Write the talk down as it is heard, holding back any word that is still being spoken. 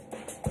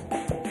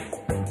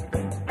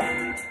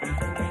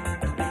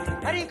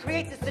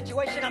hate the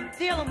situation. I'm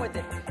dealing with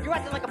it. You're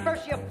acting like a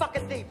first-year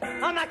fucking thief.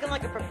 I'm acting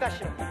like a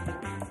professional.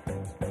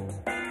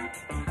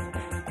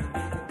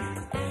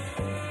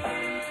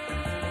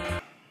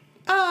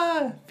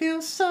 I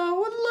feel so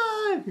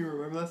alive. You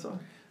remember that song?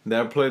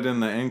 That played in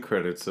the end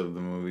credits of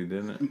the movie,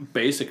 didn't it?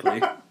 Basically.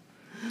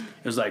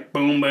 It was like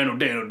boom, dano,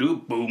 dano,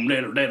 doop, boom,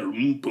 dano, dano,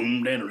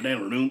 boom, dano,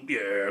 dano, doop,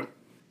 yeah.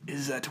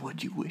 Is that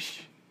what you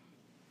wish?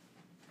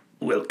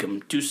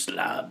 Welcome to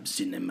Slob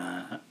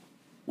Cinema.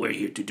 We're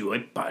here to do a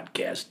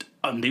podcast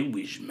on the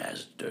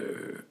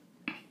Wishmaster.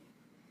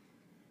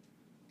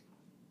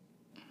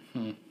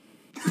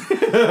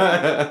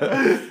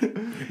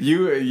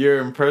 Your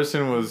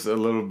impression was a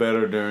little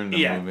better during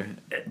the movie.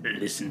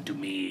 Listen to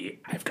me.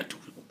 I've got to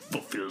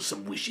fulfill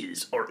some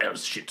wishes, or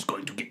else shit's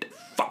going to get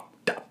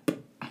fucked up.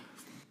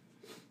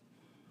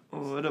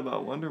 What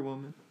about Wonder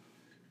Woman?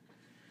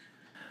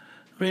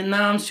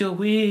 Renounce your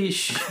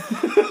wish.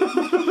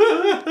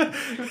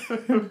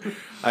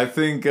 I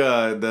think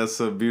that's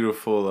a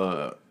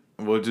beautiful.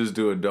 We'll just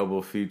do a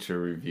double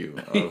feature review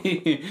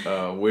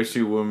of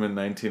Wishy Woman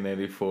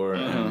 1984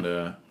 and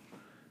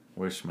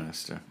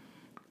Wishmaster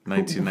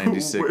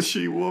 1996.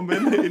 Wishy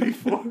Woman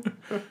 84.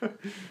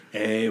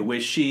 Hey,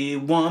 wishy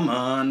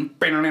woman.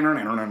 I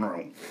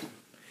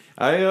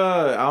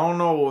don't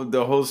know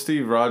the whole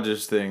Steve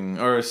Rogers thing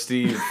or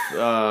Steve.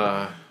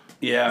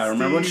 Yeah,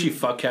 remember when she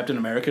fucked Captain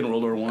America in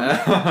World War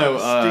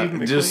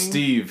I? Just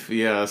Steve.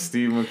 Yeah,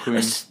 Steve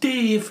McQueen.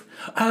 Steve,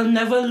 I'll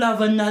never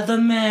love another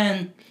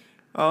man.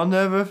 I'll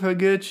never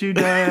forget you,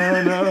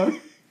 Diana.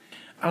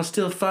 I'll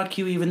still fuck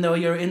you even though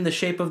you're in the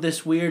shape of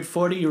this weird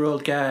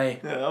 40-year-old guy.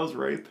 Yeah, that was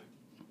rape.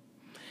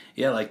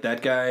 Yeah, like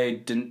that guy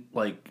didn't,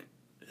 like,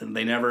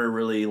 they never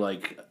really,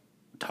 like,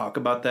 talk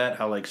about that,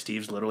 how, like,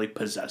 Steve's literally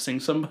possessing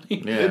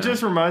somebody. Yeah. It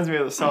just reminds me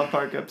of the South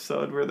Park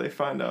episode where they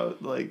find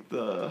out, like,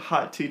 the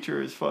hot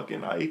teacher is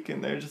fucking Ike,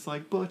 and they're just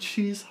like, but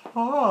she's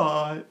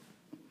hot.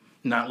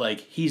 Not like,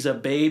 he's a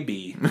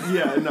baby.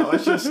 Yeah, no,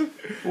 it's just,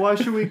 why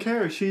should we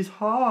care? She's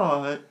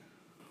hot.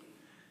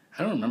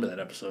 I don't remember that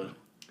episode.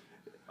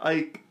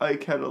 Ike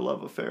had a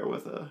love affair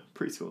with a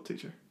preschool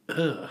teacher.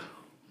 Ugh.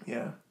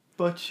 Yeah.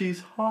 But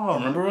she's hot.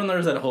 Remember when there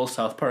was that whole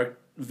South Park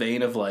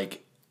vein of,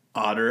 like,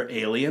 otter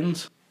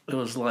aliens? It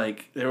was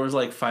like, there was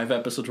like 5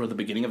 episodes where the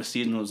beginning of a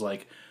season was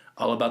like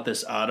all about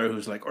this otter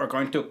who's like, we're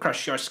going to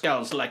crush your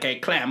skulls like a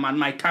clam on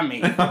my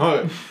tummy.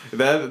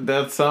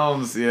 that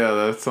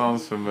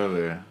sounds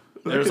familiar.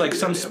 There was like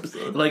some,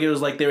 like it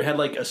was like they had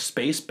like a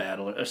space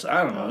battle.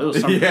 I don't know. It was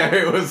something. Yeah,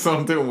 it was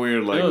something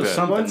weird like that.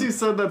 Something. Once you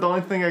said that, the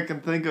only thing I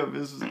can think of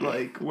is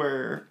like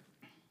where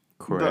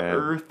Crab the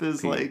Earth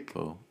is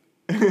people.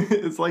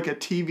 it's like a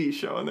TV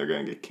show and they're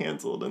going to get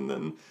canceled, and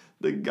then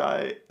the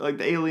guy, like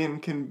the alien,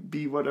 can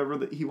be whatever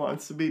that he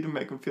wants to be to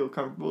make him feel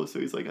comfortable. So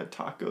he's like a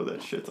taco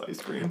that shits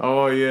ice cream.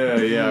 Oh yeah,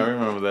 I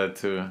remember that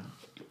too.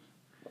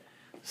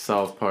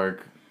 South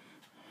Park.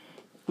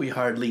 We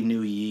hardly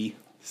knew ye.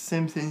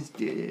 Simpsons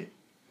did it.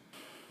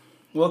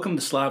 Welcome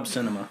to Slob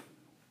Cinema.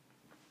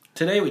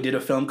 Today we did a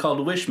film called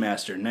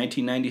Wishmaster,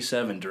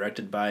 1997,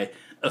 directed by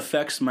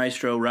effects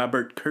maestro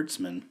Robert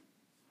Kurtzman.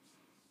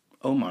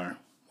 Omar,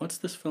 what's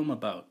this film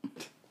about?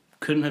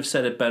 Couldn't have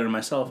said it better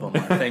myself,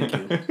 Omar. Thank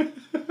you.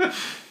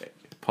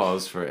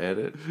 Pause for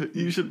edit.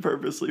 You should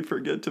purposely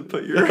forget to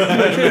put your...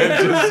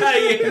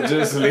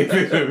 just leave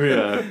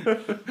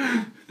it.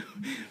 Yeah.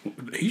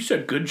 He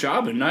said good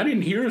job and I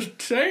didn't hear us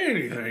say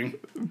anything.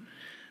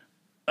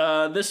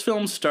 This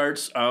film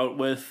starts out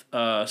with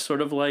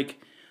sort of like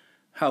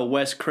how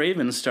Wes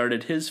Craven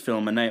started his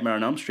film A Nightmare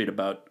on Elm Street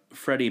about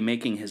Freddy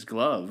making his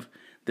glove.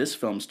 This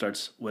film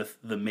starts with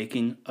the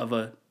making of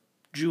a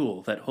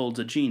jewel that holds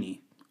a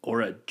genie.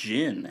 Or a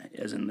djinn,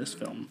 as in this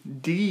film.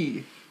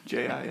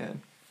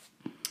 D-J-I-N.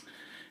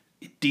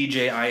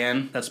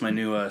 D-J-I-N. That's my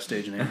new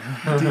stage name.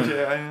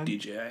 D-J-I-N.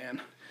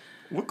 D-J-I-N.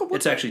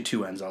 It's actually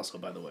 2 N's also,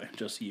 by the way.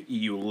 Just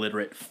you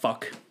illiterate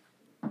fuck.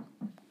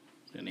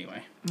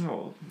 Anyway.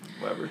 Oh,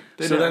 whatever.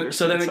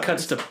 So then it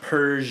cuts to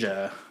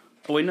Persia.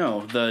 Oh, wait,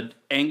 no. The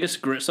Angus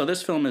Grimm. So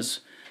this film is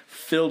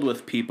filled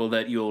with people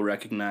that you'll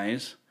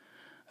recognize.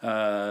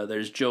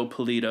 There's Joe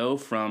Polito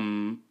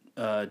from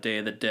Day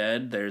of the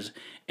Dead. There's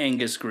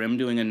Angus Grimm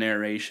doing a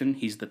narration.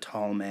 He's the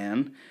tall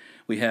man.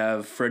 We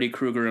have Freddy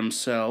Krueger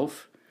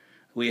himself.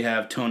 We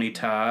have Tony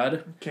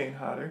Todd. Kane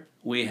Hodder.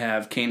 We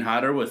have Kane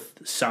Hodder with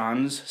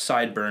sans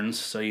sideburns,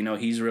 so you know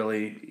he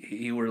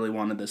really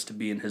wanted this to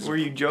be in his. Were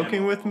you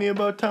joking with me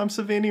about Tom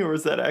Savini, or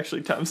was that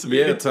actually Tom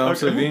Savini? Yeah, Tom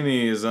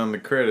Savini is on the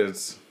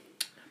credits.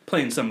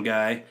 Playing some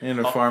guy in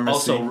a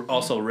pharmacy.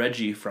 Also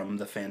Reggie from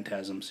the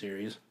Phantasm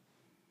series.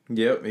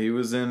 Yep, he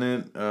was in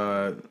it.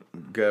 Got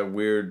a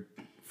weird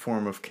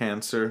form of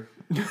cancer.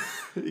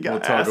 We'll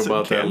talk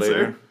about that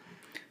later.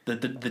 The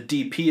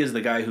DP is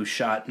the guy who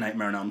shot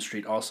Nightmare on Elm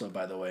Street also,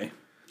 by the way.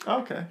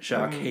 Okay.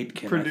 Jacques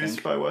Haitkin,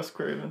 Produced by Wes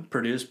Craven.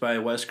 Produced by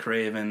Wes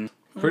Craven.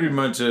 Pretty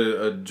much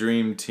a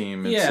dream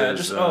team. It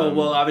says,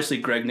 obviously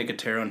Greg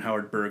Nicotero and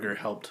Howard Berger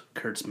helped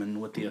Kurtzman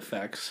with the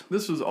effects.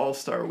 This was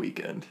All-Star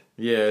Weekend.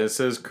 Yeah, it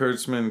says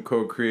Kurtzman,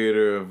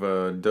 co-creator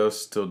of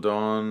Dusk Till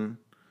Dawn,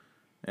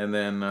 and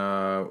then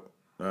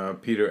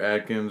Peter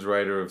Atkins,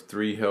 writer of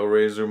 3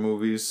 Hellraiser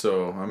movies.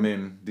 So I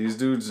mean, these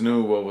dudes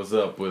knew what was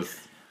up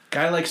with.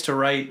 Guy likes to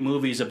write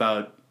movies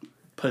about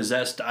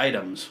possessed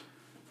items.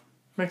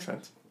 Makes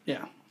sense.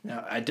 Yeah.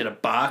 I did a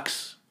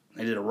box.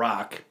 I did a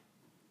rock.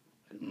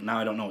 Now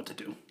I don't know what to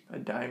do. A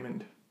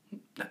diamond.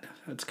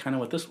 That's kind of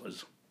what this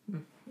was. It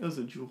was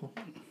a jewel.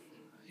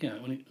 Yeah.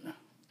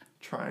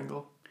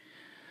 Triangle.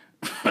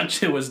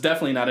 It was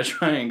definitely not a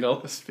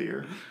triangle. A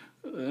sphere.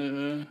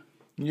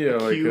 Yeah,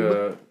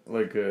 Cube.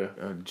 like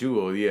a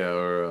jewel, yeah,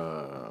 or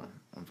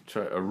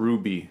a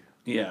ruby.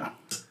 Yeah.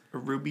 A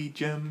ruby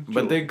gem.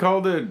 But jewel.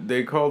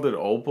 they called it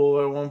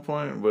opal at one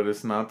point, but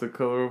it's not the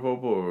color of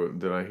opal. Or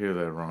did I hear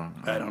that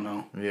wrong? I don't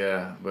know.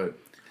 Yeah, but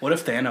What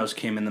if Thanos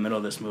came in the middle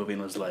of this movie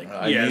and was like,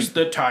 need-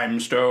 the time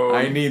stone.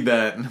 I need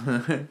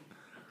that.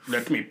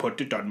 Let me put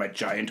it on my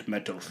giant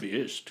metal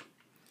fist.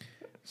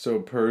 So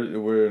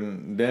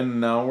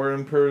now we're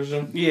in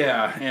Persia.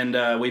 Yeah,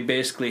 and we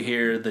basically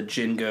hear the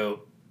djinn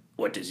go,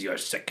 "What is your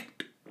second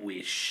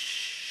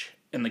wish?"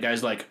 And the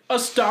guy's like,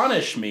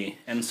 "Astonish me."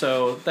 And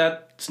so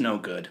that's no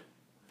good.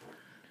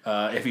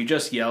 If you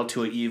just yell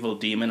to an evil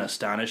demon,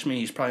 "Astonish me,"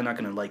 he's probably not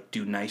going to like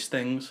do nice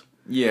things.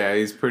 Yeah,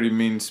 he's pretty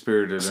mean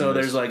spirited. So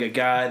there's like a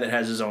guy that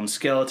has his own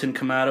skeleton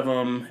come out of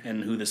him,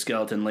 and who the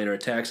skeleton later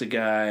attacks a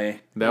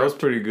guy. that was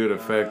pretty good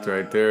effect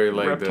right there.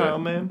 Like Reptile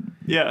Man?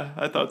 Yeah,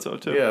 I thought so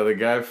too. Yeah, the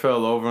guy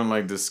fell over and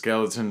like the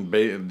skeleton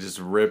just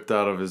ripped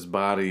out of his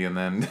body and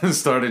then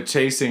started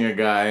chasing a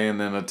guy and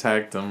then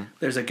attacked him.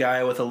 There's a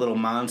guy with a little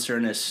monster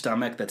in his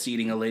stomach that's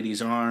eating a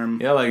lady's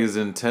arm. Yeah, like his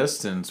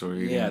intestines were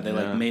eating. Yeah, they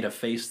like made a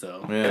face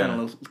though. Yeah.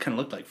 Kind of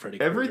looked like Freddy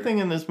Krueger. Everything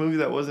in this movie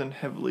that wasn't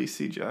heavily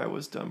CGI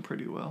was done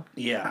pretty well.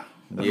 Yeah.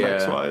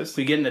 Effects wise.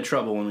 We get into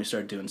trouble when we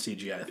start doing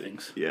CGI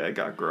things. Yeah, it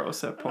got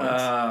gross at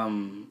points.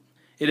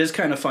 It is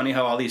kind of funny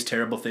how all these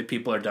terrible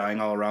people are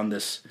dying all around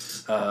this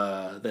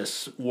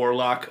this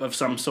warlock of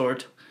some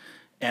sort.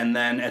 And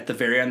then at the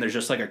very end, there's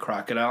just like a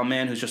crocodile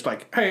man who's just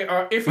like, "Hey,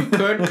 if you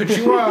could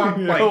you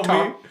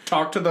like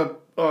talk to the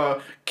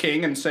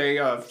king and say,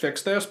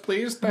 fix this,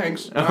 please?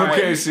 Thanks."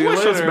 Okay, see you Wish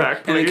us later.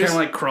 back, And he please. kind of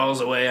like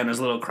crawls away on his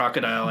little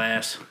crocodile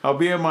ass. I'll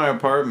be at my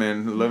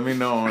apartment. Let me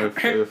know if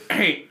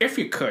Hey, if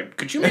you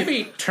could you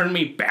maybe turn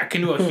me back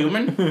into a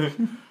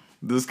human?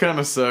 this kind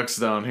of sucks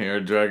down here,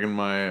 dragging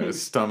my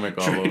stomach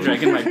all over.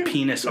 Dragging my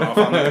penis off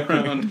on the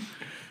ground.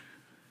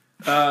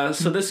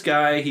 So this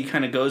guy, he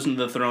kind of goes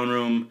into the throne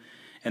room,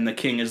 and the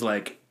king is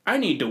like, "I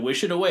need to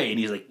wish it away." And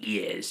he's like,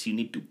 "Yes, you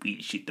need to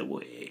wish it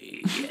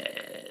away.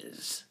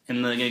 Yes."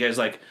 And the guy's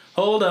like,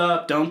 "Hold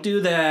up, don't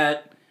do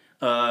that.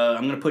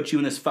 I'm going to put you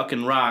in this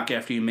fucking rock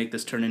after you make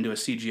this turn into a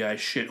CGI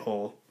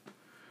shithole."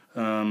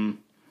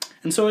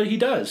 And so he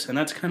does, and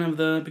that's kind of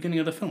the beginning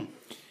of the film.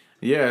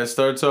 Yeah, it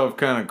starts off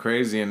kind of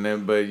crazy, and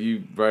then but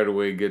you right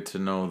away get to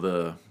know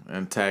the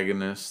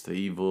antagonist, the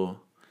evil.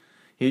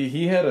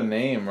 He had a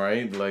name,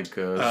 right? Like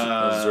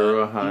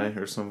Azura High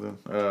or something.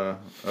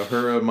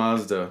 Ahura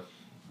Mazda.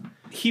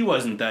 He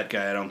wasn't that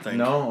guy, I don't think.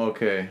 No,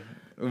 okay.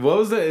 What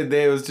was that?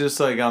 It was just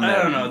like on that.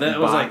 I don't know. That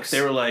was like box.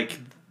 they were like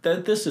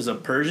that. This is a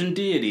Persian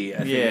deity. I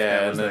think Yeah,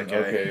 that was and then,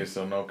 that guy. okay,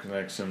 so no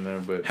connection there,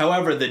 but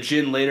However, the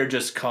djinn later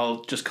just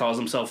calls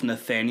himself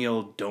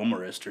Nathaniel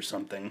Domarist or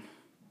something.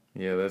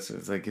 yeah,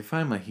 it's like if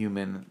I'm a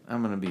human,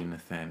 I'm gonna be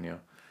Nathaniel.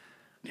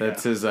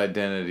 That's his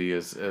identity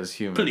as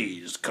human.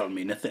 Please call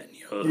me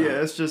Nathaniel.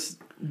 Yeah, it's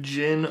just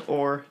Jin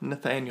or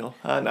Nathaniel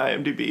on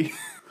IMDb.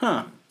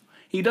 Huh.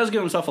 He does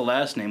give himself a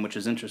last name, which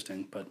is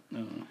interesting, but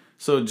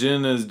So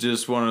Jin is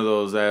just one of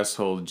those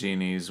asshole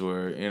genies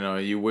where,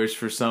 you wish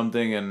for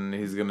something and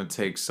he's gonna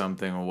take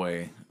something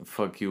away.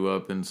 Fuck you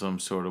up in some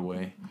sort of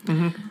way.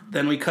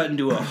 then we cut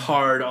into a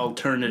hard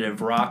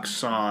alternative rock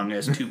song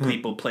as two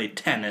people play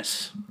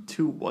tennis.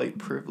 Two white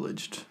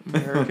privileged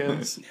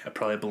Americans. Yeah,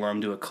 probably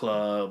belong to a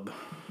club.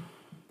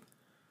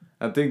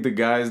 I think the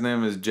guy's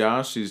name is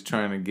Josh. He's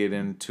trying to get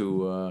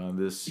into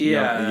this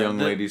young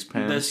lady's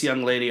pants. This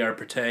young lady, our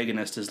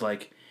protagonist, is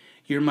like,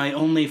 "You're my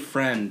only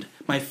friend.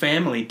 My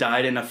family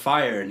died in a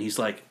fire." And he's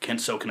like, can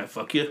I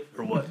fuck you?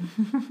 Or what?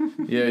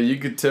 Yeah, you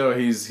could tell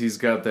he's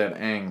got that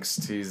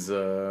angst.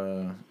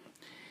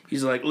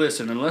 He's like,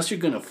 "Listen, unless you're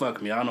gonna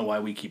fuck me, I don't know why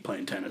we keep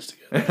playing tennis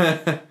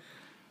together."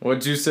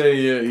 What'd you say?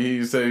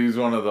 He said he's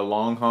one of the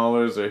long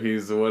haulers, or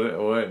he's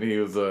what? He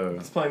was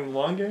He's playing the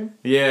long game?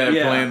 Yeah,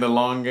 Yeah. playing the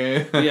long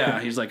game. Yeah,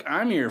 he's like,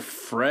 "I'm your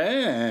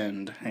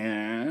friend,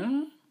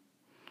 huh?"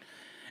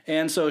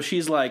 And so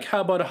she's like,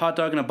 "How about a hot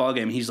dog and a ball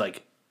game?" He's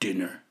like,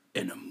 "Dinner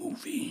and a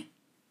movie."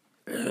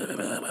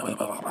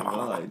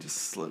 Well, I just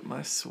slipped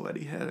my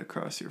sweaty head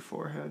across your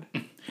forehead.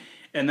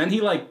 And then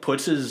he like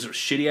puts his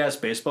shitty ass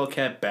baseball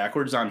cap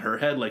backwards on her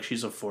head like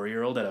she's a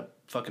 4-year-old at a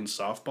fucking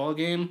softball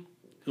game.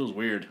 It was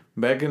weird.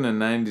 Back in the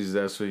 90s,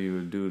 that's what you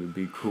would do to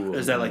be cool.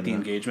 Is that like the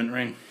engagement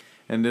ring?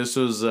 And this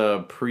was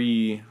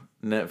pre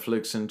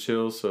Netflix and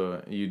chill,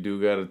 so you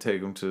do got to take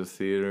them to the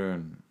theater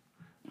and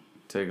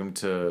take them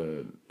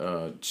to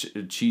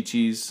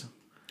Chi-Chi's.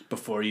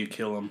 Before you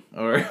kill him.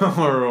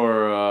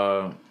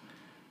 Or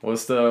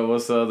what's the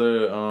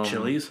other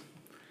Chili's?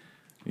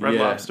 Red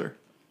Lobster.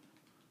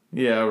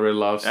 Yeah, Red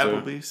Lobster.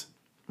 Applebee's.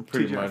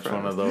 Pretty TGI much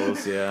one Fridays. of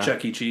those, yeah.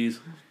 Chuck E. Cheese.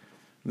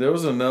 There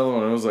was another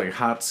one. It was like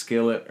Hot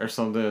Skillet or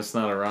something. It's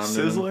not around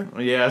Sizzler?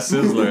 anymore. Yeah,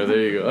 Sizzler. There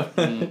you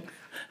go.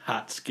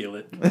 Hot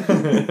Skillet.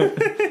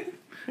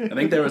 I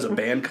think there was a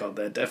band called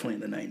that,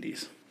 definitely in the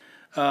 90s.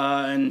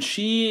 And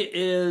she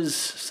is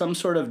some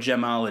sort of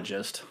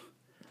gemologist.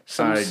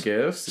 I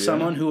guess. Yeah.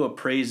 Someone who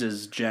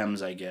appraises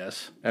gems, I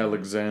guess.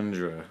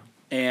 Alexandra.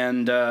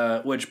 And,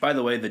 which, by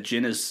the way, the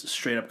Jinn is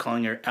straight up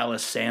calling her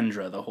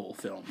Alessandra the whole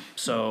film.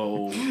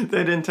 So,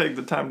 They didn't take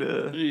the time to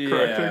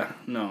correct yeah. her.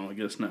 No, I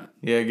guess not.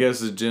 Yeah, I guess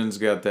the Jin's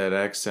got that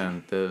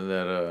accent,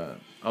 that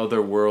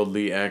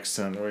otherworldly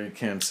accent where you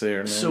can't say her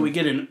name. So we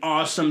get an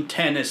awesome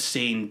tennis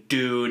scene,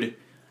 dude.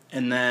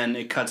 And then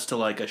it cuts to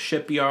like a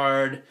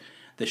shipyard.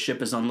 The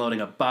ship is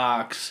unloading a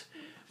box.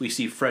 We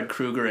see Fred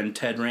Krueger and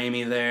Ted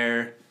Raimi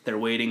there. They're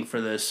waiting for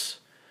this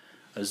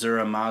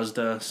Azura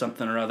Mazda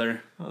something or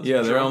other.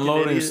 Yeah, they're Drunken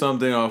unloading idiot.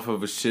 something off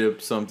of a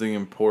ship, something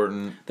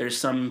important. There's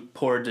some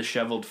poor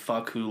disheveled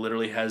fuck who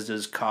literally has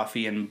his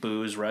coffee and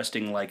booze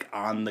resting like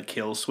on the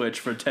kill switch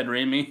for Ted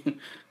Raimi.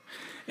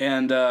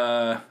 And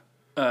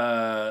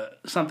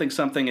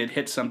something, it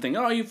hits something.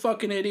 Oh, you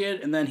fucking idiot.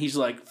 And then he's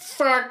like,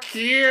 fuck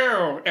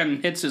you.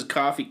 And hits his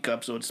coffee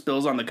cup so it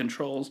spills on the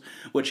controls.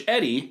 Which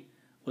Eddie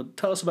will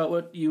tell us about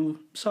what you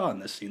saw in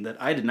this scene that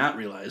I did not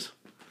realize.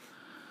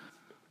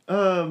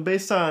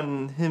 Based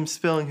on him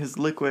spilling his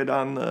liquid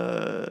on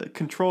the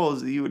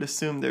controls, you would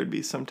assume there'd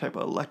be some type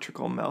of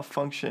electrical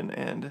malfunction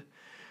and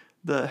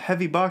the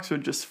heavy box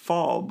would just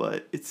fall,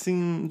 but it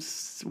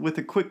seems with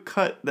a quick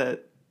cut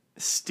that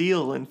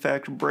steel, in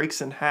fact, breaks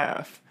in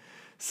half.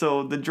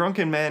 So the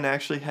drunken man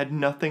actually had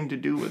nothing to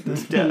do with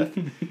this death,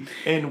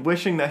 and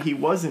wishing that he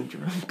wasn't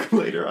drunk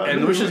later on.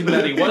 And wishing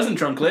that he wasn't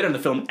drunk later in the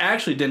film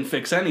actually didn't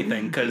fix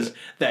anything because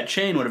that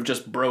chain would have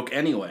just broke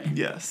anyway.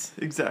 Yes,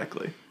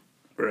 exactly.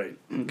 Right.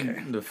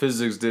 Okay. The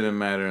physics didn't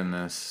matter in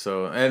this.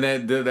 So, and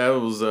that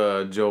was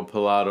Joe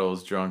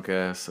Pilato's drunk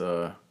ass.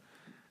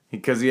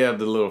 Because he had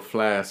the little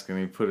flask and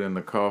he put in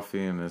the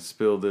coffee and it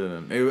spilled it.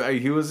 And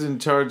he was in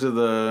charge of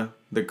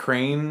the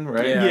crane,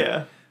 right? Yeah.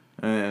 Yeah.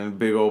 And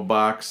big old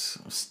box,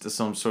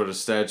 some sort of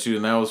statue.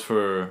 And that was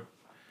for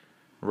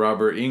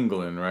Robert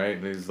Englund,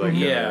 right? He's like,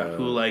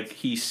 who like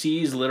he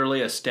sees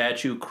literally a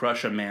statue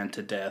crush a man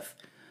to death,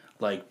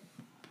 like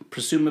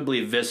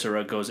presumably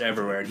viscera goes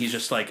everywhere, and he's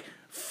just like,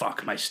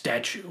 "Fuck my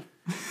statue."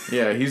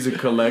 Yeah, he's a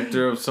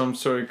collector of some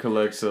sort. He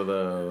collects of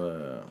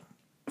the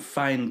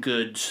Fine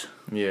goods.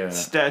 yeah.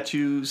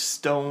 Statues,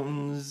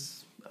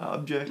 stones,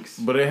 objects.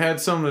 But it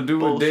had something to do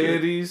with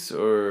Bullshit. deities,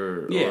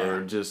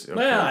 or just okay.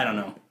 Well, I don't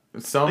know.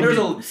 Some There's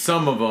a-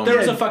 some of them. There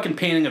was a fucking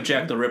painting of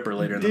Jack the Ripper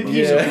later in the Did movie.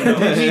 he, So who knows?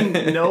 did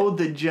he know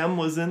the gem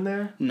was in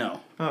there?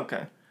 No,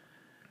 Okay.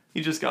 He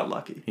just got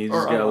lucky. He Or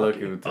just got unlucky.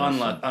 lucky with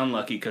that.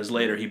 unlucky because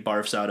later he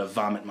barfs out a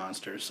vomit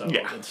monster. So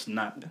Yeah. it's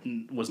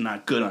was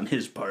not good on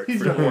his part.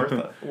 He's been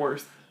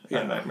worth Yeah.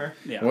 a nightmare.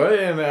 Yeah. Well,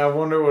 and I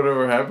wonder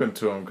whatever happened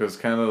to him, because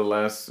kind of the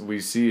last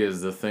we see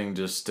is the thing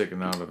just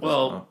sticking out of his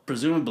Well,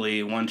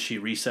 presumably once she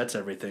resets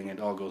everything, it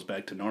all goes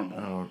back to normal.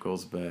 Oh, it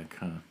goes back,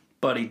 huh?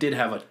 But he did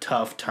have a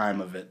tough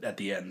time of it at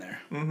the end there.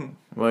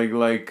 Like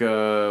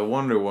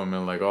Wonder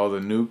Woman, like all the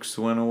nukes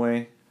went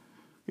away.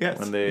 Yes,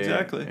 When they,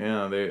 exactly.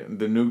 Yeah,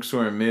 the nukes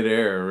were in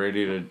midair,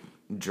 ready to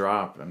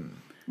drop, and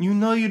You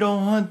know you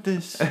don't want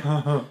this.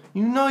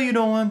 You know you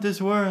don't want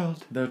this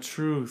world. the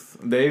truth.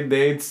 They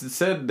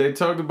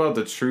talked about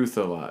the truth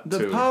a lot The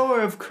too. power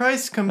of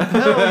Christ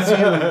compels you.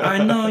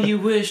 I know you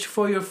wished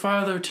for your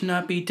father to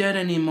not be dead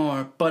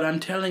anymore, but I'm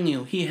telling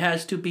you, he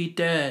has to be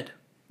dead.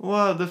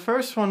 Well, the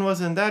first one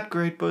wasn't that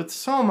great, but it's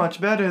so much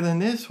better than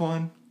this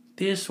one.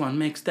 This one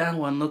makes that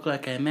one look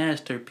like a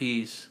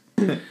masterpiece.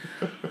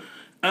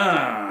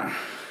 I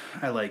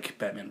like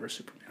Batman vs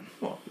Superman.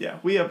 Well, yeah,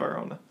 we have our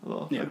own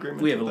little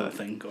agreement. We have a with little that.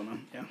 thing going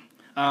on.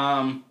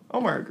 Yeah.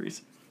 Omar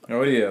agrees.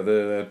 Oh yeah,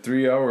 the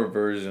 3-hour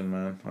version,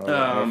 man.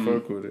 I'll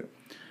fuck with it.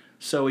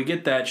 So we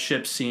get that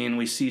ship scene.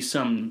 We see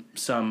some.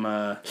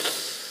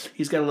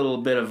 He's got a little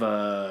bit of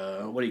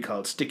what do you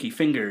call it? Sticky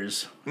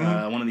fingers.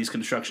 One of these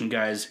construction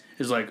guys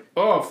is like,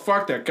 "Oh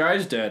fuck, that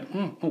guy's dead.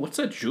 What's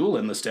that jewel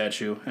in the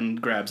statue?"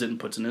 And grabs it and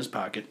puts it in his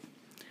pocket.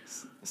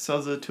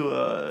 Sells it to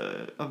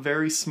a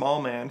very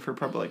small man for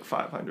probably like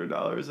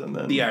 $500, and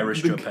then The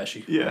Irish Joe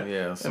Pesci. Yeah,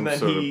 Yeah, some and then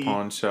sort of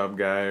pawn shop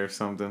guy or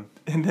something.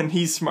 and then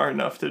he's smart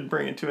enough to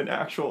bring it to an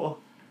actual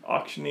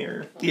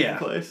auctioneer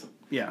place.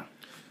 Yeah.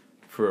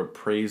 For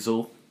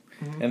appraisal.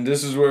 And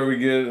this is where we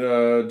get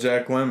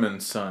Jack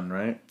Lemmon's son,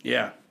 right?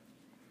 Yeah.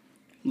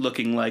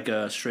 Looking like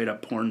a straight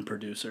up porn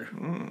producer.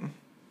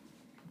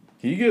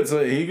 He gets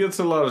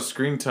a lot of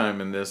screen time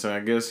in this, and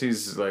I guess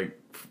he's like,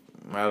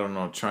 I don't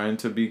know, trying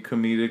to be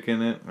comedic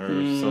in it or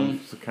some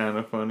kind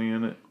of funny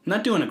in it.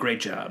 Not doing a great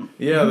job.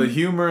 Yeah, the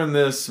humor in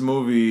this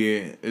movie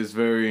is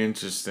very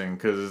interesting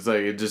because it's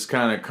like it just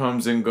kind of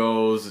comes and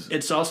goes.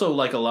 It's also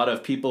like a lot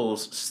of people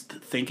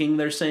thinking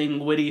they're saying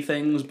witty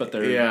things, but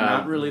they're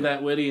not really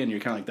that witty, and you're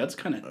kind of like, that's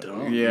kind of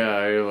dumb.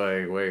 Yeah, you're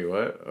like, wait,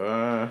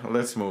 what?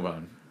 Let's move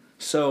on.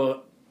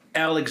 So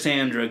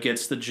Alexandra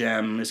gets the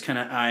gem, is kind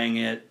of eyeing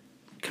it,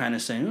 kind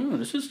of saying,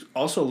 this is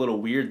also a little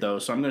weird, though,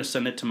 so I'm going to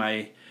send it to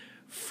my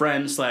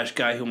friend /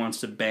 guy who wants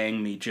to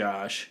bang me,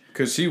 Josh.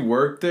 Because she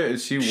worked there?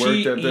 She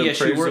worked at the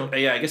appraisal?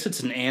 I guess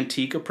it's an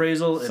antique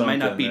appraisal. It might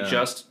not be yeah.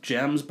 just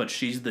gems, but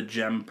she's the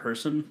gem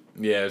person.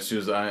 Yeah, she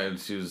was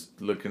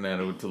looking at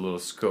it with the little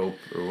scope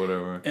or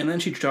whatever. And then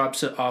she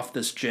drops it off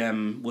this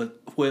gem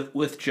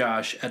with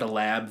Josh at a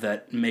lab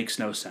that makes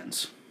no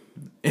sense.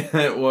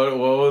 what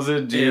was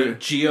it?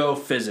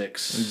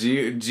 Geophysics.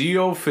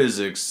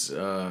 Geophysics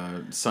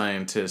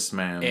scientist,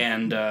 man.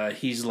 And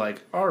he's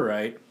like, all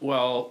right,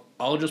 well,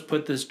 I'll just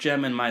put this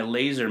gem in my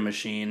laser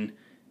machine,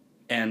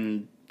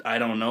 and I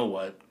don't know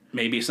what.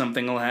 Maybe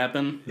something will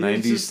happen.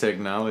 90s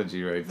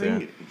technology right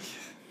there.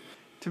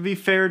 To be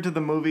fair to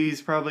the movie,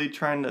 he's probably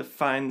trying to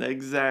find the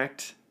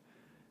exact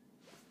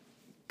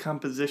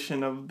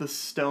composition of the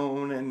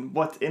stone and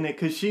what's in it,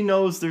 because she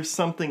knows there's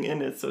something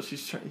in it, so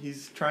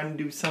he's trying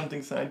to do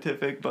something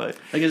scientific, but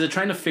like, is it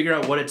trying to figure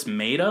out what it's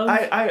made of?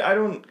 I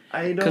don't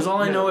because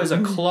all I know is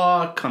a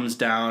claw comes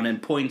down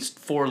and points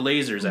 4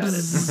 lasers at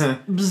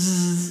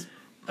it.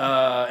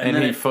 And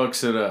then he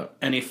fucks it up.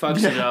 And he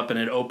fucks it up, and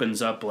it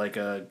opens up like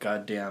a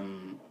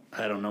goddamn,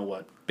 I don't know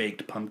what,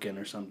 baked pumpkin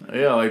or something.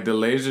 Yeah, like the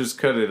lasers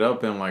cut it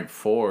up in like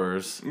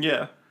 4s.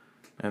 Yeah.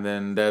 And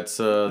then that's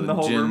and the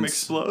whole room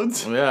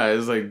explodes. Yeah,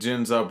 it's like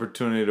Jin's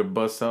opportunity to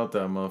bust out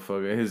that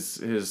motherfucker.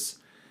 His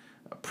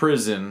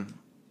prison.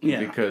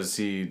 Yeah. Because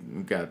he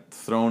got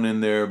thrown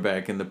in there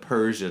back in the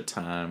Persia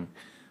time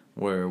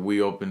where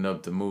we opened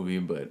up the movie,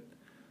 but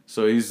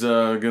so he's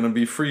gonna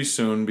be free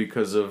soon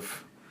because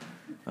of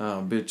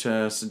bitch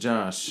ass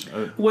Josh.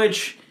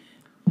 Which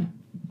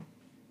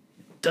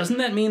doesn't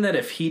that mean that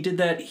if he did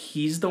that,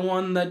 he's the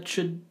one that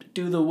should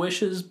do the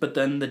wishes, but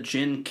then the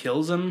djinn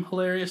kills him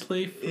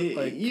hilariously?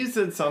 Like, you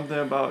said something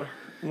about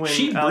when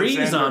she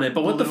breathes on it,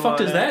 but what the fuck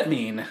does that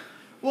mean?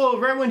 Well,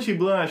 right when she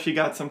blew on it, she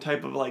got some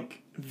type of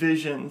like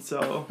vision,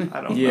 so I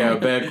don't know. Yeah,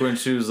 back when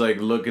she was like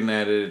looking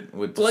at it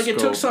with the like scope. It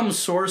took some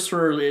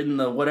sorcerer in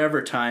the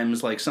whatever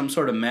times, like some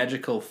sort of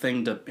magical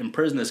thing to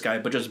imprison this guy,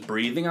 but just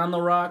breathing on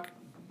the rock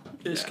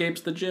escapes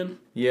the djinn.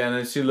 Yeah, and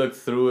then she looked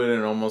through it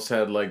and almost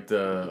had like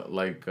the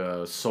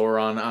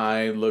Sauron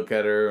eye look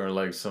at her, or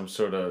like some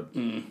sort of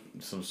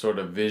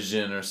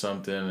vision or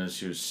something, and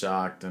she was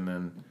shocked. And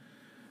then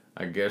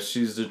I guess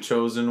she's the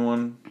chosen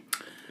one.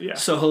 Yeah.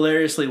 So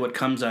hilariously, what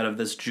comes out of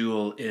this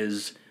jewel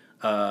is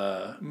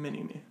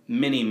mini me,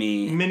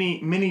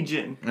 mini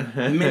Jin,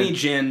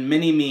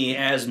 mini me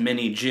as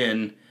mini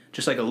Jin,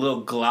 just like a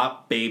little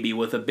glop baby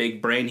with a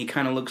big brain. He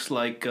kind of looks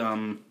like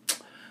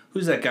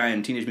who's that guy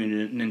in Teenage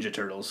Mutant Ninja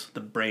Turtles? The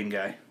brain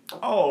guy.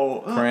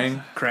 Oh,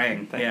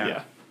 Krang.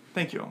 Yeah.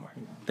 Thank you, Omar.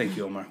 Thank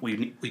you, Omar.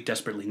 We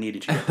desperately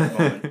needed you at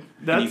that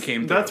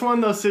moment. That's one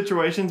of those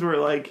situations where,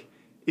 like,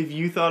 if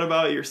you thought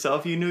about it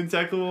yourself, you knew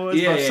exactly what it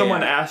was. But if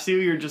someone asked you,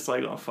 you're just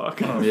like, oh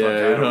fuck. Oh, yeah,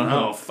 fuck, I don't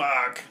know.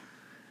 Fuck.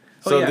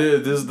 So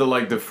this is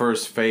the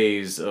first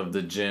phase of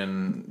the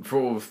djinn.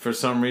 For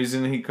some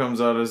reason, he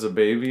comes out as a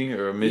baby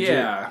or a midget.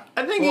 Yeah,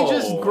 I think he's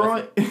just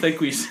growing.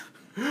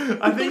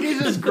 I think he's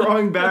just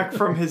growing back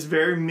from his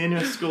very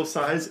minuscule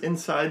size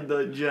inside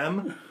the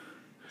gem.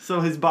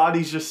 So his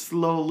body's just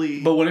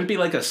slowly... But wouldn't it be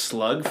like a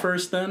slug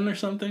first then or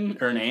something?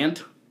 Or an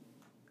ant?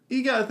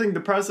 You gotta think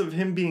the process of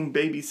him being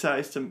baby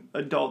size to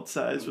adult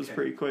size was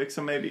pretty quick,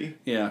 so maybe...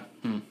 Yeah.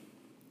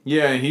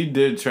 Yeah, he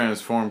did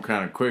transform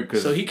kind of quick.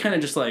 So he kind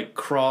of just like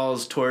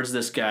crawls towards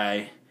this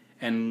guy,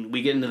 and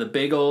we get into the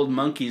big old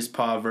monkey's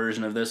paw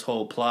version of this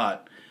whole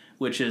plot,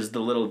 which is the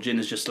little djinn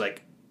is just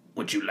like,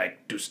 would you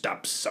like to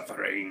stop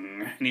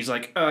suffering? And he's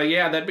like,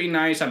 yeah, that'd be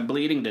nice. I'm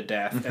bleeding to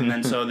death. And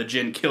then so the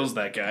djinn kills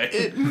that guy.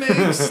 It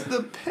makes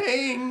the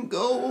pain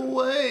go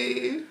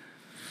away.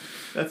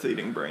 That's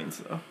eating brains,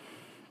 though.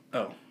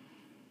 Oh.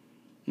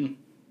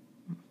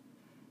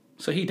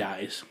 So he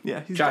dies.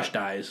 Yeah, Josh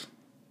dies.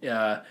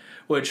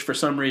 Which, for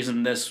some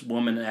reason, this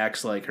woman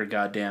acts like her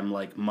goddamn,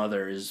 like,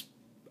 mother is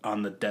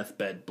on the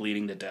deathbed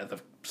bleeding to death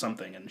of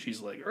something. And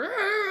she's like,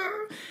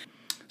 Argh!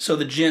 So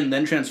the djinn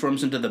then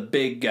transforms into the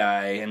big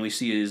guy, and we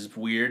see his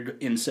weird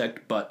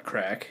insect butt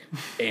crack,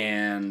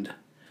 and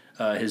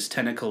his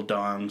tentacle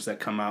dongs that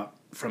come out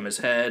from his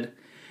head,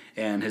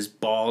 and his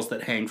balls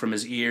that hang from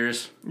his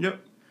ears.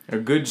 Yep. A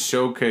good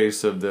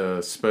showcase of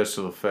the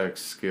special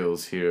effects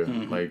skills here.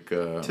 Like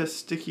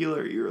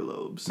testicular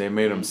earlobes. They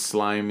made him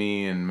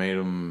slimy and made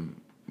him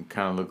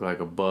kind of look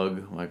like a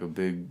bug, like a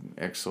big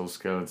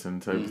exoskeleton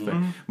type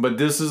thing. But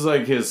this is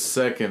like his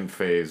second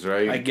phase,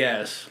 right? I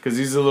guess. Because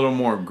he's a little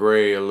more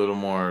gray, a little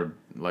more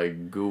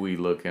like gooey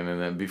looking,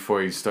 and then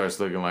before he starts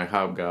looking like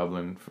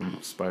Hobgoblin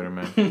from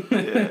Spider-Man.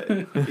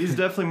 Yeah, he's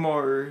definitely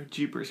more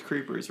Jeepers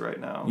Creepers right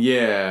now.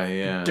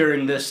 Yeah.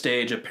 During this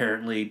stage,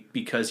 apparently,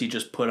 because he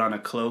just put on a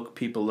cloak,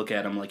 people look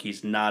at him like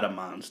he's not a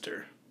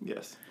monster.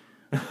 Yes.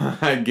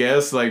 I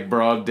guess, like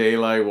broad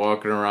daylight,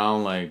 walking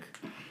around like...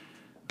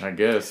 I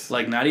guess.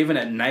 Like, not even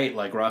at night,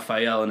 like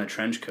Raphael in a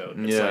trench coat.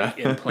 It's like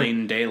in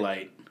plain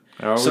daylight.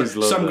 I always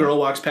love some that. girl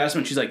walks past him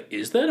and she's like,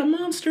 is that a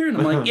monster? And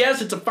I'm like,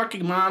 yes, it's a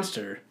fucking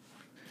monster.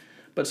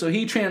 But so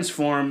he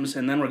transforms,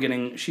 and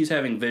then she's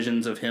having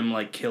visions of him,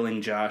 like,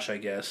 killing Josh, I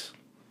guess.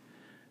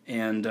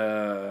 And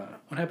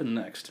what happened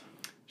next?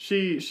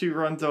 She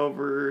runs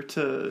over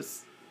to,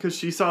 because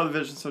she saw the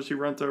vision, so she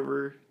runs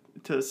over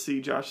to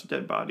see Josh's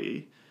dead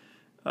body.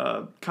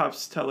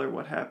 Cops tell her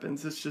what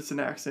happens. It's just an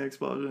accident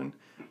explosion.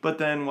 But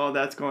then while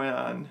that's going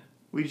on,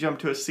 we jump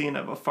to a scene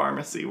of a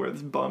pharmacy where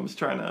this bum's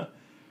trying to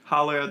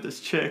holler at this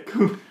chick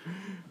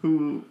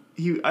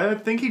I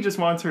think he just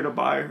wants her to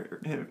buy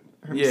him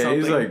Yeah, something.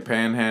 he's like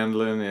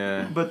panhandling,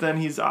 yeah. But then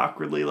he's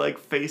awkwardly like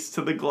face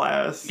to the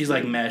glass. He's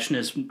like mashing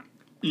his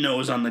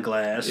nose on the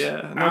glass.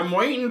 Yeah. I'm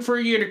waiting for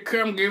you to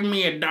come give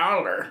me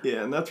 $1.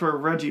 Yeah, and that's where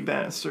Reggie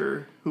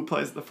Bannister, who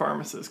plays the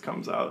pharmacist,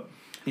 comes out.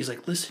 He's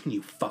like, listen,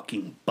 you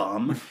fucking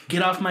bum.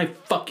 Get off my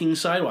fucking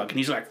sidewalk. And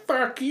he's like,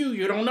 fuck you.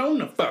 You don't own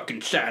the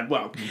fucking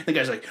sidewalk. And the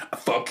guy's like,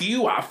 fuck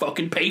you. I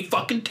fucking pay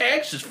fucking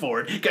taxes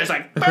for it. The guy's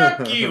like,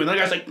 fuck you. And the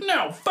guy's like,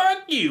 no, fuck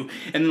you.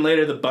 And then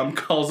later the bum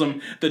calls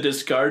him the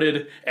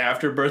discarded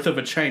afterbirth of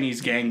a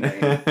Chinese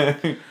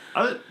gangbang.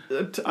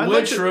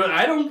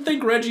 I don't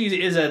think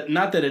Reggie is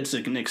not that it's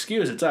an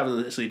excuse. It's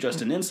obviously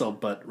just an insult.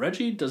 But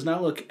Reggie does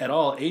not look at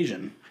all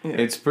Asian. Yeah.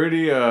 It's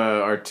pretty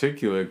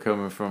articulate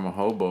coming from a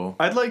hobo.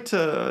 I'd like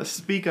to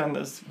speak on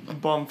this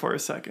bum for a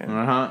second.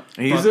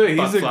 He's a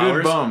Buck good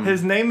Flowers? bum.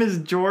 His name is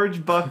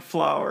George Buck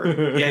Flower.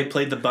 Yeah, he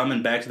played the bum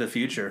in Back to the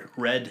Future.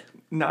 Red.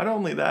 Not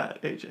only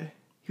that, AJ.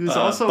 He was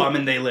also... Bum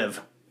and They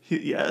Live.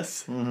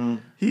 Yes. Mm-hmm.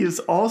 He is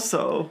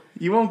also...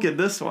 You won't get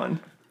this one.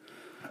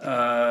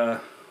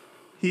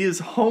 He is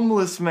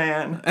Homeless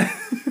Man.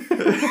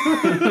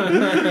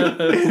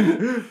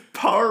 in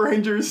Power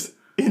Rangers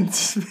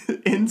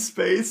in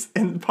Space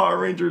and Power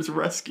Rangers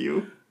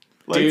Rescue.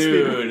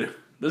 Dude,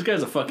 this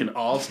guy's a fucking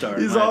all-star.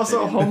 He's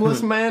also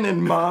Homeless Man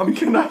in Mom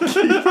Cannot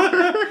Keep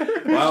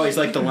Her. Wow, he's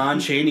like the Lon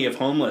Chaney of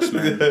homeless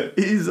men.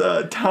 He's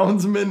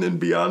Townsman in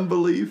Beyond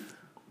Belief.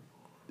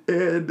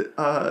 And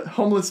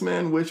Homeless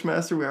Man,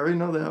 Witchmaster, we already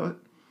know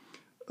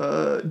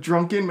that.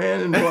 Drunken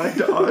Man in Black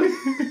Dog.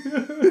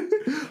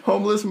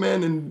 Homeless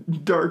Man in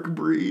Dark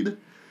Breed.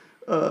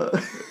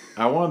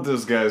 I want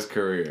this guy's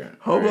career.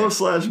 Hobo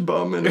 /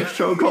 bum in a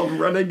show called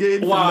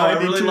Renegade. Wow, I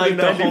from really 92 like to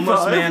the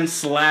homeless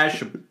 95.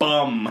 man /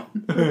 bum.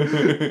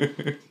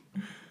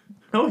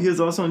 Oh, he was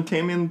also in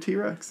Tammy and the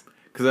T-Rex.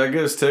 Because I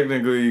guess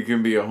technically you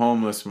can be a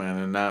homeless man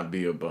and not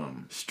be a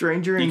bum.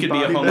 Stranger in You could be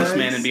a Body homeless Bags.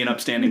 man and be an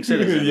upstanding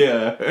citizen.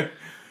 Yeah.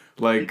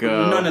 Like,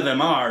 None of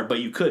them are, but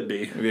you could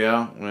be.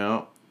 yeah,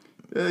 well,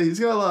 Yeah, he's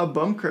got a lot of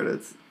bum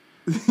credits.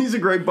 He's a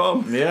great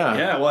bum. yeah.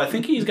 Yeah, well, I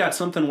think he's got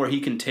something where he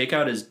can take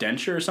out his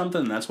denture or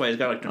something, and that's why he's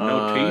got like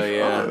no teeth.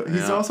 Yeah.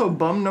 He's also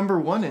bum number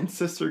 1 in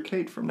Sister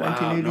Kate from Wow,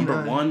 1989.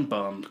 number 1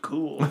 bum.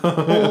 Cool.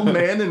 Old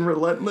Man and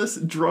Relentless,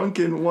 drunk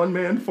in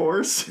one-man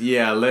force.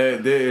 Yeah,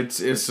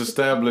 it's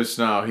established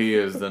now he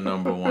is the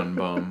number 1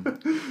 bum.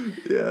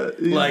 Yeah.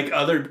 Like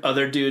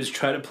other dudes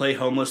try to play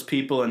homeless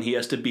people and he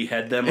has to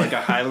behead them like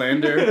a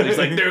Highlander. He's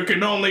like, there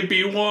can only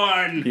be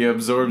one. He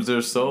absorbs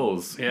their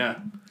souls. Yeah.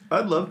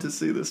 I'd love to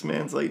see this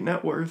man's like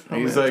net worth. How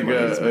He's much like money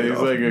a- he's made he's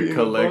off like a being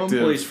collective- bum.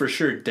 Well, he's for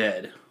sure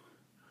dead.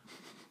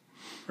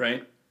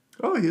 Right?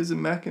 Oh, he was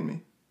in Mac and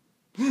Me.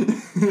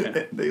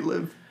 Yeah. They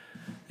live.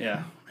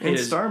 Yeah. And Hey,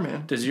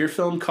 Starman. Does your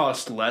film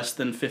cost less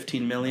than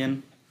 $15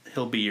 million?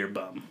 He'll be your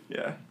bum.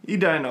 Yeah. He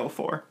died in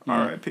 04.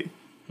 R.I.P.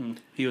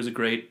 He was a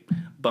great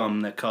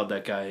bum that called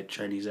that guy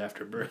Chinese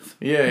afterbirth.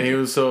 Yeah, he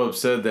was so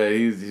upset that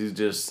he's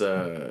just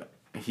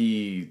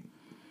he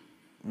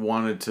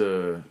wanted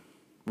to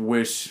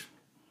wish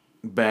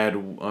bad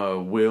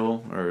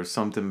will or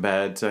something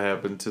bad to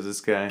happen to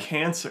this guy.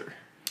 Cancer.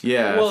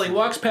 Yeah. Well, he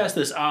walks past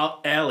this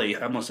alley.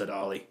 I almost said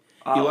Ollie.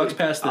 He walks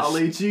past this.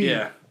 Ollie G.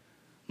 Yeah.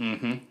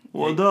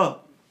 What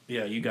up?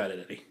 Yeah, you got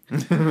it, Eddie.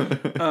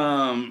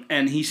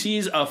 And he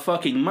sees a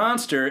fucking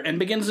monster and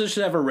begins to just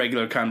have a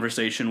regular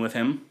conversation with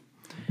him.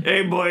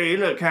 Hey, boy, you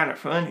look kind of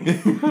funny.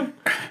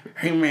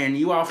 Hey, man,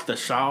 you off the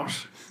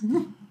sauce?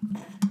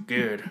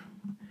 Good.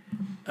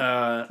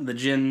 The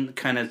djinn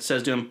kind of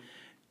says to him,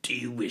 do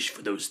you wish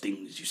for those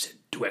things you said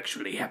to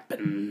actually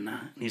happen?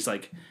 And he's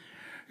like,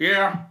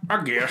 yeah,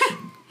 I guess.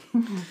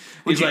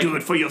 Would you like, do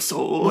it for your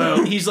soul? Well,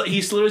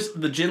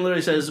 the djinn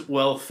literally says,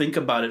 well, think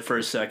about it for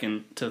a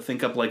second to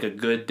think up like a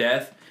good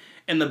death.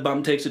 And the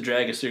bum takes a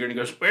drag of cigarette and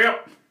goes, well,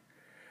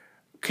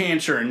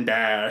 cancer and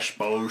die, I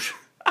suppose.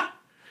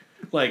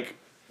 Like,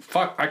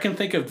 fuck, I can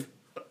think of,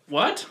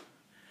 what?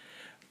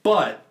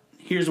 But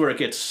here's where it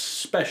gets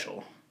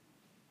special.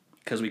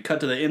 Because we cut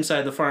to the inside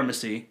of the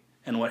pharmacy,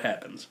 and what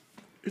happens?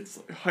 It's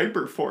like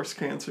hyperforce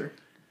cancer.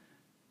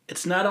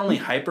 It's not only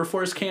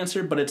hyperforce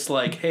cancer, but it's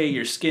like, hey,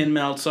 your skin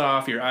melts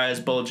off, your eyes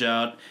bulge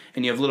out,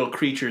 and you have little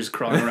creatures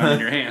crawling around in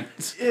your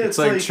hands. Yeah, it's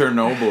like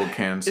Chernobyl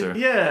cancer.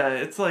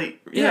 It's like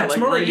It's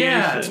more like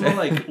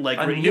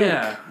radiation.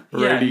 yeah,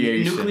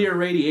 Radiation. nuclear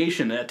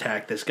radiation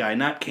attacked this guy,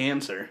 not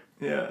cancer.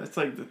 Yeah, it's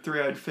like the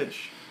three-eyed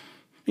fish.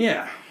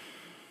 Yeah,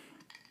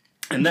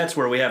 and that's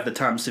where we have the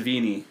Tom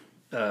Savini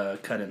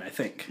cut in, I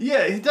think.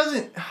 Yeah, he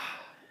doesn't.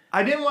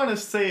 I didn't want to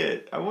say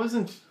it. I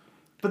wasn't.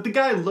 But the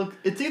guy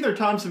looked. It's either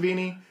Tom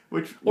Savini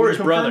Or his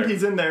brother.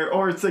 He's in there,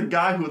 or it's a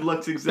guy who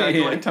looks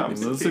exactly like Tom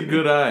That's Savini. a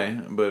good eye,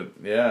 but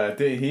yeah, I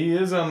think he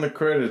is on the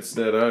credits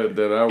that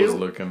I was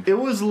looking. It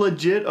was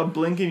legit a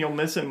blink and you'll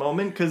miss it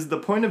moment because the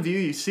point of view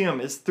you see him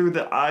is through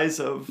the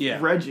eyes of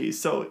Reggie.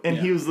 So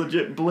he was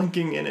legit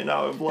blinking in and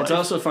out of life. It's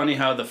also funny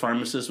how the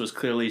pharmacist was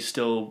clearly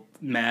still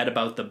mad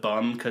about the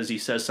bum because he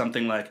says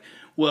something like,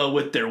 "Well,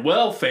 with their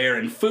welfare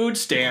and food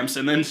stamps,"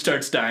 and then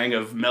starts dying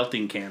of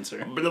melting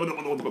cancer.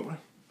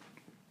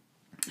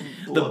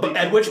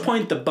 At which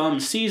point the bum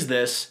sees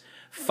this,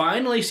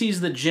 finally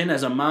sees the djinn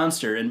as a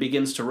monster, and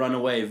begins to run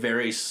away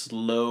very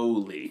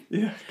slowly.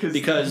 Yeah,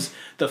 because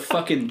the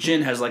fucking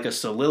djinn has like a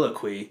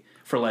soliloquy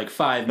for like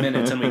 5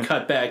 minutes, and we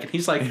cut back, and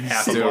he's like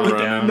half a block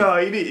down. No,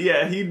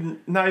 he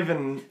not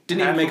even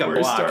didn't even make a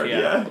block.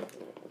 Yeah,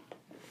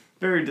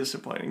 very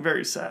disappointing,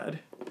 very sad.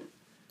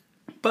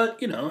 But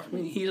I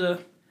mean, he's a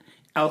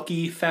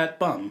alky fat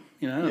bum.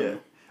 Yeah,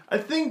 I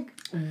think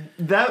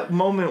that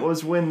moment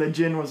was when the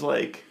djinn was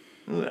like,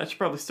 I should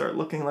probably start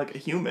looking like a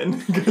human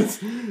because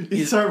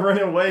he started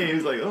running away. He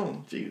was like,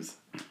 "Oh, jeez,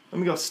 let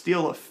me go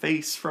steal a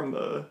face from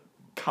the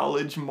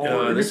college morgue."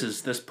 Oh,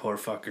 this poor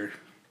fucker.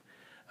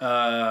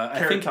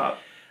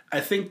 I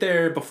think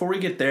before we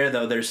get there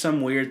though, there's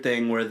some weird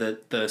thing where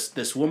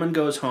this woman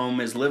goes home,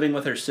 is living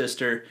with her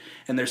sister,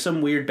 and there's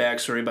some weird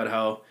backstory about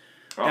how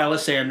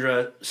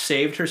Alessandra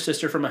saved her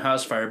sister from a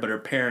house fire, but her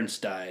parents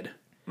died.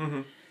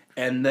 Mm-hmm.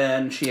 And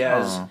then she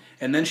has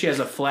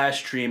a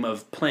flash dream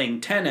of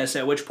playing tennis,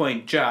 at which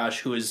point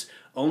Josh, who is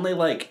only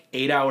like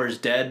 8 hours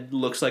dead,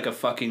 looks like a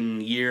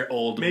fucking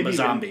year-old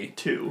zombie. Even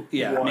 2.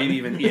 Yeah, 1. maybe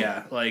even,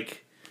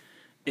 like,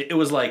 it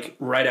was like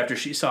right after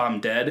she saw him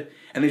dead,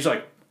 and he's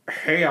like,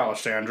 "Hey,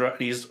 Alessandra,"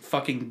 and he's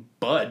fucking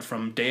Bud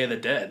from Day of the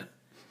Dead.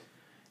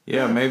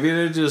 Yeah, maybe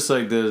they're just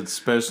like the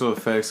special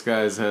effects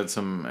guys had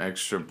some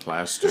extra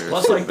plaster.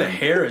 Plus, like the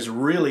hair is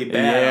really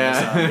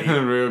bad. On the zombie.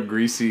 Real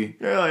greasy.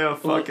 You're like, "Oh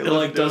fuck it."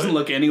 Like doesn't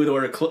look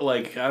anywhere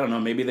like I don't know.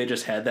 Maybe they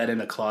just had that in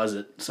a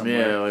closet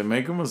somewhere. Yeah, like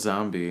make him a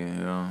zombie.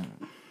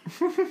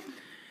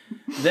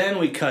 Then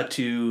we cut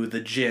to the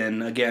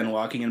djinn again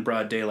walking in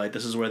broad daylight.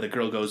 This is where the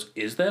girl goes,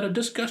 "Is that a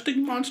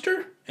disgusting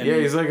monster?" And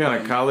he's like on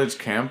a college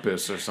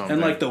campus or something.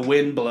 And like the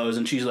wind blows,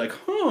 and she's like,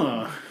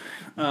 "Huh."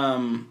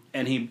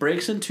 And he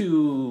breaks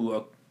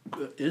into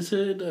is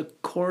it a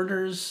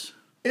coroner's?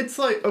 It's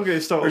like,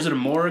 okay, so... Or is it a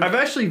morgue? I've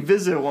actually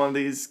visited one of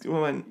these.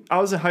 When I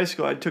was in high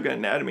school, I took an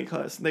anatomy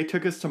class. They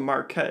took us to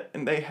Marquette,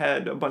 and they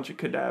had a bunch of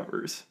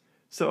cadavers.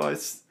 So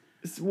it's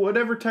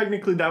whatever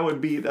technically that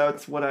would be,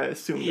 that's what I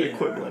assume the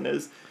equivalent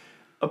is.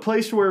 A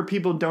place where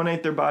people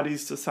donate their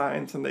bodies to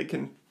science, and they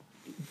can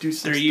do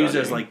some They're used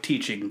as, like,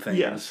 teaching things.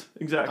 Yes,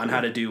 exactly. On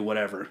how to do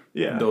whatever.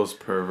 Yeah. Those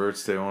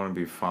perverts, they want to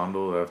be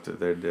fondled after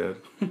they're dead.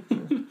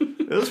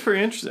 It was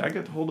pretty interesting. I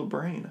got to hold a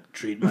brain.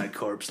 Treat my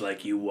corpse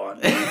like you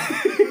want me.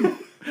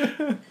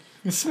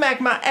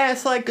 Smack my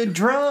ass like a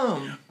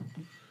drum.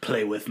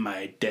 Play with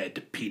my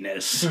dead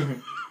penis.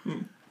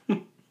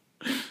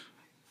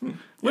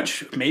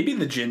 Which, maybe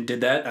the djinn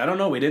did that. I don't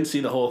know. We didn't see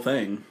the whole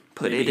thing.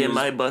 Put it in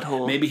my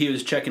butthole. Maybe he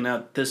was checking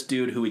out this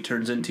dude who he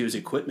turns into his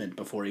equipment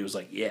before he was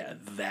like, "Yeah,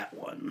 that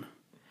one.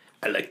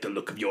 I like the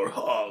look of your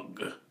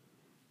hog."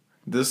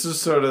 This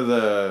is sort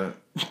of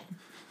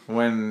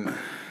when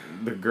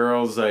the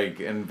girl's like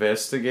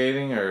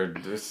investigating or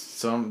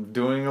just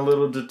doing a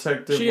little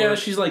detective work.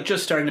 She's like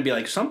just starting to be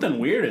like, something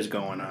weird is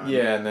going on.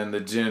 Yeah, and then the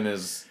djinn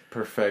is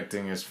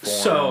perfecting his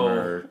form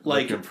or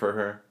like, looking for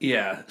her.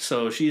 Yeah,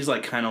 so she's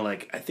like kind of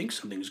like, I think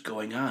something's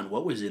going on.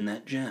 What was in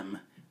that gem?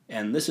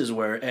 And this is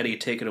where Eddie,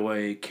 take it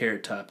away,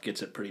 Carrot Top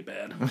gets it pretty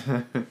bad.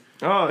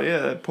 Oh,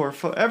 yeah, poor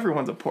fuck.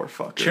 Everyone's a poor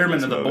fucker.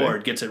 Chairman of the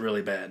board gets it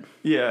really bad.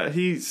 Yeah,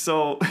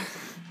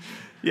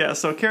 Yeah,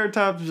 so Carrot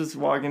Top's just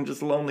walking,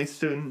 just lonely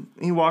student.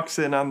 He walks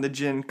in on the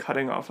djinn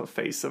cutting off a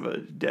face of a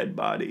dead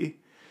body.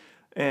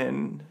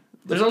 And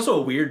there's also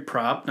a weird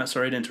prop, not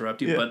sorry to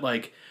interrupt you, but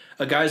like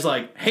a guy's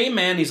like, "Hey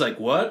man," he's like,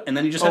 "What?" And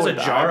then he just has a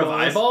jar of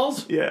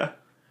eyeballs? Yeah.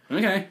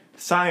 Okay.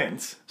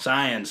 Science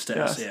test,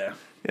 yes. Yeah.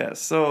 Yeah,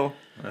 so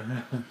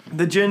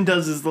the djinn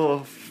does his little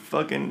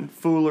fucking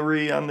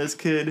foolery on this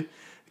kid.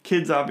 The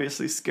kid's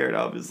obviously scared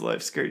out of his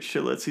life, scared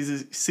shitless.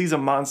 He sees a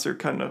monster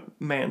cutting a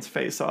man's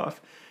face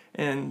off.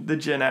 And the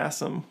djinn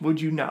asks him,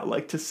 "Would you not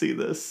like to see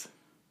this?"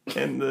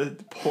 And the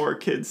poor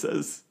kid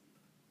says,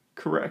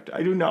 "Correct,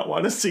 I do not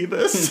want to see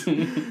this."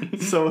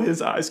 So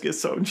his eyes get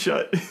sewn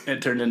shut. It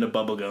turned into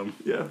bubblegum.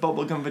 Yeah,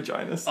 bubblegum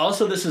vaginas.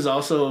 Also, this is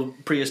also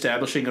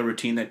pre-establishing a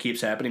routine that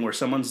keeps happening where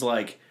someone's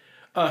like,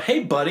 "Hey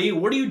buddy,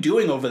 what are you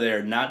doing over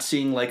there?" Not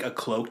seeing like a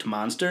cloaked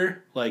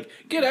monster. Like,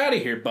 "Get out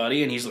of here,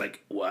 buddy." And he's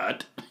like,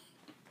 "What?"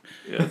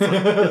 Yeah,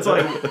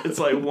 it's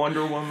like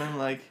Wonder Woman,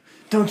 like,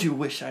 "Don't you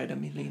wish I had $1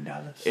 million?"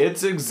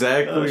 It's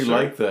exactly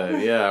like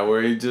that, yeah,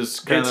 where he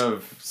just kind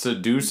of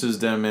seduces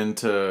them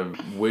into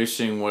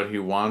wishing what he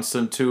wants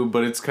them to,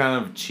 but it's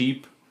kind of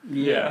cheap.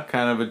 Yeah.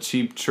 Kind of a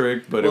cheap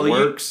trick, but Well, it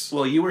works.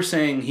 You were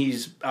saying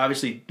he's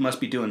obviously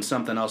must be doing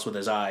something else with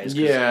his eyes.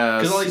 Yeah.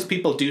 Because all these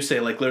people do say,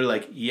 like, literally,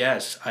 like,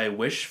 yes, I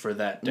wish for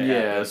that to happen.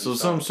 Yeah, so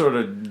some sort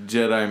of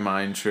Jedi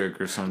mind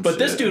trick or something. But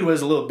this dude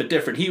was a little bit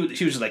different. He was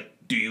just like,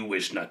 do you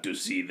wish not to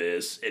see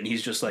this? And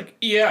he's just like,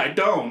 yeah, I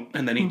don't.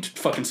 And then he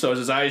fucking sews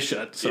his eyes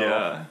shut. So.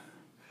 Yeah.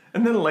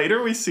 And then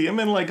later we see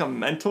him in like a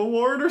mental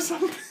ward or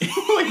something.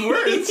 Like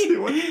where is he?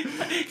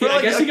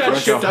 I guess he got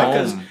like shipped a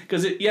off home.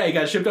 because he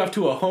got shipped off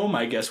to a home.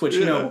 I guess, which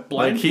you know,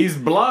 blind. Like he's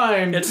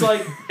blind. It's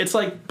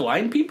like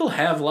blind people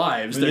have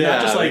lives. They're not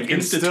Yeah, just like they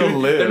can still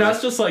live. They're not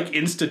just like They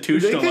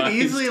institutionalized. could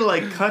easily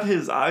like cut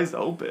his eyes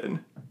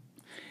open.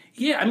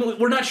 Yeah, I mean,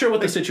 we're not sure what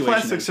the situation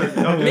Plastic is.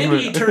 surgery. Okay.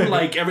 Maybe he turned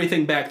like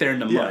everything back there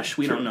into Yeah, mush.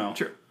 We true, don't know.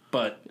 True.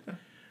 But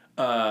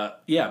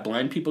yeah,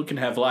 blind people can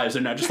have lives.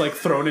 They're not just like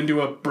thrown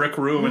into a brick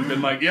room and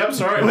been like, "Yep,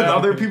 sorry." When man."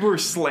 other people are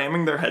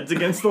slamming their heads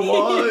against the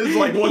wall, it's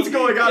like, what's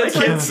going on? I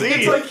can't see.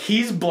 It's like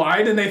he's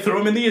blind and they throw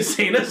him in the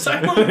insane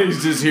asylum.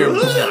 He's just here,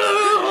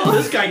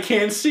 This guy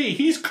can't see.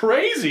 He's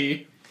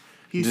crazy.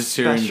 He's just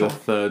hearing special. the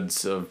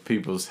thuds of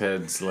people's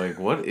heads. Like,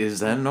 what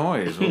is that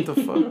noise? What the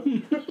fuck?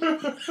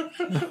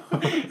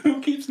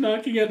 Who keeps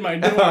knocking at my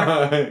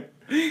door?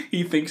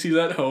 He thinks he's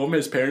at home.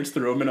 His parents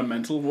threw him in a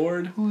mental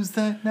ward. Who's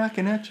that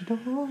knocking at your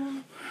door?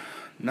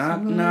 Knock,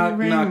 Somebody knock,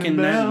 ring knocking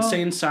the at bell.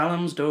 insane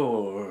asylum's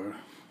door.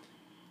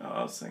 Oh,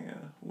 I was singing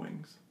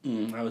Wings.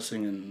 I was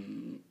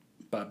singing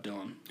Bob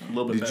Dylan. A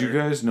little bit Did better. you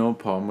guys know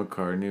Paul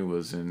McCartney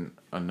was in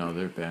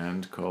another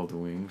band called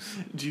Wings?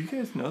 Do you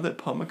guys know that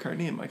Paul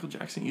McCartney and Michael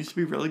Jackson used to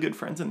be really good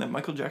friends, and then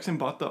Michael Jackson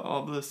bought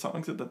all the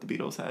songs that the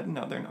Beatles had, and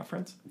now they're not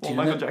friends? Well, you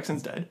know Michael that-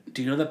 Jackson's dead.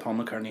 Do you know that Paul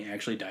McCartney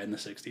actually died in the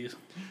 60s?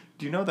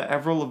 Do you know that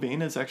Avril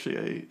Lavigne is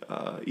actually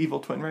a evil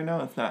twin right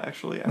now? It's not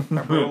actually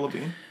Avril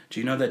Lavigne. Do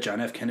you know that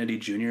John F. Kennedy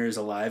Jr. is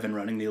alive and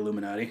running the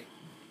Illuminati?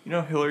 You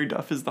know Hillary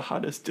Duff is the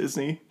hottest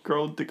Disney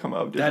girl to come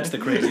out of Disney? That's the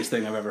craziest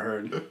thing I've ever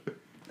heard.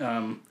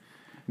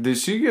 Did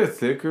she get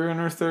thicker in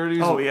her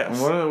 30s? Oh, yes.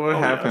 What Oh,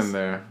 happened yes.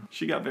 there?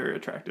 She got very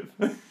attractive.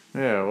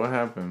 Yeah, what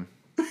happened?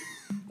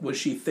 Was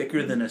she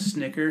thicker than a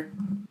Snicker?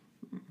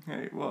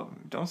 Hey, well,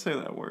 don't say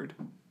that word.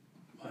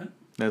 What?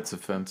 That's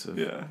offensive.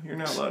 Yeah, you're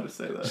not allowed to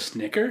say that.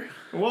 Snicker?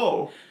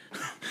 Whoa.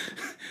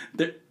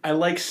 I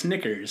like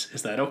Snickers.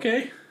 Is that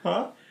okay?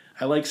 Huh?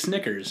 I like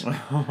Snickers.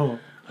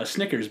 A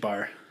Snickers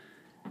bar,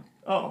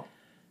 Oh.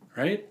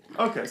 right?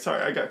 Okay,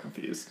 sorry, I got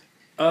confused.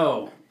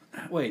 Oh,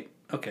 wait.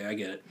 Okay, I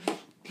get it.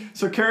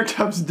 So Carrot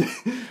Top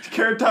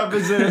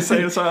is in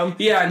insane asylum.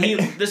 Yeah, and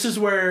this is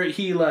where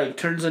he like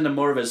turns into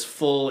more of his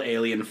full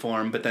alien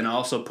form, but then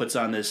also puts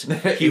on this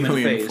human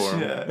Alien face. form.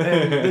 Yeah,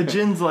 and the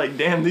Jin's like,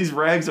 damn, these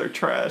rags are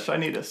trash. I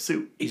need a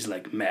suit. He's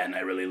like, man,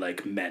 I really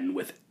like men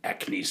with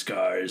acne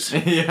scars.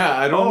 Yeah,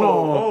 I don't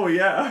know. Oh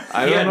yeah.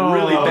 I He don't had know.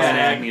 really bad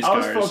acne I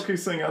was scars.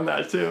 focusing on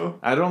that too.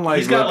 I don't like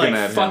He's got looking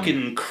like at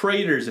fucking him.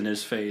 craters in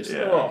his face.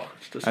 Yeah. Oh,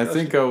 it's I disgusting.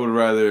 think I would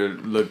rather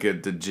look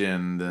at the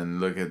Jin than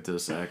look at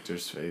this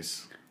actor's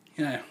face.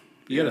 Yeah,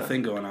 you got a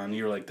thing going on.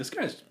 You're like, this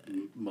guy's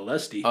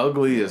molesty.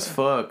 Ugly as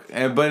fuck.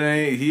 But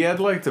he had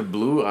like the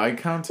blue eye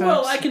contact.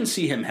 Well, I can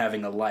see him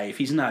having a life.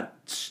 He's not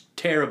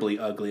terribly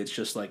ugly. It's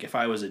just like if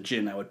I was a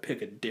Jin, I would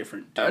pick a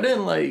different dude. I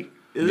didn't like.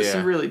 This Yeah.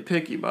 is really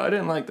picky, but I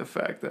didn't like the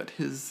fact that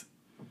his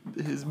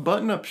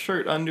button-up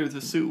shirt under the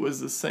suit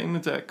was the same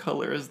exact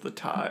color as the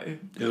tie.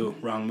 Ooh,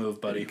 wrong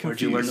move, buddy.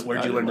 Confused.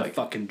 Where'd I you learn didn't to like it.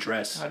 fucking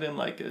dress? I didn't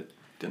like it.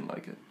 Didn't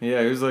like it.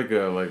 Yeah, he was like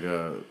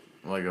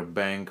a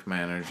bank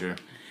manager.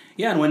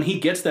 Yeah, and when he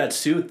gets that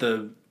suit,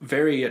 the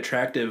very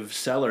attractive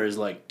seller is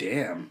like,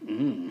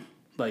 damn,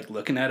 like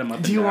looking at him up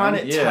Do and you down. want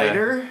it Yeah.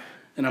 tighter?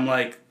 And I'm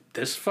like,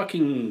 this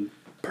fucking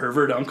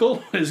pervert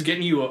uncle is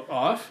getting you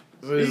off?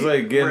 So he's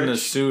like getting a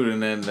Rich. suit,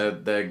 and then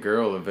that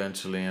girl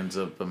eventually ends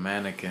up a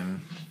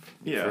mannequin.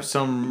 Yeah. For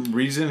some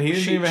reason, he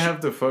didn't She- even have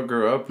to fuck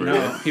her up. Really.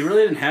 No, he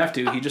really didn't have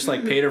to. He just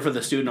like paid her for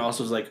the suit and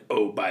also was like,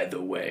 oh, by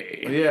the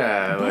way.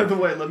 Yeah. By Like, the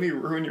way, let me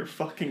ruin your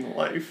fucking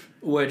life.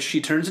 Which she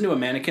turns into a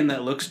mannequin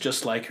that looks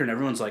just like her, and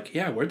everyone's like,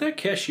 yeah, where'd that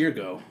cashier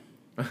go?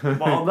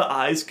 While the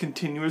eyes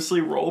continuously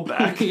roll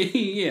back.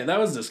 Yeah, that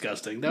was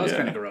disgusting. That was Yeah.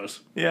 kind of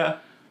gross. Yeah.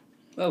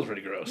 That was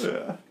pretty gross.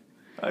 Yeah.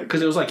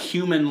 Because it was like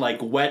human, like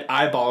wet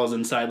eyeballs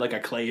inside like a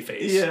clay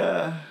face.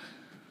 Yeah.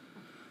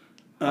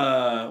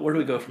 Where do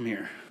we go from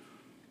here?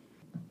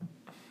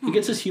 He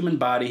gets his human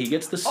body. He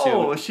gets the suit.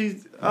 Oh,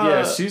 she's.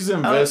 yeah, she's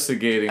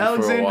investigating for a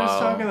Alexander's while.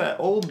 talking to that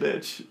old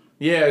bitch.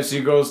 Yeah,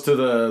 she goes to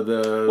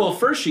the. Well,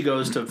 first she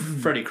goes to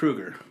Freddy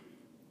Krueger,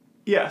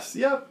 Yes.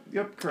 Yep.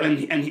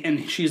 Correct.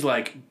 and she's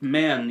like,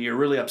 "Man, you're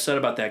really upset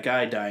about that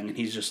guy dying," and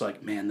he's just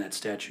like, "Man, that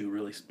statue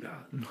really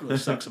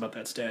sucks about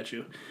that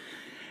statue."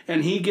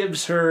 And he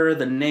gives her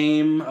the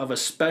name of a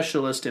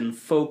specialist in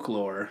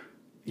folklore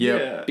Yep.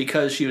 Yeah.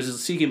 because she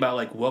was seeking about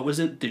like, what was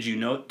it? Did you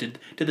know? Did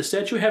the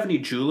statue have any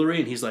jewelry?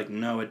 And he's like,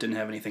 no, it didn't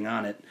have anything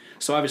on it.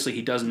 So obviously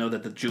he does know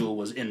that the jewel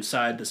was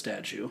inside the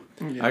statue.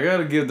 I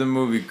gotta give the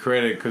movie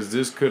credit because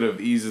this could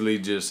have easily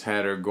just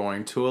had her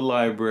going to a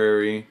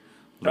library,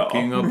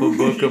 looking up a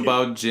book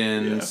about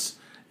jinns,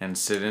 and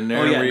sitting there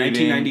Oh yeah,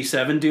 reading.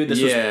 1997, dude.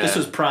 This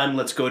was prime.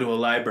 Let's go to a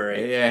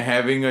library. Yeah,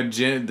 having the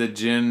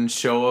djinn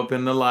show up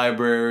in the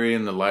library,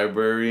 and the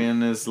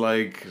librarian is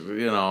like,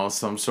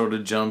 some sort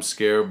of jump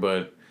scare,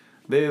 but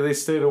they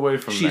stayed away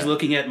from that. She's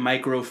looking at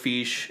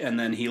microfiche, and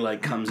then he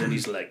like comes in.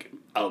 He's like,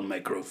 "I'll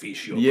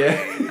microfiche your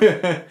brain."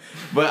 Yeah,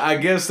 but I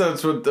guess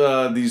that's what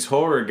these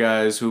horror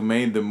guys who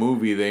made the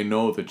movie, they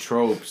know the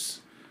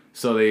tropes,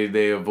 so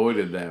they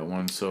avoided that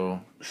one.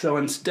 So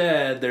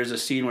instead, there's a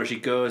scene where she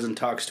goes and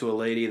talks to a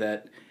lady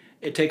that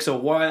it takes a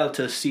while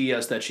to see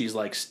us that she's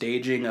like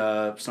staging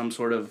some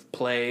sort of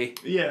play.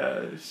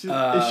 Yeah, is she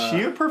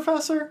a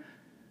professor?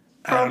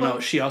 I don't know.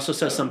 She also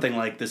says something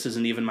like, "This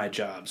isn't even my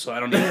job," so I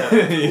don't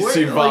know.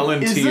 She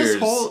volunteers.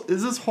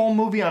 Is this whole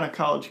movie on a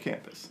college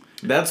campus?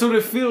 That's what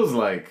it feels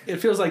like. It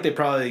feels like they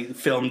probably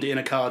filmed in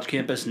a college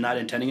campus, not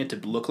intending it to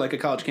look like a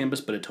college campus,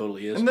 but it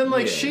totally is. And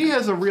then she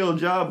has a real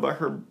job, but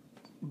her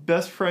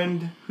best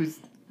friend who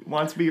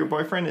wants to be your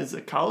boyfriend is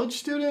a college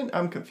student?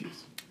 I'm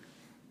confused.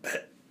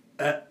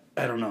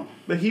 I don't know.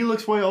 But he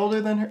looks way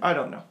older than her? I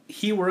don't know.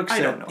 He works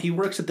at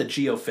the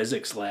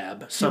geophysics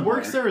lab somewhere. He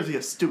works there, or is he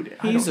a student?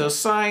 He's a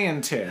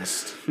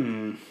scientist.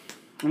 I'm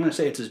going to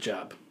say it's his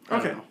job.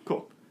 Okay,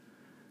 cool.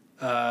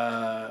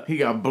 He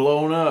got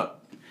blown up.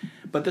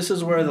 But this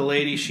is where the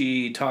lady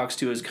she talks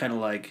to is kind of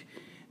like,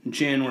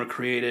 jinn were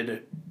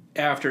created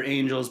after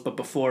angels, but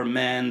before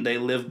men. They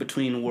live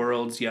between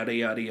worlds, yada,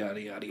 yada,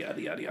 yada, yada, yada,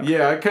 yada, yada.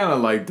 Yeah, I kind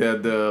of like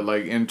that, the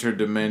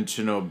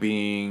interdimensional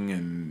being,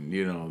 and,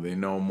 they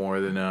know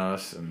more than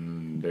us,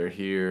 and they're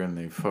here, and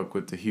they fuck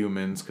with the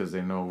humans because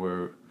they know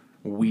we're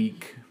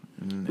weak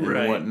and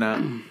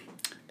whatnot.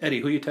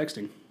 Eddie, who are you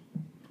texting?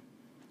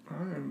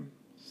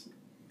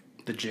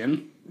 The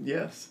jinn?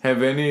 Yes.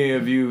 Have any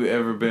of you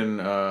ever been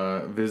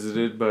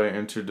visited by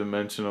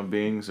interdimensional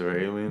beings or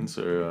aliens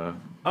or?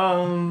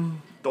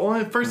 The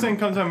only first thing that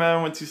comes to my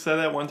mind once you said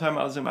that, one time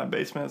I was in my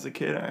basement as a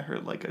kid and I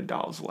heard like a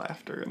doll's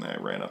laughter and then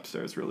I ran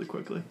upstairs really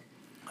quickly.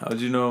 How'd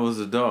you know it was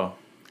a doll?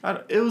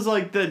 It was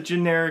like the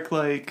generic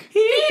like.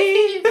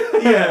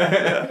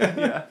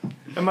 yeah.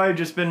 It might have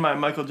just been my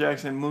Michael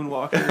Jackson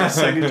Moonwalker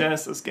Sega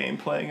Genesis game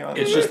playing on.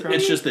 It's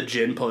just the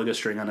jinn pulling a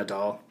string on a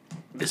doll.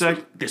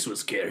 This would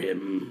scare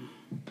him.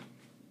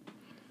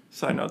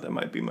 Side note, that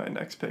might be my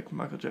next pick,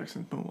 Michael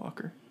Jackson's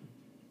Moonwalker.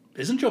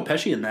 Isn't Joe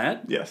Pesci in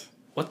that? Yes.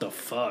 What the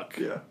fuck?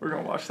 Yeah, we're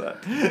gonna watch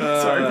that.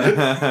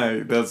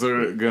 Sorry. That's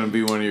gonna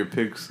be one of your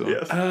picks. So.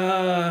 Yes.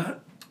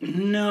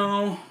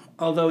 No.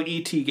 Although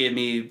E.T. gave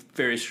me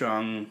very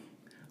strong,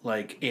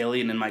 like,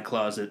 alien in my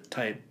closet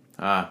type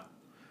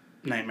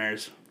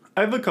nightmares.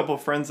 I have a couple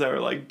friends that are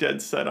like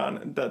dead set on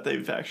it, that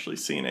they've actually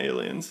seen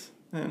aliens.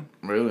 And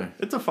really?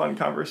 It's a fun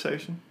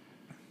conversation.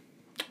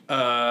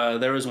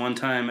 There was one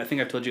time, I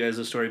think I've told you guys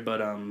this story, but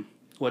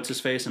what's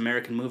his face?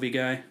 American movie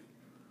guy.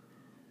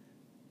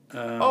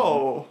 I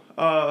know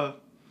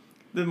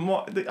who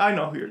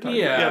you're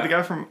talking about. Yeah,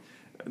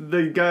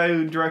 the guy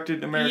who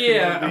directed American Movie.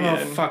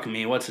 Yeah, fuck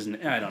me. What's his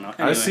name? I don't know.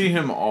 Anyway. I see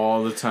him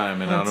all the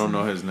time, and I don't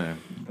know his name.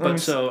 But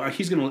so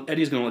Eddie's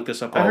gonna look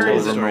this up. All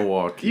over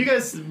Milwaukee. You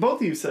guys,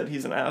 both of you said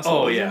he's an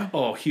asshole. Oh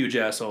yeah, huge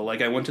asshole.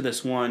 Like I went to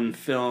this one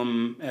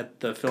film at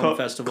the film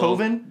festival.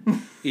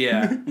 Coven?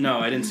 Yeah, no,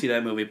 I didn't see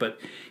that movie, but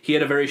he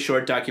had a very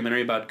short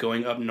documentary about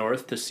going up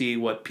north to see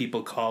what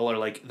people call are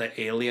like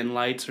the alien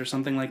lights or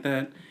something like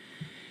that.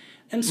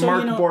 And so,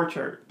 Mark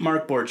Borchardt.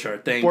 Mark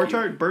Borchardt, thank you.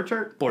 Borchardt?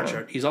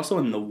 Borchardt. He's also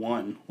in The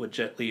One with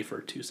Jet Li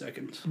for 2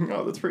 seconds.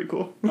 Oh, that's pretty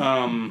cool.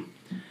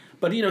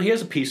 But, he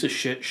has a piece of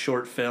shit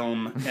short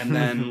film, and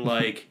then,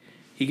 like,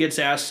 he gets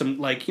asked some,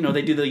 like,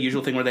 they do the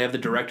usual thing where they have the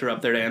director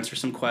up there to answer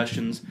some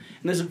questions.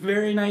 And this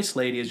very nice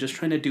lady is just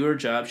trying to do her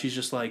job. She's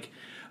just like,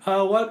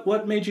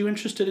 what made you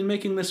interested in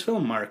making this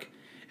film, Mark?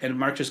 And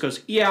Mark just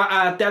goes,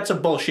 that's a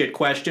bullshit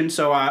question,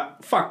 so,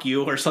 fuck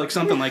you, or like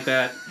something like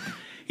that.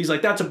 He's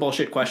like, that's a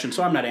bullshit question,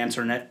 so I'm not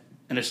answering it.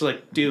 And it's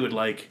like, dude,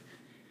 like,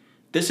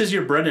 this is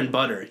your bread and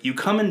butter. You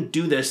come and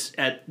do this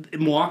at...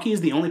 Milwaukee is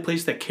the only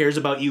place that cares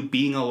about you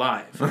being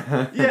alive.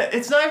 Yeah,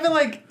 it's not even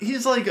like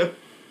he's like a...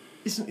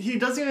 He's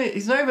not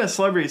even a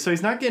celebrity, so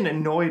he's not getting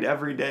annoyed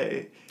every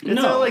day.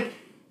 It's not like...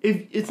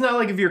 It's not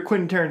like if you're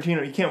Quentin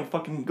Tarantino, you can't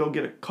fucking go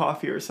get a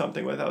coffee or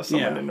something without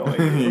someone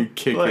annoying you.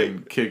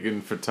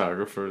 kicking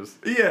photographers.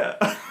 Yeah.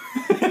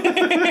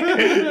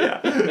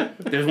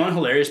 There's one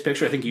hilarious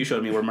picture I think you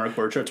showed me where Mark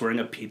Borchardt's wearing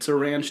a Pizza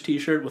Ranch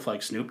t-shirt with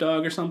like Snoop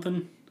Dogg or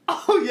something.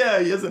 Oh yeah,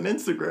 he has an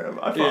Instagram.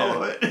 I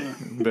follow it.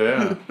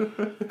 Yeah.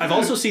 I've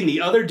also seen the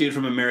other dude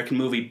from American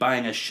Movie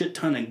buying a shit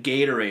ton of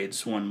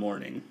Gatorades one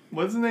morning.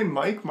 What's his name?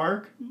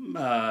 Mark?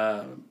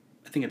 I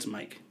think it's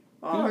Mike.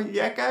 Oh,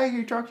 yeah, guy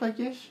who talks like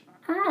this?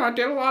 Oh, I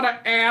did a lot of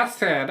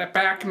acid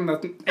back in the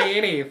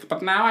 80s,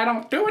 but now I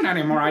don't do it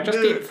anymore. I just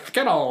eat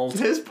Skittles.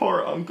 His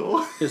poor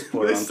uncle. They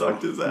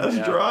sucked his ass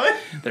dry.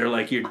 They're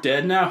like, you're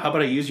dead now? How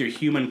about I use your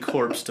human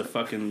corpse to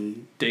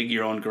fucking dig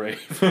your own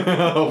grave?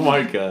 Oh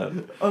my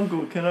god.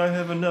 Uncle, can I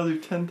have another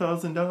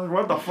 $10,000?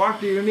 What the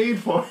fuck do you need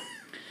for?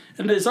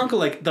 And his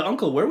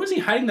uncle, where was he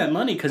hiding that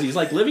money? Because he's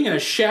like living in a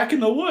shack in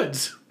the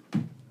woods.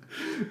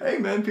 Hey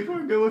man, people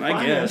are good with I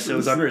finances. guess it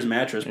was under his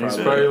mattress, He's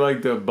probably. probably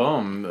like the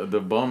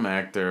bum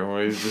actor,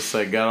 where he's just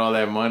like got all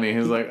that money.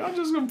 He's like, I'm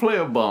just gonna play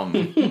a bum.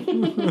 Look,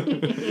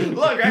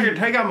 I can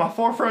take out my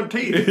 4 front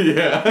teeth.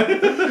 Yeah,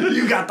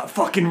 You got the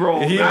fucking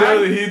role. he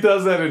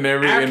does that in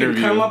every I interview.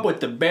 can come up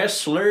with the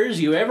best slurs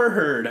you ever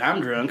heard.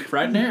 I'm drunk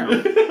right now.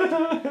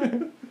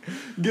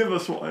 Give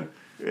us one.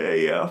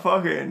 Yeah,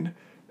 fucking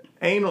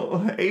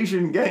anal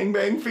Asian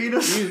gangbang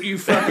fetus. You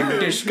fucking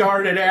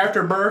discarded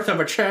afterbirth of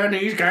a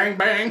Chinese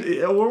gangbang.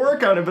 Yeah, we'll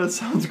work on it, but it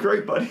sounds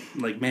great, buddy.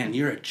 Like, man,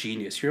 you're a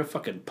genius. You're a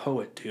fucking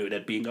poet, dude,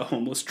 at being a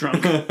homeless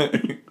drunk.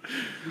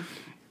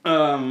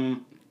 How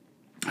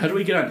do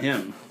we get on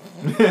him?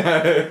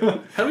 How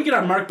do we get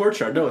on Mark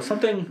Borchardt? No,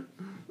 something.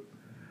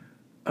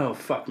 Oh,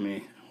 fuck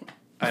me.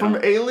 From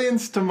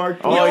aliens to Mark.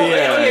 Oh,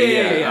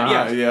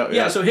 yeah.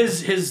 Yeah. So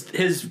his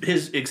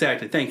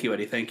exactly. Thank you,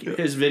 Eddie. Thank you.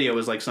 His video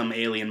was like some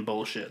alien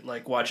bullshit,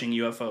 like watching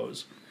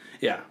UFOs.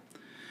 Yeah.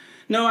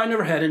 No, I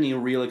never had any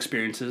real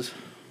experiences.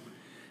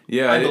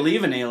 Yeah, I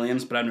believe in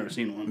aliens, but I've never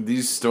seen one.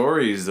 these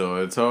stories though,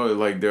 it's always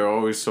like they're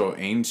always so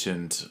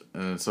ancient,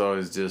 and it's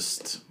always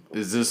just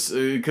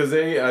because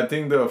I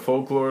think the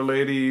folklore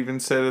lady even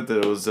said it, that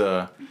it was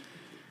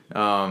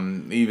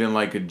even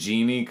like a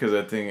genie, because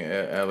I think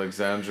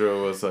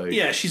Alexandra was like,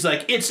 Yeah, she's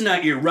like, it's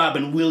not your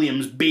Robin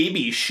Williams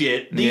baby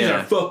shit. These Yeah.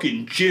 are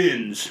fucking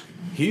gins.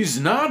 he's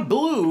not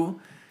blue.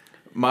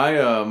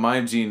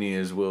 My genie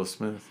is Will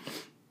Smith.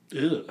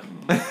 Ugh.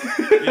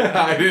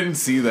 I didn't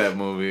see that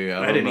movie.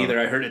 I didn't either.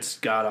 I heard it's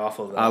god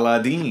awful though.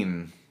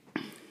 Aladdin.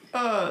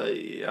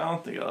 Yeah, I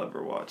don't think I'll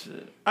ever watch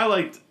it. I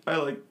liked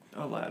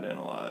Aladdin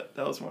a lot.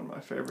 That was one of my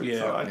favorites. Yeah.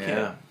 So I can't.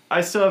 Yeah.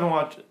 I still haven't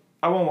watched it.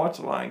 I won't watch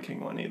the Lion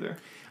King one either.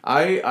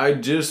 I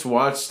just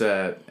watched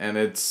that, and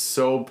it's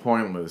so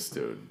pointless,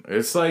 dude.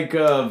 It's like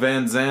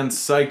Van Zandt's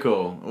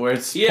Psycho, where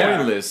it's Yeah.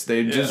 pointless.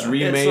 They just Yeah.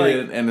 remade It's like,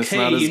 it, and it's hey,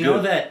 not as you know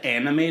good. that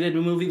animated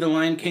movie, The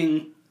Lion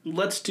King?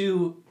 Let's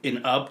do an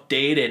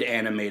updated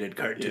animated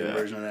cartoon Yeah.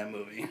 version of that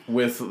movie.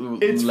 With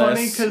It's less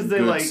funny because they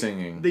good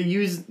singing.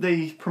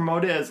 they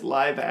promote it as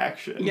live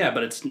action. Yeah,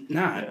 but it's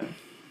not. Yeah.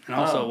 And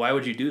also, why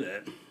would you do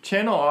that?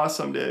 Channel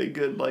Awesome did a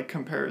good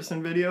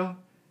comparison video,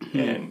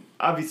 and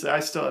obviously I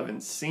still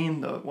haven't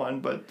seen the one,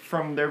 but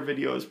from their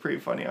video is pretty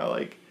funny.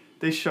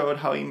 They showed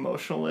how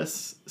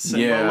emotionless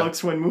Simba Yeah.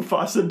 looks when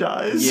Mufasa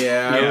dies.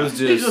 Yeah, Yeah. it was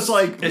He's just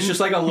like It's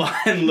just like a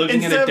lion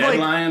looking at instead a of dead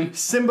lion.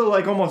 Simba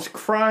almost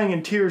crying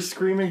in tears,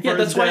 screaming. Yeah, for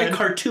that's his why dad. a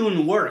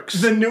cartoon works.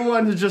 The new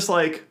one is just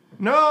like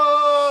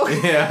no.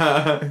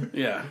 yeah.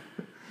 Yeah.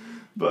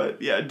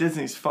 But yeah,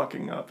 Disney's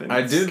fucking up.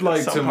 I did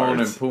like some Timon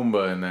parts. and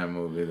Pumbaa in that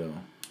movie though.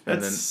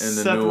 That's And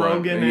Seth new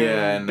one. Rogen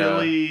Yeah, and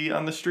Billy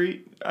on the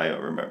street. I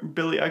don't remember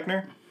Billy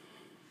Eichner.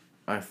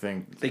 I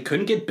think They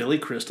couldn't get Billy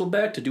Crystal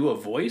back to do a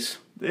voice?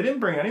 They didn't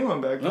bring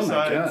anyone back Oh my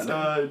besides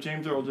God.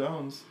 James Earl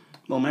Jones.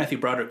 Well, Matthew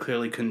Broderick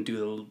clearly couldn't do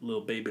the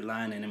little baby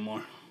lion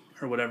anymore.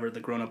 Or whatever, the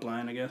grown-up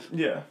lion, I guess.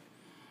 Yeah.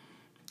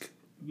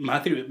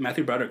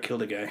 Matthew Broderick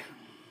killed a guy.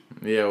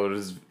 yeah, with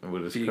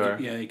his car.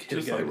 Yeah, he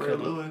killed Just a guy. like and Ray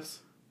killed him. Lewis.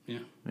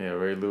 Yeah,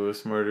 Ray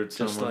Lewis murdered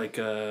Just someone. like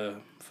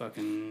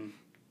fucking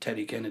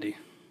Teddy Kennedy.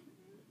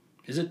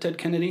 Is it Ted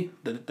Kennedy?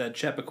 That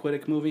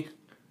Chappaquiddick movie?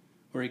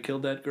 Where he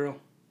killed that girl?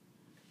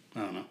 I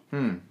don't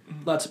know.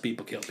 Lots of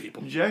people kill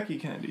people. Jackie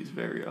Kennedy's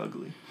very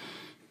ugly.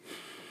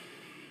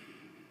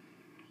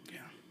 Yeah.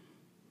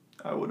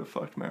 I would have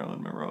fucked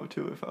Marilyn Monroe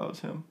too if I was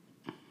him.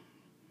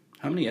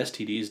 How many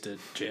STDs did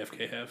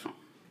JFK have?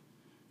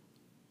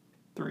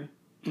 3.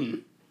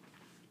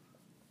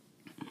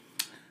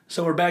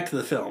 So we're back to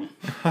the film.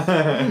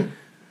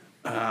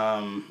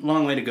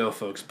 Long way to go,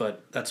 folks,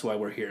 but that's why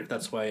we're here.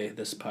 That's why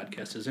this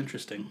podcast is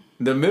interesting.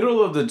 The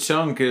middle of the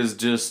chunk is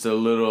just a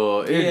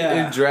little.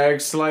 Yeah. It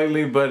drags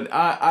slightly, but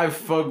I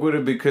fuck with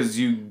it because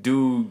you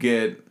do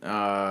get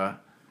the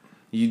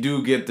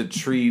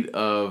treat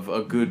of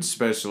a good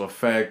special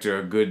effect or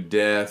a good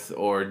death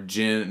or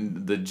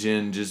the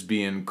Jinn just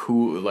being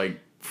cool, like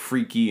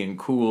freaky and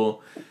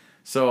cool.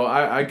 So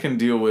I can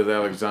deal with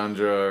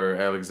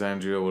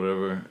Alexandria,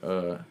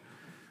 whatever.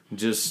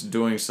 Just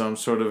doing some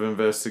sort of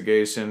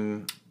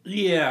investigation.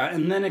 Yeah,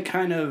 and then it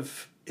kind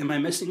of... Am I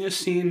missing a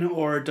scene,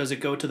 or does it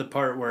go to the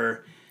part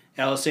where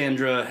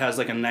Alessandra has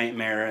like a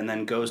nightmare and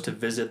then goes to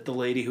visit the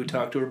lady who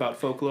talked to her about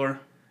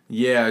folklore?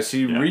 Yeah,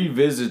 she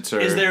revisits her.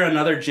 Is there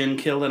another Jinn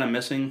kill that I'm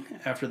missing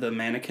after the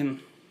mannequin?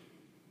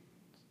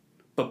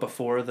 But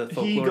before the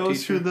folklore He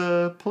goes teacher? to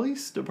the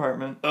police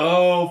department.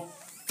 Oh,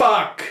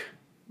 fuck!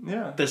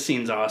 Yeah. This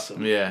scene's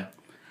awesome. Yeah.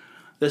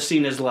 This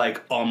scene is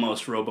like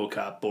almost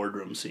RoboCop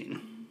boardroom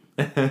scene.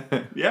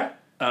 Yeah.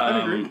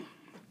 I'd agree.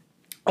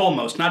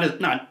 Almost, not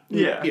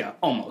Yeah.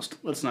 almost.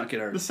 Let's not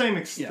get our The same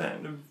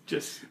extent of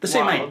just the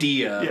same wild.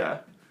 idea, Yeah.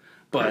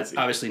 but crazy.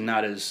 obviously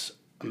not as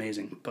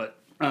amazing. But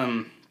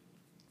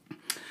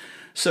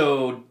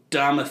so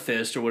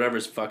Domathist or whatever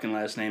his fucking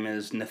last name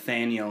is,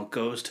 Nathaniel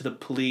goes to the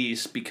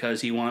police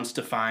because he wants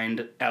to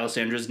find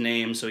Alessandra's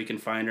name so he can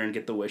find her and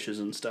get the wishes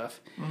and stuff.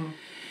 Mm-hmm.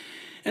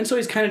 And so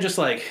he's kind of just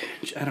like,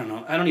 I don't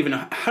know. I don't even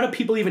know. How do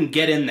people even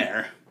get in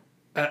there?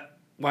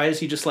 why is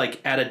he just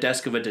like at a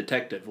desk of a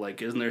detective?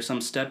 Like, isn't there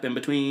some step in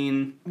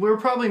between? We're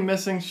probably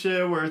missing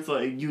shit where it's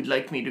like, you'd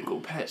like me to go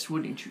past,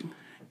 wouldn't you?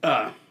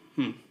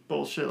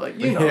 Bullshit, like,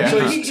 you know.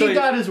 Yeah. He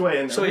got his way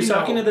in there. So he's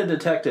talking to the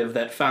detective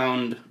that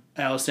found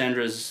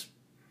Alessandra's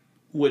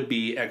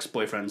would-be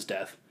ex-boyfriend's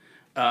death.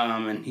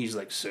 And he's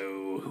like,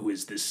 so who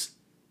is this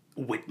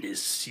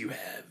witness you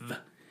have?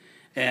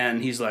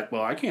 And he's like,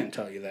 well, I can't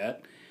tell you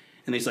that.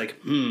 And he's like,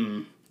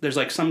 there's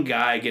like some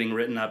guy getting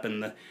written up,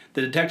 and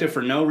the detective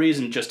for no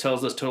reason just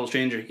tells this total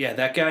stranger, yeah,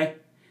 that guy,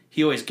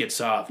 he always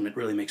gets off, and it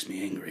really makes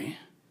me angry.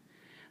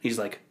 He's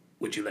like,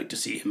 would you like to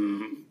see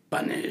him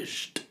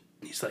punished?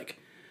 He's like,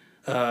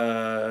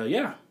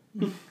 yeah.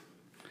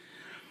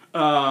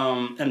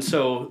 And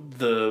so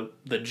the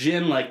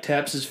djinn like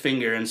taps his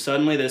finger, and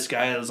suddenly this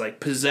guy is like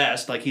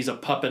possessed, like he's a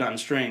puppet on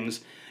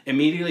strings.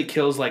 Immediately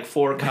kills like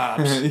 4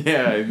 cops.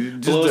 Yeah,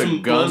 just a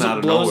gun out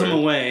of blows nowhere. him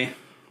away.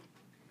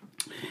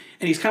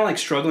 And he's kind of like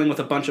struggling with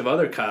a bunch of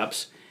other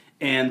cops.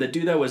 And the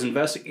dude that was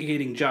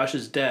investigating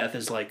Josh's death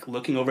is like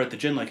looking over at the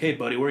djinn like, hey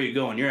buddy, where are you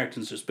going? You're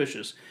acting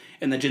suspicious.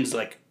 And the djinn's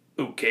like,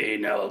 okay,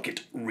 now I'll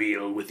get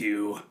real with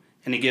you.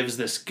 And he gives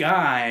this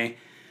guy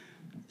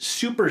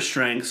super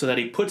strength so that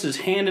he puts his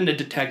hand in the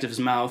detective's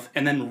mouth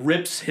and then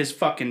rips his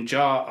fucking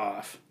jaw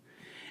off.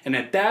 And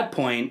at that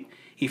point,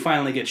 he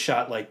finally gets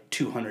shot like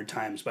 200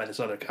 times by this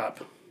other cop.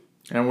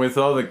 And with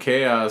all the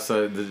chaos,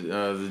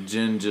 the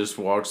djinn just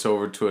walks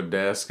over to a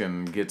desk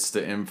and gets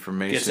the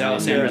information. Gets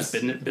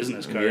Alessandra's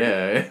business card.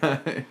 Yeah.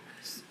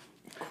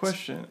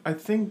 Question. I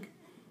think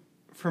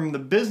from the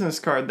business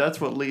card, that's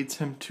what leads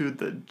him to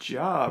the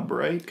job,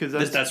 right? Because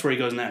That's where he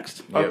goes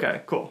next.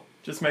 Okay, cool.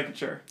 Just making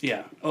sure.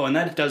 Yeah. Oh, and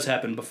that does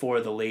happen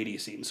before the lady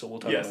scene, so we'll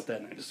talk Yes. about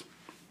that next.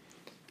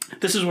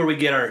 This is where we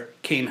get our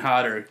Kane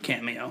Hodder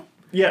cameo.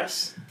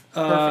 Yes.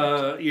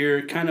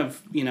 You're kind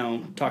of,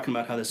 talking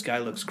about how this guy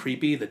looks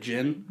creepy, the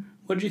djinn.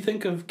 What did you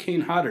think of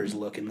Kane Hodder's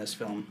look in this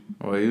film?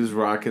 Well, he was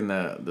rocking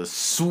the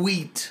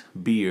sweet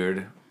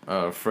beard,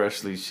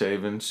 freshly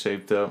shaven,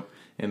 shaped up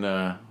in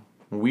a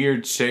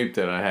weird shape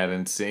that I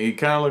hadn't seen. He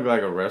kind of looked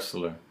like a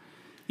wrestler.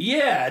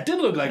 Yeah, it did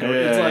look like Yeah,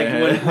 it's like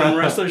yeah. when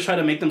wrestlers try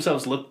to make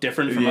themselves look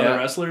different from Yeah. other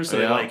wrestlers, so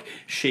they Yeah. like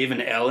shave an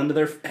L into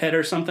their head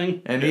or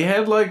something. And he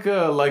had like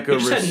a He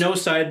just had no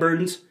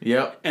sideburns,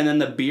 Yep. and then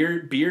the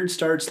beard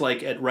starts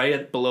like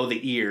right below the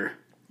ear,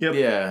 Yep.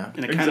 Yeah.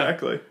 and it kind of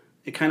Exactly.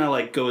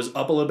 like goes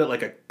up a little bit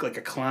like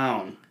a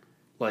clown,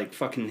 like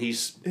fucking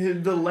he's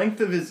The length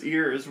of his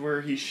ear is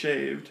where he's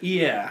shaved.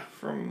 yeah.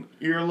 From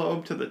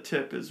earlobe to the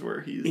tip is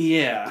where he's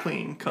Yeah.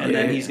 clean cut. And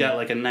then Yeah. he's got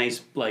like a nice,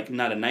 like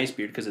not a nice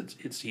beard because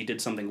it's he did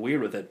something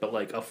weird with it, but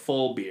like a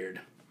full beard.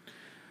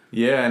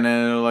 Yeah, and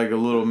then like a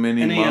little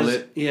mini And he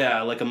mullet.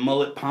 has like a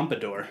mullet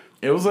pompadour.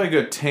 It was like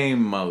a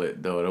tame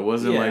mullet though. It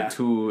wasn't Yeah. like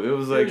too. It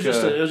was like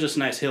It was just a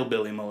nice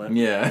hillbilly mullet.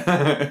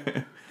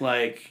 yeah.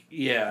 Like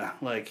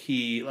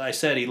I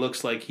said, he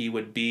looks like he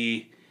would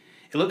be.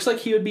 It looks like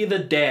he would be the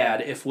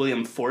dad if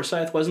William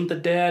Forsythe wasn't the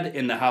dad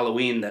in the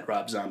Halloween that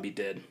Rob Zombie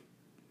did.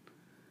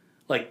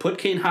 Like, put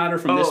Kane Hodder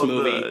from this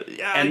movie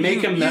and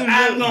make him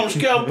I'm gonna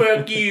scalp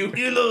you.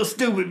 You little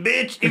stupid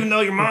bitch. Even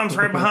though your mom's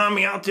right behind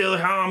me, I'll tell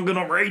her how I'm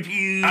gonna rape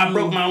you. I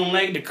broke my own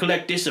leg to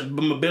collect this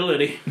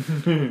ability.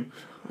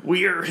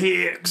 We're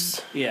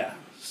Hicks. Yeah,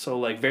 so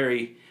like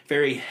very,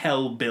 very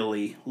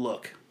hellbilly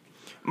look.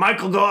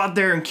 Michael, go out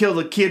there and kill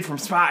the kid from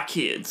Spy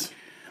Kids.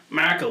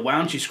 Michael, why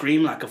don't you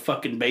scream like a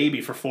fucking baby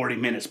for 40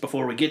 minutes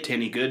before we get to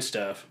any good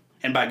stuff?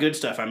 And by good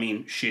stuff, I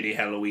mean shitty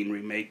Halloween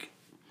remake.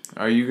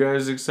 Are you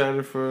guys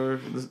excited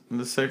for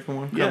the second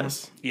one? coming?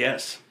 Yes.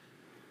 Yes.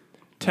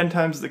 10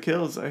 times the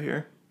kills, I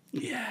hear.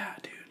 Yeah,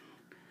 dude.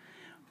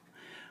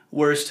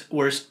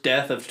 Worst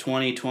death of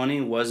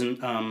 2020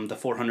 wasn't the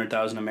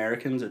 400,000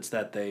 Americans. It's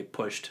that they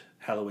pushed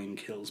Halloween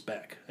Kills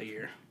back a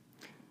year.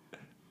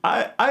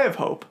 I have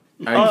hope.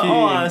 I All keep-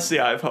 honestly,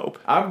 I have hope.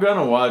 I'm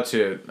gonna watch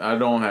it. I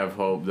don't have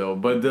hope though,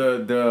 but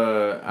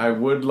the I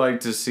would like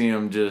to see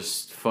him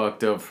just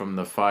fucked up from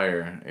the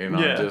fire.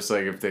 Yeah. Just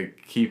like if they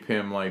keep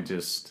him like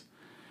just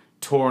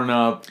torn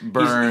up,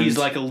 burned. He's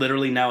like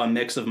literally now a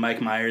mix of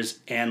Mike Myers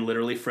and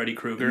literally Freddy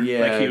Krueger.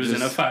 Yeah, like he was in a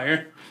just-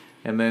 fire.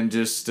 and then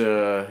just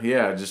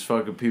just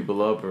fucking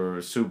people up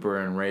or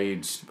super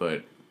enraged.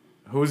 But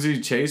who's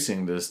he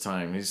chasing this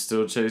time? He's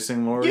still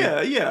chasing Lori.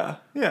 Yeah,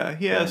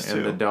 he has and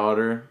to. the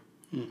daughter.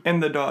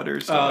 And the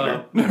daughter's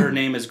daughter. Her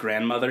name is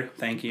Grandmother.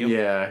 Thank you.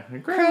 Yeah,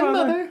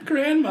 Grandmother.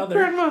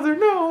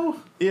 no.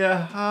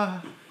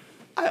 Yeah,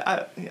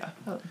 yeah.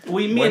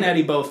 Me and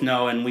Eddie both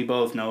know, and we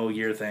both know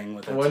your thing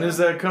with it. When is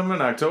that coming?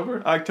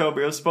 October?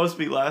 October. It was supposed to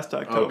be last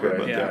October, Okay,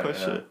 but yeah, they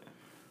pushed yeah. it.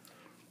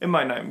 It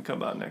might not even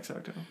come out next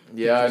October.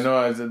 Yeah, I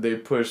know. They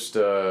pushed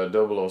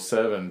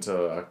 007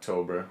 to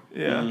October.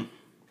 Yeah. Mm.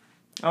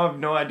 I have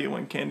no idea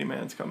when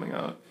Candyman's coming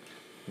out.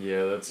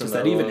 Yeah, that's. Does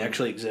that even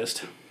actually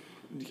exist?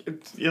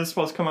 It's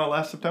supposed to come out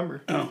last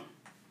September. Oh.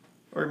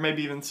 Or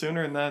maybe even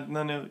sooner than that, and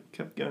then it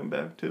kept getting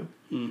back too.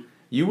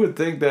 You would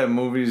think that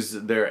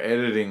movies, their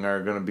editing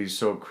are gonna be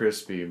so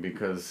crispy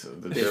because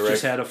the They've just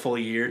director. had a full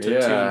year to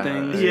Yeah.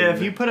 tune things. Yeah,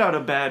 if you put out a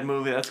bad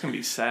movie, that's gonna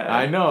be sad.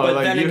 I know, But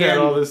like then you again, had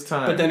all this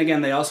time. But then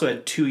again, they also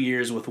had 2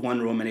 years with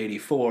Wonder Woman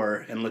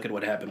 84, and look at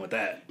what happened with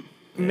that.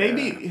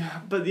 Maybe,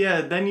 but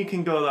yeah, then you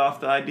can go off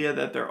the idea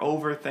that they're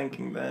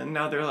overthinking. Then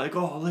now they're like,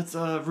 oh, let's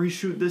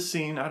reshoot this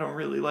scene. I don't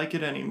really like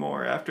it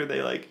anymore. After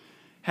they like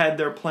had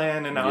their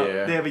plan and now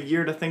Yeah. they have a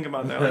year to think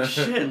about. It. They're like,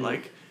 shit,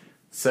 like.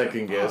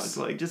 Second guess.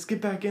 Fuck, like just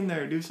get back in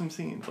there, do some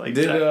scenes. Like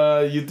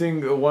Did you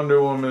think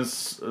Wonder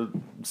Woman's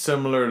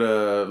similar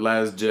to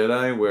Last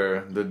Jedi,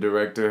 where the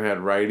director had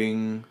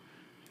writing?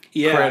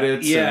 Yeah,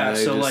 Credits yeah. and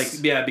they So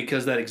just-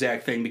 because that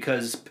exact thing.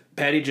 Because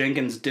Patty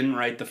Jenkins didn't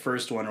write the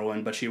first Wonder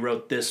Woman, but she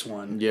wrote this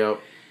one. Yep.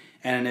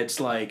 And it's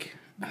like,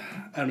 I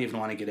don't even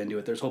want to get into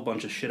it. There's a whole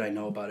bunch of shit I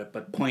know about it.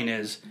 But point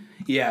is,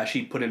 yeah,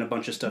 she put in a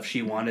bunch of stuff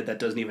she wanted that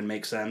doesn't even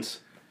make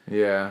sense.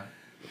 Yeah.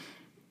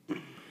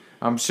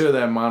 I'm sure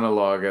that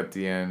monologue at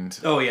the end.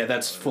 Oh yeah,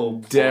 that's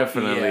full.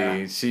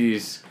 Definitely. Yeah.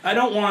 She's. I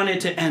don't want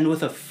it to end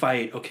with a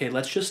fight. Okay,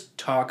 let's just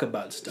talk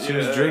about stuff. She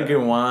was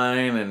drinking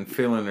wine and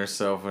feeling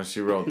herself when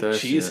she wrote that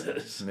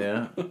Jesus. shit.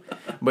 Yeah.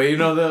 But you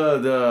know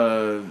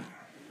the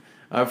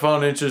I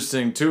found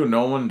interesting too,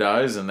 no one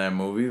dies in that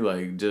movie,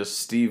 like just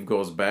Steve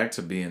goes back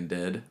to being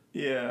dead.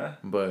 yeah,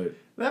 But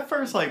that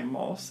first like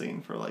mall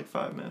scene for like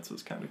 5 minutes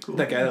was kind of cool.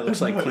 That guy that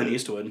looks like Clint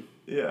Eastwood.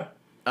 Yeah.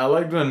 I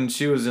liked when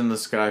she was in the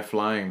sky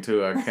flying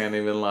too. I can't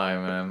even lie,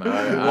 man. What?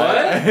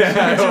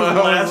 I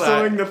was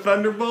Lassoing like, the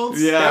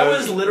Thunderbolts. Yeah. That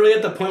was literally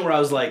at the point where I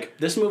was like,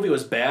 this movie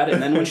was bad, and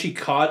then when she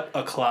caught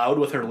a cloud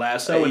with her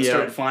lasso and Yeah.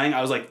 started flying,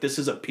 I was like, this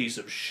is a piece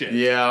of shit.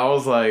 yeah, I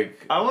was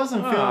like, I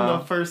wasn't feeling Aw.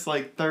 the first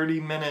like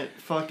 30-minute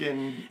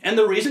fucking And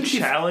the reason she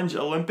challenge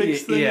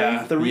Olympics thing.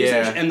 yeah, the reason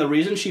Yeah. and the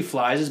reason she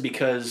flies is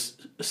because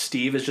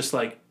Steve is just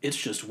like, it's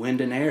just wind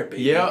and air,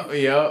 baby.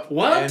 yeah.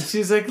 What? And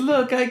she's like,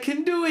 look, I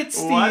can do it,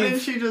 Steve. Why didn't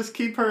she just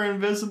keep her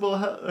invisible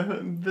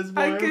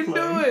invisible I airplane? can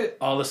do it.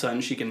 All of a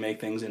sudden, she can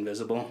make things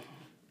invisible.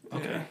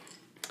 Okay.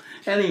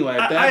 Yeah. Anyway,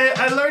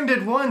 I learned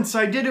it once.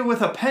 I did it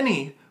with a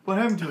penny. What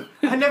happened to it?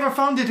 I never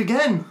found it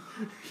again.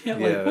 yeah,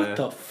 like, Yeah, what that-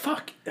 the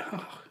fuck?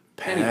 Ugh.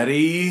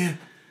 Patty.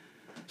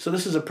 So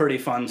this is a pretty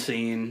fun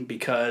scene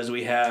because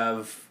we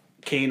have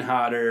Kane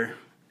Hodder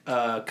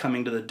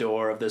coming to the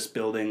door of this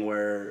building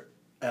where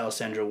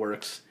Alessandra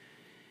works,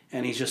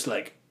 and he's just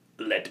like,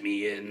 "Let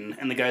me in,"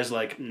 and the guy's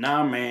like,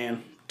 "Nah,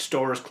 man,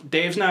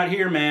 Dave's not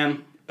here,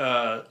 man.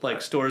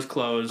 Store's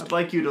closed." I'd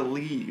like you to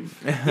leave.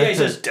 Yeah, he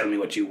says, "Tell me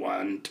what you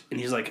want,"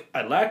 and he's like,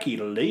 "I'd like you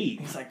to leave."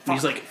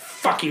 He's like,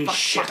 "Fucking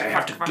shit, I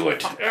have to do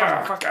it."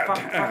 Oh,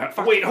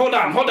 God. Wait, hold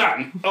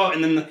on. Oh,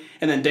 and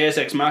then Deus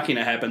Ex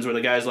Machina happens where the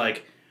guy's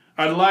like,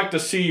 "I'd like to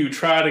see you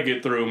try to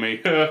get through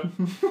me,"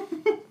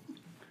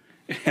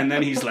 and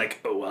then he's like,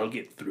 "Oh, I'll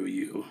get through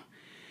you."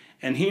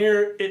 And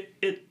here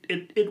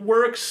it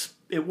works.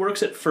 It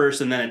works at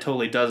first, and then it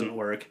totally doesn't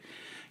work,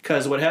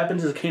 because what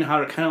happens is Kane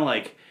Hodder kind of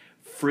like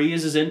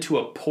freezes into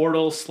a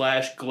portal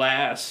 /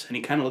 glass, and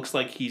he kind of looks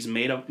like he's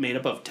made up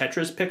of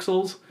Tetris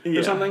pixels or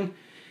Yeah. something.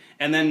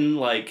 And then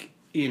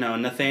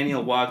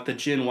Nathaniel the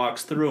Djinn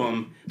walks through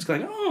him. It's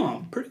like,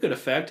 oh, pretty good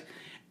effect.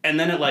 And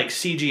then it like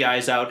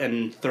CGI's out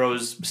and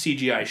throws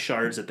CGI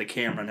shards at the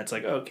camera, and it's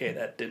like, okay,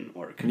 that didn't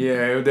work.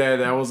 Yeah,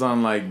 that was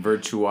on like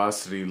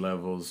virtuosity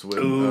levels with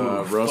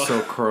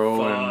Russell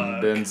Crowe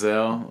and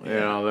Denzel. You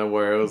know, that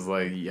where it was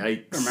like,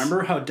 yikes.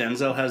 Remember how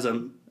Denzel has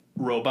a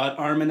robot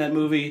arm in that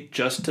movie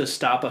just to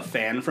stop a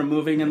fan from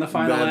moving in the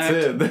final That's act?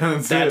 it.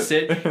 That's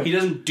it. He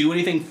doesn't do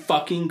anything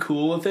fucking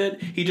cool with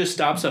it. He just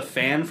stops a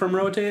fan from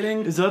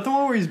rotating. Is that the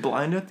one where he's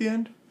blind at the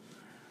end?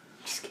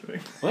 Just kidding.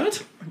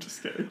 What? I'm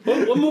just kidding.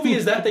 What movie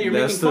is that you're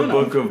That's making the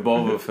fun book of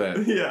Boba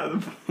Fett. Yeah,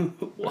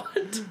 What?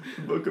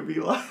 the Book of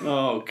Eli.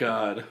 Oh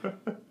God.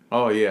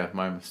 Oh yeah,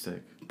 my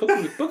mistake.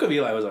 Book of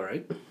Eli was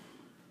alright.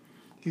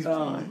 He's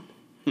blind.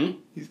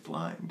 He's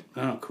blind.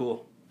 Oh,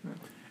 cool.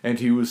 And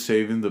he was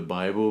saving the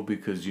Bible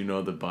because you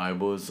know the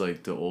Bible is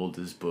like the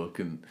oldest book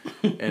and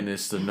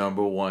it's the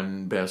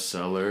 #1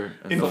 bestseller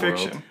in In the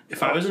fiction. world.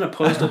 If I was in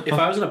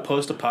a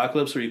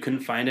post-apocalypse where you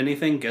couldn't find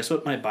anything, guess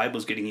what my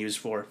Bible's getting used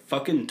for?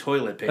 Fucking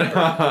toilet paper.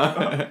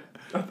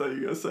 I thought you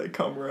were gonna say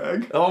cum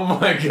rag. Oh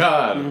my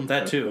god.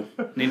 That too.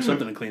 Need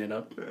something to clean it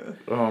up.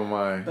 Oh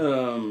my.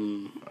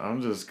 Um.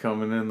 I'm just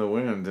coming in the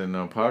wind in the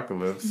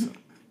apocalypse.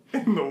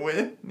 In the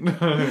wind.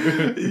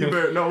 You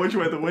better know which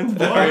way the wind's Oh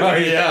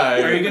blowing.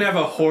 yeah. Are you gonna have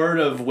a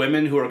horde of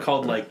women who are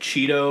called like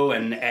Cheeto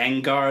and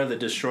Angar the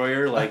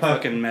Destroyer, like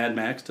fucking Mad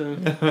Max does?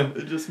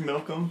 They just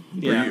milk them.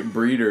 Yeah.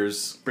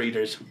 Breeders.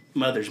 Breeders,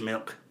 mother's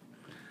milk.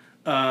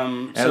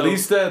 At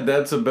least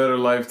that's a better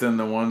life than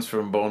the ones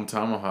from Bone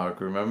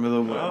Tomahawk.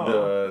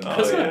 Remember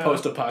That's not yeah.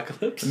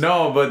 post-apocalypse.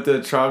 No, but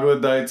the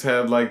troglodytes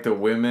had like the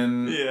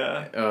women.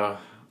 Yeah.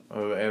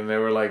 And they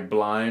were like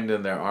blind,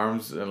 and their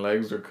arms and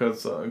legs were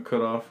cut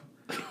off.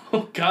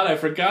 Oh God, I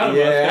forgot about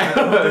that.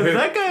 Does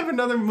that guy have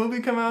another movie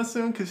come out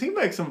soon? Because he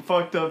makes some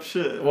fucked up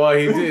shit. Well,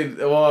 he did.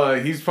 Well,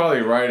 he's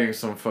probably writing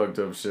some fucked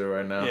up shit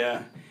right now.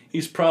 Yeah.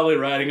 He's probably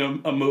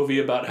writing a movie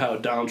about how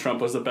Donald Trump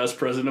was the best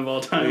president of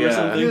all time or Yeah.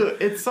 something. Dude,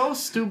 it's so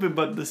stupid,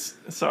 but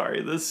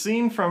the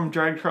scene from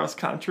Dragged Across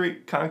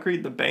Concrete,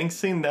 the bank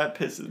scene, that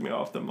pisses me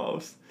off the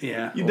most.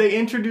 Yeah. They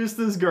introduced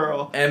this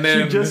girl, And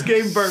then she just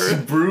gave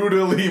birth.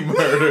 brutally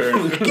murdered.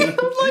 I'm like,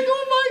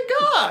 oh my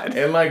god!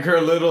 And like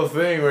her little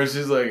thing where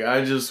she's like,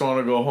 I just want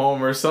to go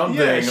home or something.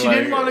 Yeah, she like,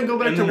 didn't want to go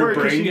back And to then her work.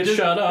 'cause brain she gets just,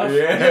 shut off.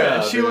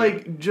 Yeah, she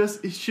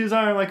dude. she was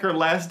on like her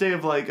last day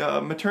of like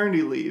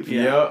maternity leave.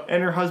 Yep.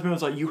 And her husband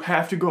was like, "You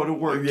have to go to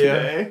work Yeah.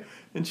 today."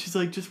 And she's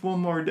like, "Just one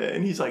more day."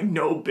 And he's like,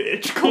 "No,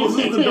 bitch."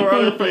 Closes the door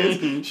on her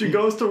face. She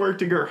goes to work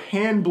to get her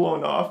hand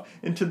blown off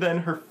and to then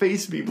her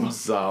face be blown.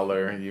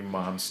 Zoller, you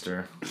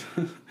monster.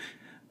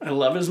 I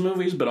love his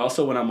movies, but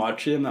also when I'm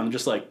watching him, I'm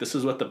just like, this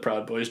is what the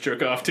Proud Boys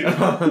jerk off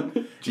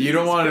to. You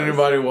don't want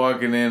anybody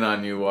walking in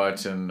on you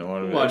watching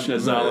one of Watching a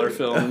Zoller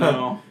film,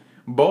 no.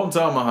 Bone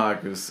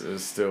Tomahawk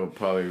is still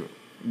probably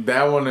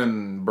that one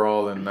and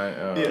Brawl and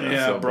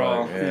Yeah, Subway,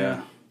 Brawl,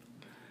 yeah.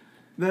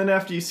 Then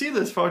after you see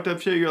this fucked up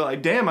shit, you're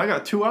like, "Damn, I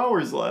got 2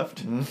 hours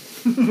left."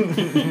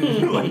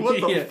 You're like, what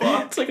the Yeah,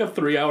 fuck? it's like a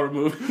 3-hour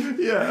movie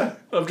Yeah.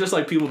 of just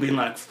like people being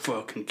like,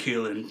 fucking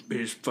killing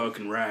is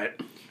fucking right.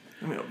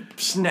 I mean,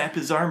 snap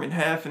his arm in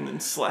half and then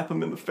slap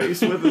him in the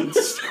face with it and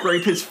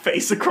scrape his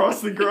face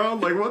across the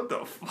ground. Like, what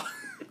the fuck?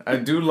 I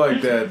do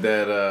like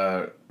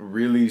that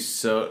really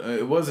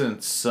it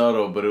wasn't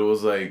subtle, but it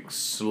was like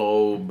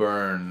slow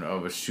burn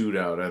of a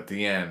shootout at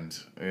the end,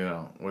 you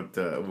know, with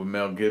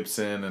Mel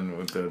Gibson and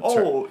with the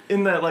Oh,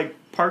 in that, like,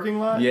 parking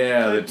lot?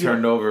 the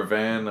turned over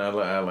van.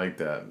 I like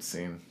that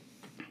scene.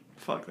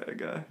 Fuck that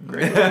guy.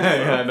 Great.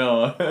 Yeah, I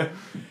know.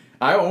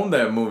 I own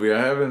that movie.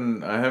 I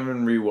haven't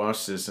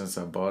rewatched it since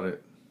I bought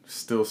it.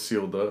 Still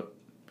sealed up.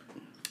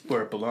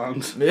 Where it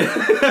belongs.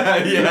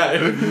 Yeah,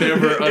 it would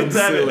never It's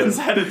unseal it's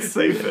it. at its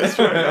safest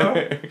right now.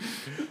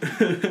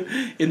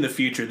 In the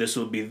future, this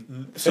will be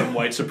some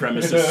white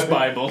supremacist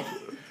Bible.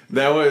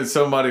 That way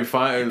somebody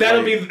find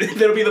That'll be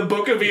the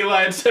Book of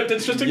Eli, except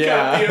it's just a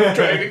Yeah. copy of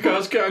Dragged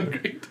Across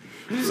Concrete.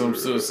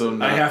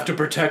 some I have to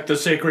protect the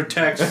sacred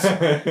texts.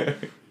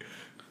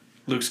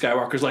 Luke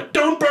Skywalker's like,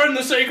 don't burn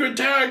the sacred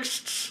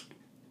texts!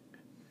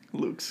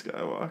 Luke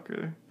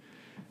Skywalker.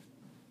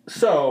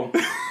 So,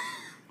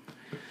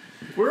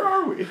 Where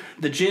are we?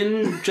 the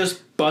djinn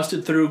just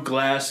busted through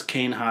glass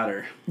Kane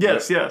Hodder.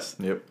 Yes, yes.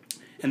 Yep.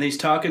 And he's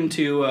talking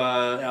to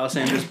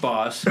Alessandra's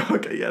boss.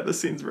 Okay, yeah, this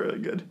scene's really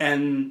good.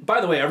 And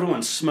by the way,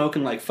 everyone's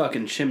smoking like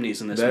fucking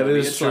chimneys in this That movie.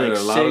 is It's true. like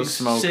A lot of six,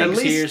 smoke. six At here,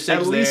 least,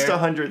 six at least there.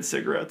 100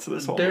 cigarettes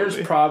this whole There's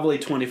movie. probably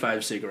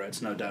 25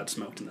 cigarettes, no doubt,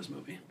 smoked in this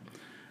movie.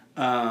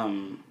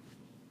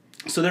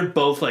 So they're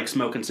both like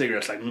smoking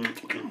cigarettes, like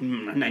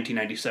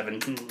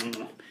 1997,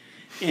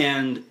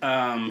 and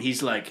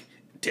he's like,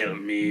 "Tell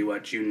me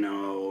what you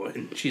know,"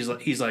 and he's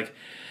like,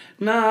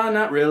 "Nah,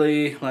 not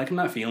really. Like, I'm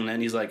not feeling it."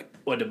 And he's like,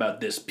 "What about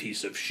this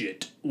piece of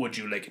shit? Would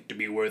you like it to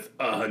be worth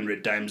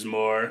 100 times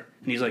more?"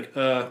 And he's like,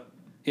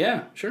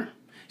 yeah, sure."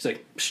 He's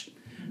like, psh,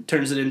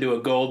 turns it into a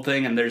gold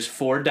thing, and there's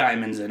 4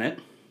 diamonds in it.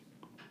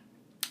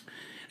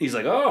 He's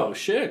like, "Oh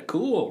shit,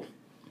 cool."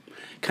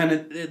 Kind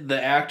of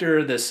the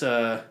actor, this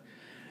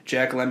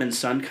Jack Lemmon's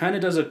son, kind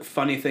of does a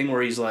funny thing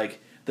where he's like,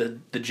 the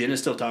djinn is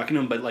still talking to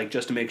him, but like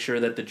just to make sure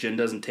that the djinn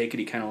doesn't take it,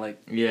 he kind of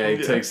like, Yeah,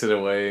 he takes it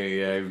away.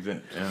 Yeah.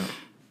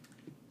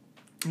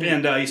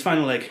 and he's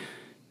finally like,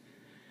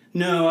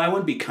 "No, I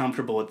wouldn't be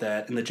comfortable with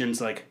that." And the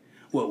djinn's like,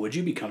 "What would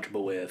you be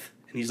comfortable with?"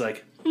 And he's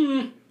like,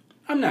 "I'm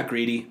not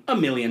greedy. $1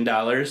 million."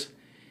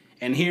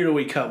 And here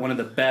we cut one of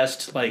the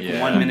best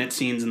 1-minute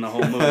scenes in the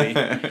whole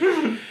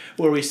movie,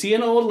 where we see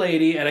an old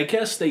lady, and I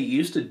guess they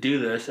used to do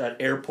this at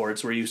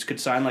airports where you could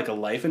sign like a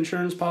life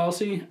insurance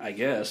policy. I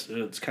guess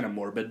it's kind of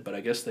morbid, but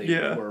I guess they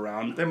were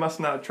around. They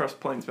must not trust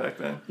planes back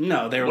then.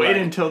 No, they were Wait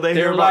like, until they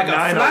they're hear like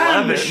about a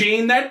flying 9/11.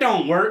 machine that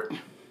don't work.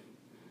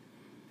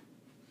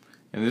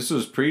 And this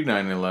was pre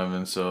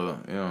 9/11, so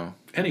you know.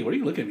 Eddie, what are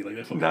you looking at me like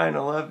that for?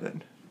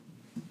 9/11.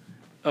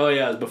 Oh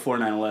yeah, it was before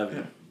 9/11.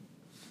 Yeah.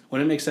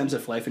 Wouldn't it make sense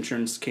if life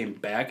insurance came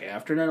back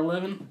after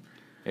 9/11?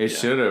 It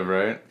should have,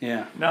 right?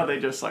 Yeah. Now they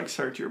just like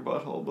search your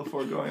butthole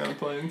before going on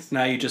planes.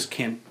 Now you just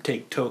can't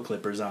take toe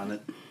clippers on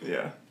it.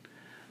 Yeah.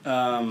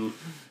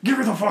 Give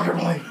her the fucking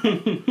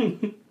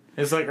plane.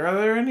 It's like, are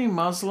there any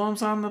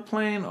Muslims on the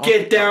plane?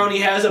 Get down,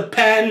 he has a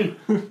pen!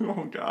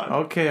 Oh god.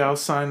 Okay, I'll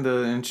sign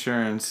the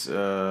insurance,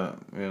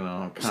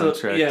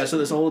 contract. So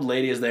this old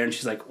lady is there and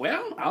she's like,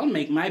 "Well, I'll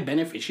make my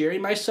beneficiary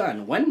my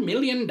son, $1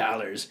 million.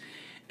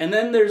 And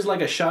then there's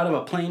like a shot of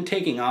a plane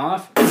taking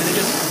off, and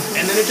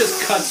then it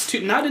just cuts to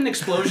not an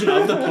explosion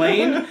of the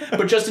plane,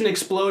 but just an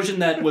explosion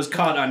that was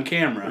caught on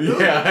camera.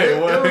 Yeah,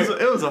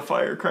 It was a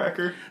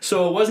firecracker.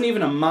 So it wasn't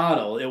even a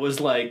model. It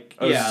was like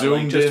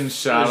zoomed in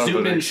shot of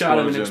an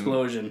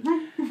explosion.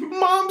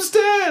 Mom's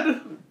dead.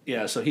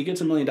 Yeah, so he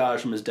gets $1 million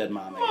from his dead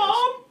mom. I guess.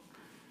 Mom.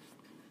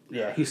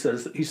 Yeah, he's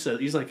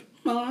like,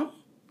 "Mom."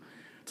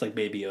 It's like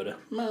Baby Yoda.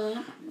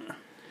 Mom.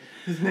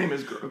 His name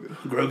is Grogu.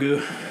 Grogu.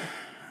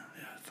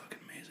 Yeah, fucking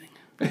amazing.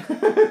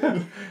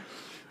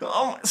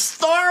 Oh,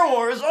 Star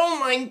Wars! Oh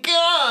my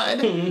god!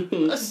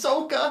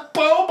 Ahsoka.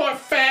 Boba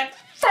Fett.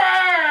 Fuck.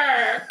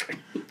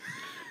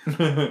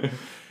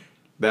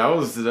 That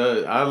was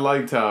I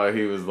liked how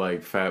he was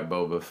like fat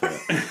Boba Fett.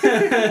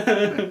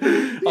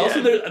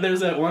 Also,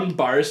 there's that one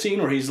bar scene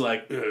where he's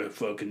like,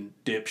 fucking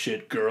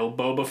dipshit girl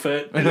Boba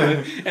Fett.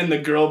 And the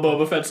girl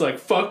Boba Fett's like,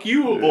 fuck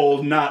you,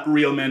 old not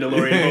real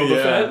Mandalorian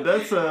Boba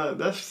Fett.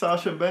 That's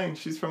Sasha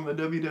Banks. She's from the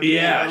WWE.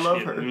 Yeah, I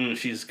love her.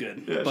 She's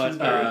good. Yeah, she's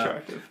very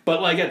attractive.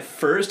 But like at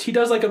first, he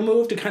does like a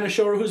move to kind of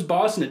show her who's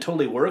boss, and it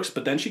totally works.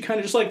 But then she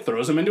kind of just like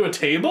throws him into a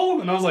table,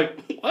 and I was like,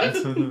 what?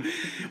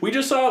 we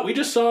just saw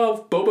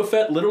Boba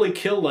Fett literally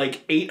kill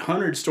like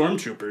 800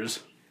 stormtroopers.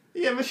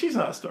 Yeah, but she's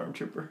not a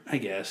stormtrooper. I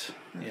guess.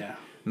 Yeah.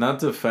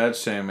 Not to fat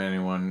shame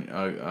anyone,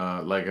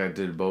 like I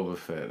did Boba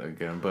Fett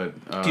again, but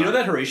Do you know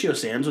that Horatio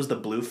Sands was the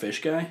blue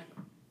fish guy?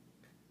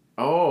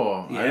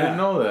 Oh, I didn't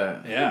know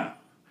that. Yeah.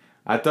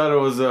 I thought it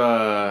was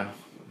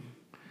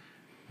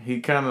he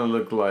kind of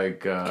looked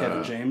like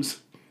Kevin James.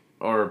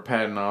 or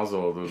Patton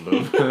Oswalt a little.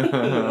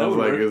 I was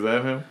like, is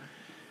that him?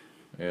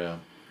 Yeah,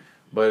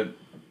 but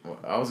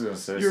I was gonna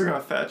say You're gonna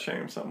fat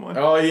shame someone.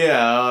 Oh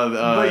yeah,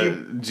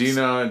 But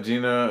Gina.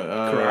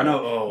 Carano.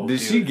 Oh, did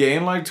she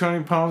gain like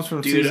 20 pounds from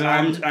Dude,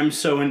 season? I'm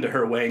so into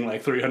her weighing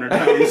like 300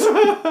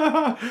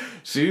 pounds.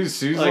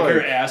 she's like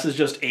her ass is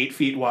just 8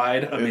 feet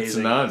wide. Amazing. It's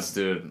nuts,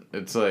 dude.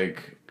 It's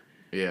like,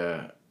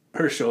 yeah.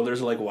 Her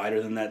shoulders are like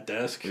wider than that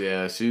desk.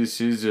 Yeah, she's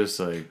just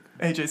like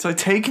AJ's like,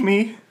 take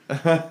me.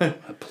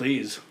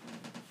 Please.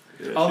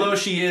 Although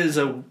she is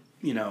a,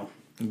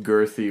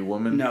 girthy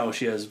woman. No,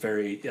 she has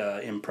very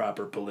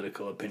improper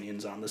political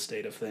opinions on the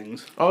state of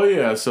things. Oh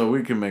yeah, so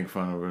we can make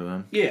fun of her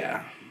then.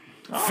 Yeah.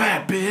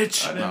 Fat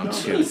bitch. I didn't No, I'm know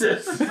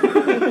just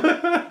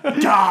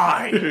kidding.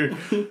 Die.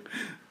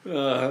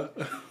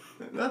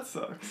 That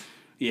sucks.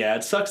 Yeah,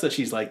 it sucks that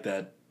she's like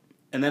that.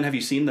 And then have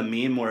you seen the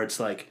meme where it's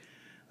like,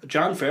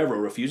 Jon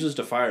Favreau refuses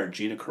to fire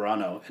Gina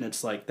Carano, and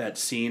it's like that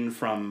scene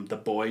from The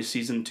Boys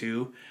season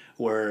 2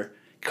 where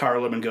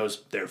Carl Urban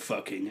goes, "They're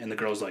fucking," and the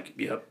girl's like,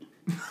 "Yep."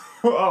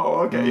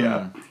 Oh, okay,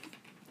 yeah.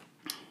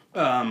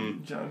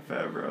 Um, Jon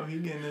Favreau,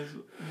 he's getting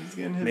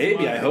his maybe,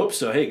 money. I hope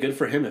so. Hey, good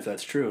for him if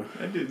that's true.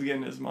 That dude's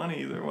getting his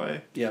money either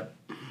way. Yep.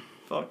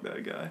 Fuck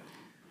that guy.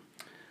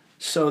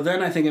 So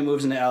then I think it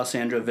moves into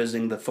Alessandra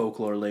visiting the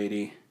folklore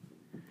lady.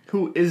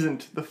 Who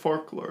isn't the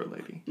folklore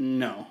lady?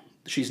 No,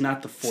 she's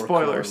not the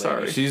folklore Spoiler, lady.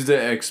 sorry. She's the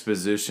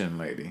exposition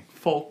lady.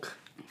 Folk.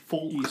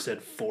 You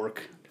said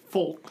fork.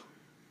 Folk.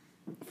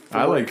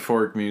 I like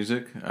folk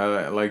music.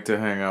 I like to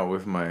hang out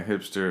with my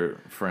hipster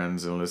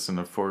friends and listen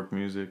to folk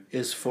music.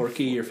 Is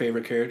Forky your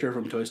favorite character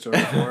from Toy Story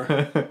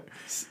 4?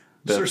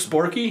 Sir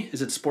Sporky?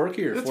 Is it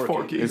Sporky or It's Forky?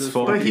 Forky. It's But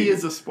Forky. he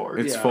is a sport.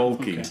 It's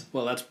folky. Okay.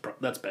 Well,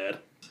 that's bad.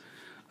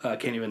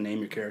 Can't even name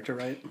your character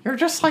right. You're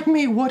just like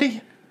me, Woody.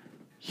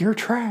 You're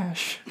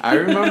trash. I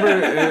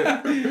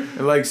remember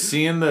like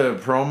seeing the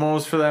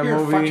promos for that You're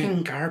movie.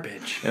 fucking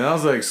garbage. And I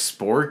was like,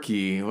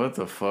 Sporky, what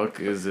the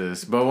fuck is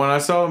this? But when I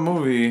saw the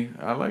movie,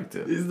 I liked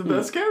it. He's the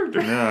best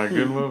character. Yeah,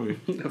 good movie.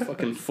 The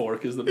fucking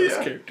Fork is the best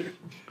Yeah. character.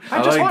 I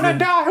just like want to the-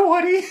 die,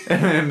 Woody.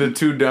 And the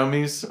two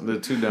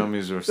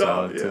dummies were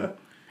solid too.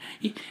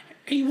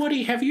 Hey,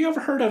 Woody, have you ever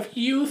heard of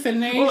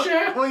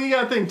euthanasia? Well, you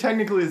gotta think,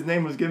 technically his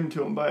name was given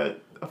to him by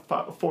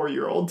a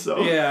 4-year-old, so.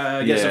 Yeah,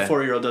 I guess Yeah. a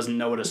 4-year-old doesn't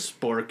know what a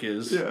spork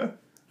is. Yeah.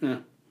 Yeah.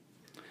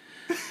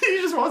 He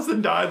just wants to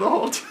die the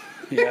whole time.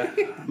 Yeah,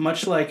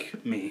 much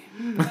like me.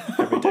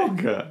 Oh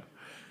god.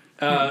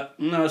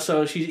 No,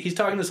 so he's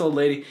talking to this old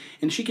lady,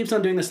 and she keeps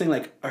on doing this thing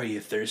like, "Are you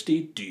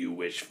thirsty? Do you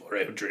wish for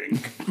a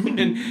drink?"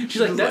 And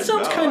she's like, "That like,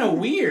 sounds "No." kind of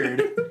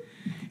weird."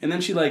 And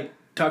then she like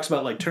talks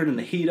about like turning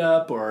the heat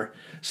up or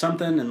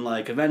something, and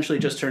like eventually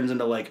just turns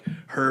into like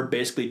her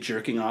basically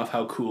jerking off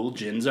how cool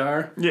gins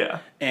are. Yeah.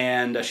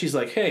 And she's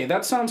like, "Hey,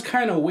 that sounds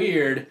kind of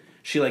weird."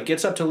 She like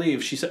gets up to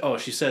leave. She says, what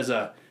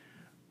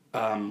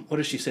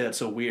does she say that's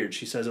so weird?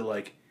 She says it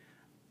like,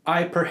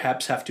 "I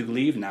perhaps have to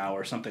leave now,"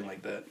 or something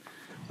like that.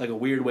 Like a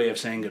weird way of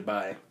saying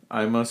goodbye.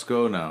 I must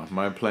go now.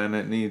 My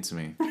planet needs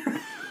me.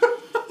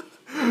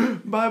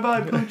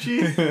 Bye-bye,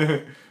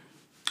 Poochie.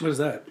 What is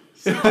that?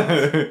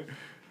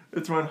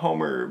 It's when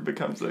Homer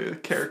becomes a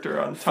character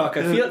on top. Fuck,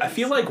 I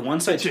feel like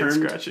once I Itchy and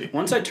turned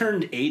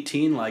scratchy.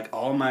 18, like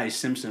all my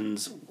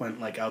Simpsons went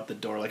like out the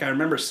door. Like I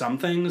remember some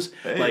things,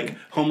 Hey. like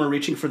Homer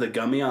reaching for the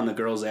gummy on the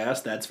girl's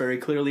ass. That's very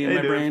clearly in Hey,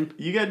 my dude, brain.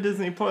 you got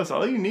Disney Plus.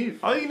 All you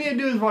need to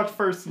do is watch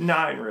first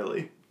 9,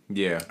 really.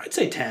 Yeah. I'd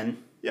say 10.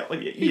 Yeah,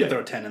 like You can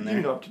throw 10 in You there.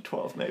 can go up to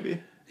 12,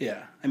 maybe.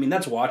 Yeah, I mean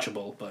that's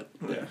watchable, but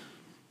Yeah.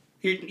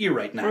 you're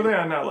right now. Were they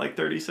on now, like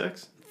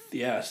 36?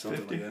 Yeah,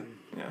 something 50? like that.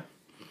 Yeah.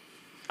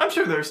 I'm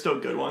sure there's still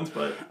good ones,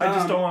 but I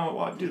just don't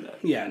want to do that.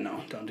 Yeah,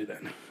 no, don't do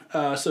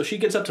that. So she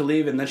gets up to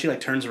leave, and then she like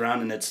turns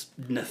around, and it's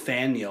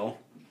Nathaniel,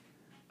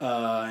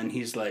 and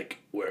he's like,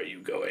 "Where are you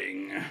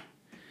going?"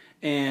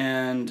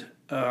 And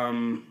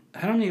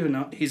I don't even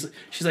know. She's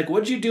like,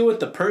 "What'd you do with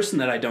the person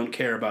that I don't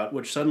care about?"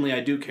 Which suddenly I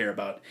do care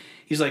about.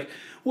 He's like,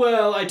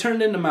 "Well, I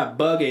turned into my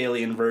bug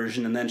alien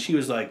version," and then she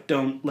was like,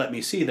 "Don't let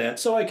me see that,"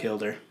 so I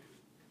killed her.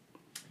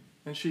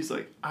 And she's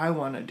like, I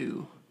want to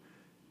do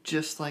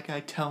just like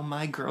I tell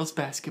my girls'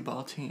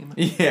 basketball team.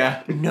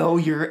 Yeah. Know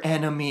your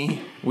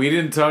enemy. We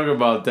didn't talk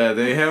about that.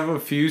 They have a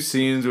few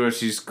scenes where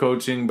she's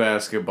coaching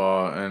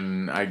basketball,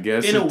 and I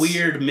guess In a it's-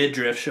 weird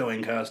midriff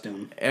showing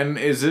costume. And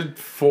is it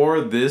for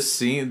this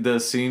scene, the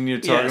scene you're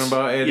talking Yes.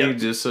 about, Eddie, Yep.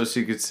 just so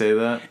she could say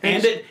that?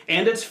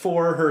 And it's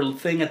for her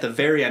thing at the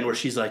very end where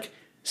she's like,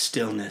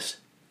 stillness,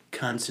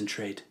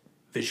 concentrate,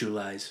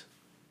 visualize.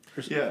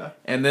 Yeah.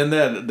 And then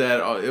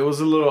that it was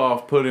a little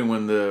off-putting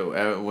when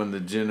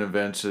the djinn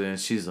eventually, and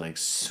she's like,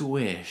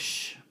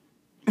 swish.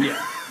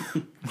 Yeah.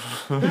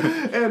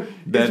 And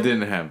That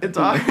didn't happen. it's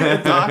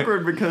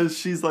awkward because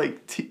she's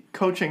like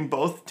coaching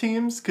both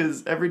teams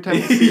because every time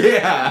you see her,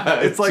 Yeah.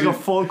 it's like a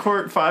full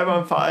court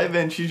 5-on-5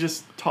 and she's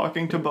just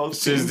talking to both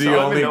She's teams. the so I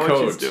don't only even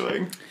know what she's coach.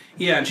 doing.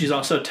 Yeah, and she's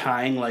also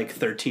tying like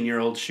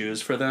 13-year-old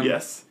shoes for them.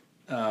 Yes.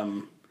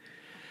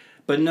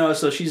 But no,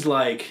 so she's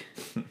like,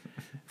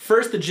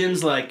 first the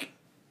djinn's like,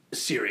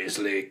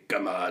 seriously,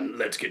 come on,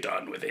 let's get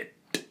on with it.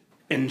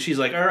 And she's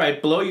like, all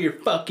right, blow your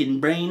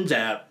fucking brains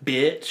out,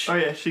 bitch. Oh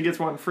yeah, she gets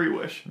one free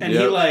wish. And he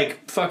Yep.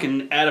 like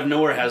fucking out of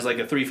nowhere has like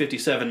a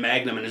 357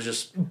 Magnum and it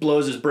just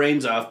blows his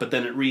brains off, but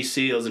then it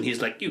reseals and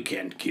he's like, you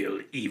can't kill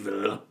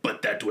evil,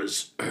 but that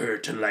was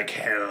hurt like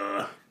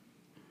hell.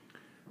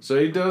 So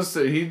he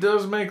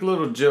does make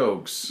little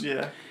jokes.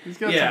 Yeah. He's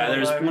got Yeah, some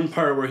there's one-liners. one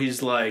part where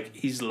he's like,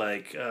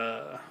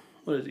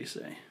 what did he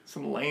say?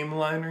 Some lame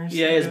liners.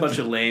 Yeah, he has a bunch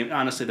of lame.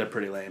 Honestly, they're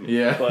pretty lame.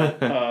 Yeah. But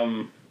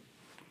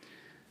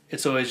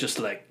it's always just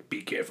like,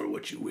 be careful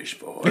what you wish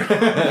for. That's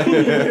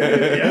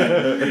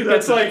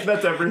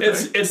that's everything.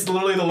 It's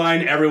literally the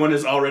line everyone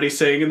is already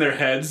saying in their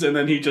heads, and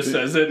then he just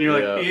says it, and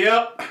you're like,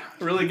 yep,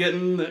 really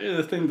getting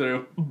the thing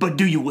through. But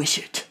do you wish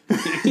it?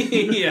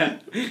 Yeah.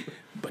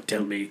 But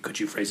tell me, could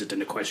you phrase it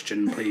in a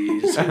question,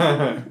 please?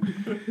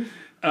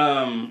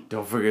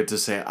 Don't forget to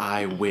say,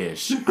 I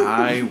wish.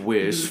 I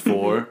wish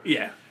for...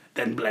 Yeah.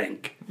 Then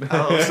blank.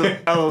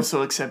 I'll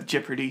also accept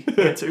Jeopardy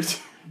answers.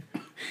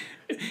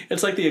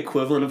 It's like the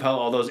equivalent of how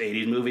all those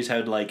 80s movies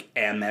had like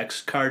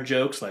Amex card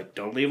jokes, like,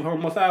 don't leave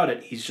home without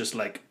it. He's just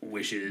like,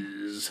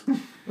 wishes.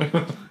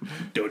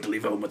 Don't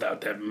leave home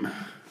without them.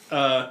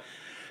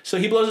 So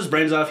he blows his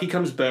brains off. He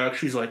comes back.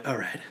 She's like, all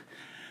right,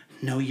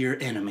 know your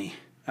enemy.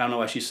 I don't know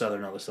why she's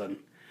Southern all of a sudden.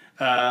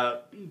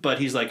 But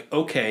he's like,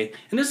 okay.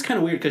 And this is kind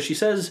of weird because she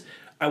says,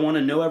 I want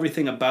to know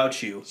everything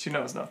about you. She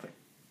knows nothing.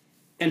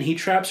 And he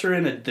traps her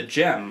in the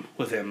gem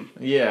with him.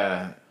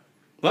 Yeah.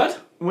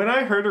 What? When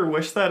I heard her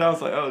wish that, I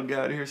was like, oh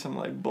god, here's some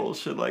like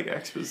bullshit like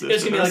exposition.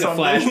 It's going to be or like a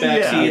something. flashback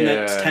Yeah. scene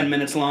that's Yeah. 10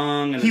 minutes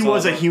long. And He it's all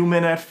was a about-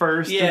 human at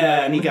first.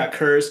 Yeah, and he got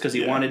cursed because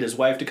he Yeah. wanted his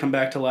wife to come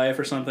back to life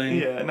or something.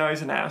 Yeah, now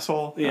he's an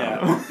asshole.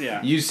 Yeah,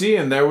 yeah. You see,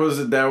 and that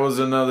was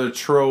another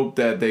trope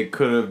that they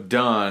could have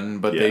done,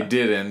 but they Yeah.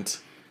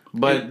 didn't.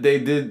 But they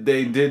did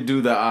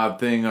do the odd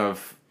thing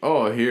of,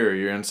 oh, here,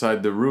 you're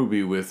inside the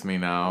ruby with me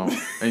now.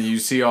 And you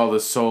see all the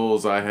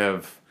souls I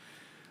have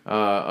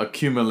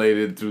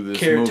accumulated through this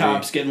Carrot movie.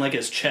 Top's getting like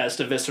his chest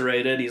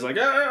eviscerated. He's like,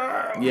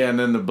 ah! Yeah, and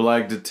then the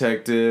black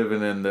detective,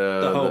 and then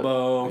the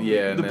hobo.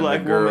 yeah, and The then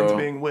black the girl.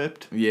 woman's being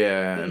whipped.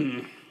 Yeah,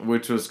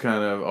 which was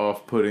kind of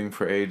off-putting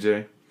for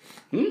AJ.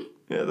 Yeah,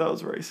 that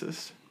was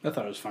racist. I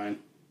thought it was fine.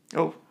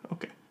 Oh,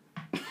 okay.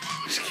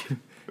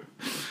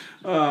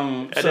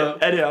 So,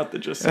 Edit out the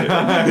just.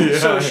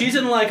 so she's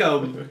in like a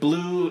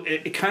blue.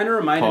 It kind of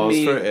reminded Pause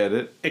me. for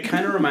edit. It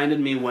kind of reminded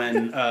me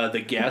when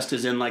the guest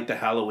is in like the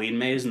Halloween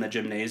maze in the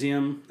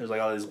gymnasium. There's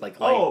like all these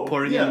like light Oh,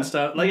 pouring in yeah. and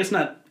stuff. Like it's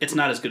not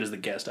as good as the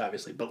guest,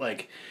 obviously, but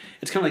like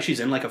it's kind of like she's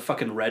in like a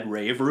fucking red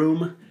rave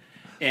room,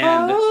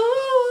 and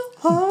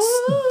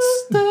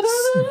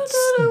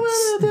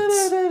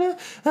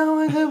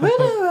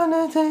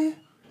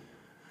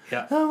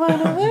yeah,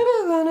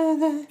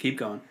 keep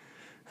going.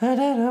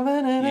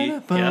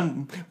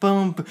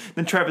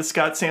 Then Travis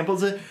Scott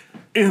samples it.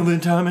 Every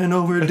time and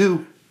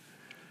overdue.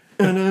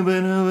 Okay,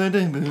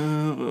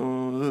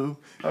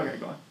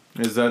 go on.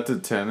 Is that the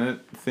Tenet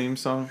theme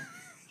song?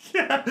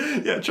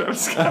 Yeah,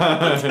 Travis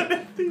Scott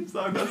theme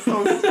song. That's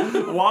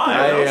so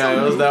why?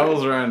 That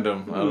was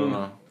random. I don't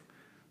know.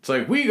 It's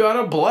like, we got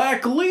a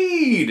black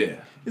lead.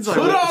 It's like,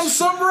 Put what- on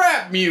some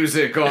rap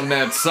music on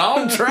that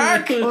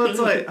soundtrack. Well, it's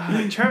like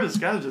Travis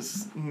Scott's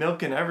just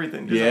milking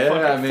everything. Just Yeah,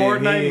 fucking I mean,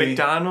 Fortnite, he-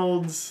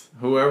 McDonald's.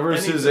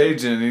 Whoever's his Anything.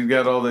 agent, he's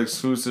got all the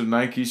exclusive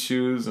Nike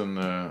shoes, and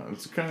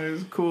it's kind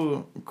of a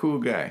cool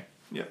guy.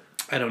 Yeah,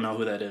 I don't know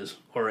who that is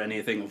or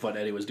anything of what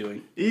Eddie was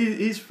doing.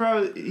 he's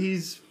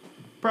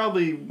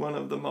probably one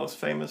of the most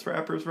famous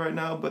rappers right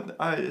now. But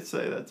I'd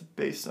say that's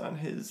based on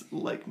his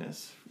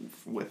likeness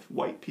with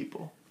white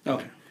people.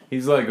 Okay,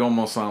 He's like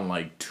almost on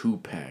like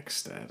Tupac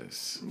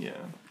status. Yeah.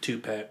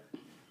 two-pack.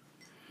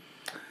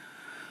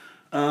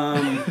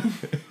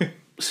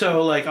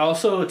 So, like,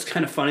 also, it's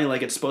kind of funny,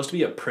 like, it's supposed to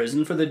be a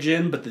prison for the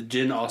djinn, but the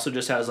djinn also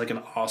just has, like,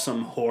 an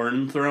awesome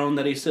horn throne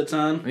that he sits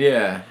on.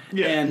 Yeah.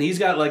 Yeah. And he's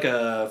got, like,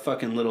 a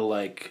fucking little,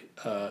 like,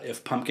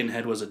 if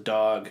Pumpkinhead was a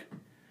dog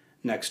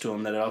next to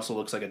him, that it also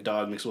looks like a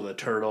dog mixed with a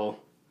turtle.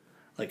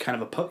 like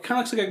kind of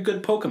looks like a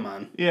good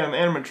Pokemon. Yeah, an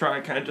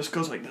animatronic kind of just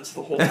goes like this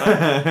the whole time.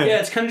 Yeah,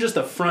 it's kind of just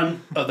the front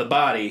of the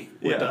body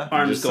with the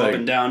arms Just go up like-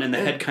 and down, and the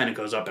head kind of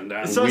goes up and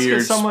down. So it's 'cause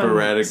Weird,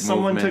 sporadic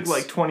someone took movements.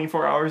 like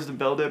 24 hours to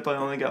build it, but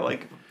only got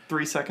like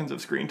 3 seconds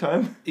of screen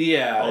time.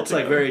 Yeah, it's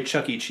like Altogether. very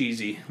Chuck E.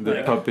 Cheesy. The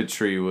Like,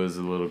 puppetry was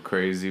a little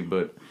crazy,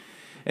 but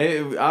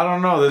I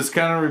don't know. This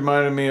kind of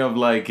reminded me of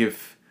like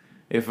if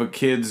a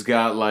kid's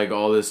got like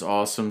all this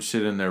awesome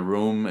shit in their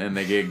room and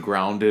they get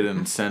grounded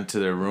and sent to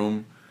their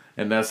room.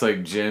 And that's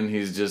like Jin.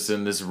 He's just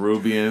in this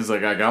ruby, and he's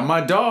like, I got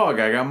my dog,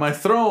 I got my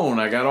throne,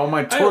 I got all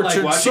my I tortured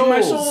like watching souls.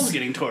 my souls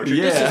getting tortured.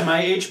 This Yeah. is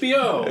my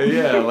HBO.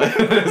 Yeah,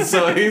 like,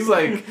 so he's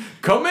like,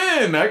 come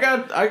in, I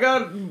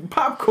got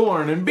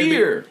popcorn and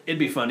beer. It'd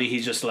be funny.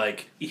 He's just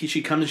like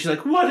she comes and she's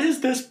like, "What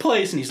is this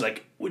place?" And he's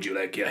like, "Would you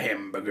like your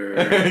hamburger?"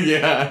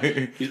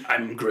 Yeah.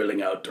 I'm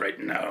grilling out right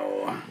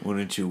now.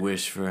 Wouldn't you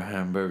wish for a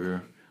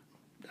hamburger?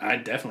 I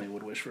definitely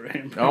would wish for a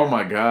hamburger. Oh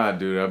my god,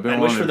 dude! I've been I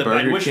wish wanting for the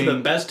Burger for King. the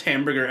best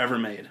hamburger ever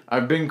made.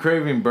 I've been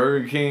craving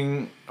Burger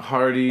King,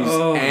 Hardee's,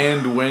 Oh.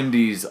 and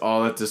Wendy's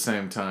all at the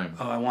same time.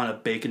 Oh, I want a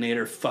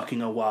Baconator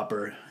fucking a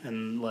Whopper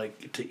and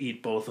like to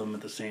eat both of them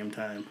at the same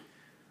time.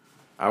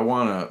 I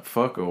want to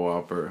fuck a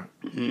Whopper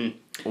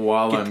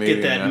while I'm Get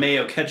eating that a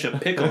mayo ketchup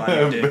pickle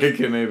on your dick.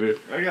 Baconator.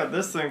 I got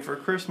this thing for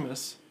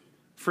Christmas.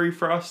 Free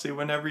Frosty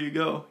whenever you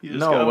go. You just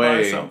No gotta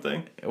way. buy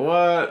something.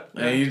 What?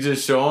 And you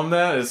just show them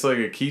that? It's like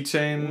a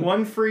keychain?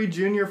 One free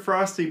Junior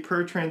Frosty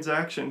per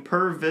transaction,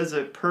 per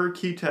visit, per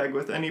key tag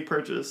with any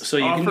purchase. So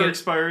you can Offer get-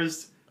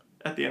 expires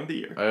at the end of the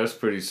year. That's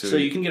pretty sweet. So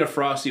you can get a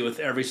Frosty with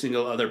every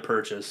single other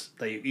purchase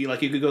that you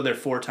like. You could go there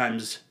 4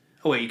 times.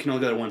 Oh wait, you can only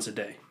go there once a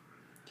day.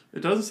 It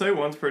doesn't say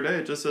once per day.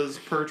 It just says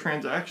per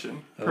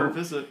transaction, per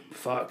visit.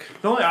 Fuck.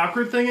 The only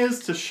awkward thing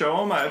is to show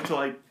them, I have to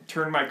like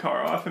turn my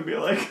car off and be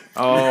like.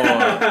 Oh,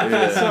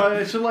 yeah. So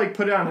I should like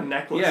put it on a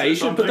necklace. Yeah, or you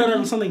should put something. that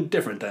on something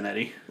different then,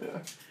 Eddie.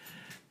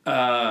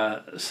 Yeah.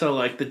 So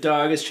like the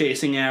dog is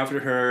chasing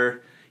after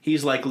her.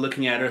 He's like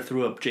looking at her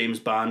through a James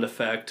Bond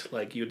effect,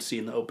 like you'd see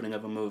in the opening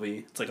of a movie.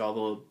 It's like all the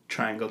little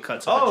triangle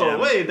cuts of the Oh gem.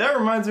 wait, that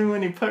reminds me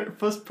when he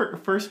first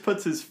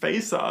puts his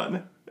face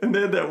on. And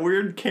then that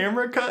weird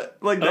camera cut,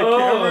 like that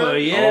camera,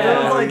 yeah.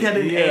 that was like at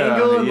an Yeah,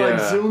 angle and like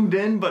yeah. zoomed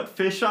in, but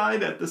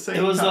fisheyed at the same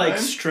time. It was like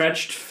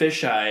stretched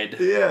fish-eyed.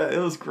 Yeah, it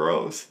was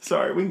gross.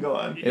 Sorry, we can go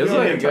on. It's You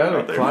like can't talk got a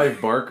about that. Clive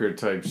Barker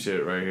type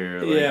shit right here.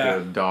 Like Yeah.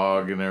 a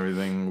dog and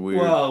everything weird.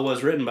 Well, it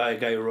was written by a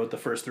guy who wrote the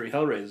first 3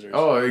 Hellraisers.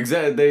 Oh,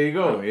 exactly. There you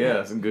go. Yeah,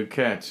 it's a good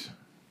catch.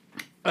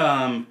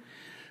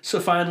 So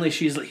finally,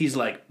 he's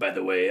like, by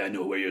the way, I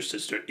know where your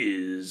sister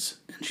is.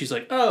 And she's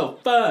like, oh,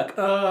 fuck,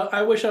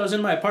 I wish I was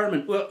in my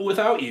apartment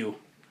without you.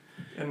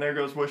 And there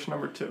goes wish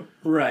number 2.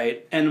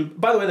 Right. And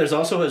by the way, there's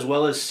also, as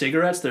well as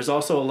cigarettes, there's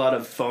also a lot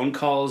of phone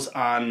calls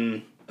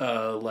on,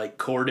 like,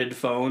 corded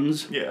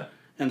phones. Yeah.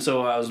 And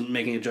so I was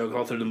making a joke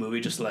all through the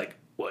movie, just like,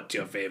 what's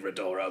your favorite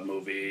horror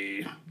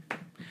movie?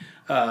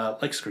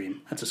 Like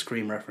Scream. That's a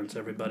Scream reference,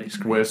 everybody.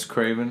 Scream. Wes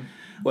Craven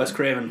Wes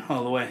Craven,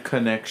 all the way.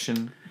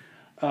 connection.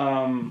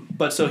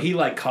 But so he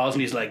like calls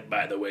and he's like,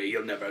 by the way,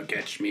 you'll never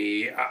catch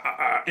me.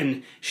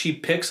 And she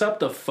picks up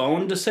the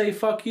phone to say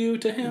fuck you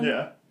to him.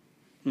 Yeah.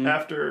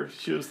 After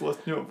she was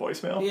listening to a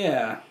voicemail.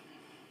 Yeah.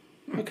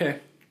 Okay.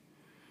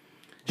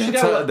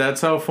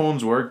 That's how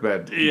phones work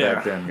back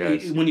then,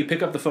 guys. When you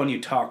pick up the phone, you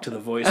talk to the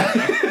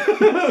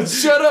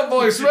voicemail. Shut up,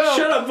 voicemail.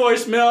 Shut up,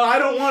 voicemail. I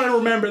don't want to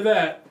remember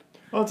that.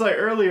 Well, it's like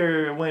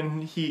earlier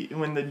when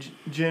the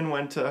Jin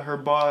went to her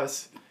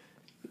boss,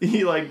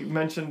 he like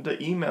mentioned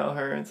to email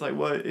her. And it's like,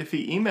 what if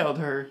he emailed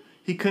her?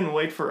 He couldn't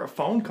wait for a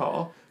phone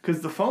call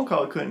because the phone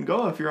call couldn't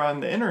go if you're on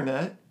the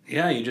internet.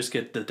 Yeah, you just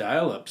get the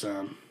dial-ups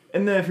on.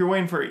 And then if you're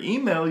waiting for an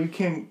email, you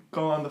can't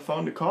go on the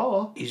phone to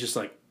call. He's just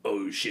like,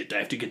 oh shit, I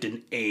have to get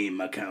an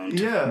AIM account.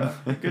 Yeah,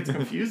 it gets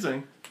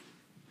confusing.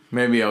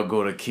 Maybe I'll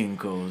go to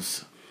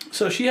Kinko's.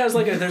 So she has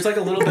like there's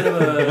a little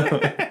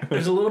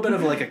bit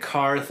of like a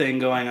car thing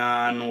going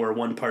on where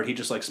one part he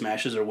just like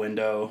smashes her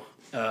window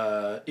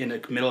in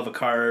the middle of a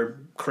car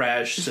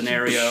crash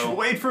scenario.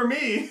 Wait for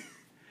me.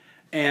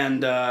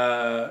 And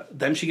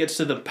then she gets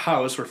to the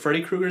house where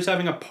Freddy Krueger's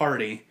having a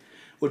party,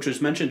 which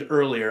was mentioned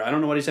earlier. I don't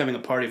know what he's having a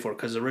party for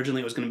because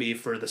originally it was going to be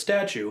for the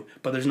statue,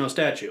 but there's no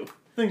statue.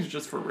 I think it's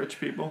just for rich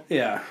people.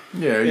 Yeah.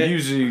 Yeah, it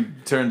usually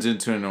turns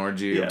into an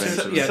orgy Yeah.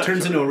 eventually. Yeah, it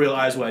turns into a real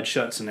Eyes Wide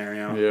Shut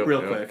scenario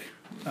real Yep. quick.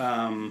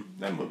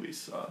 That movie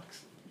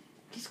sucks.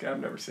 I've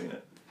never seen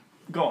it.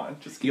 Go on.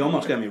 Just keep You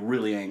almost got going. me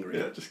really angry.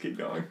 Yeah, just keep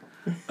going.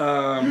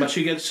 But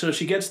she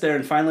gets there,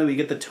 and finally we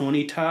get the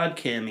Tony Todd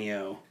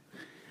cameo.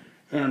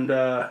 And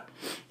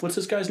what's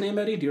this guy's name,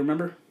 Eddie? Do you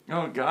remember?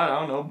 Oh God, I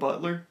don't know.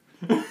 Butler.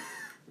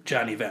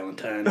 Johnny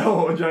Valentine.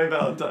 Oh, Johnny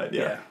Valentine.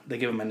 Yeah, Yeah. they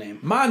give him a name.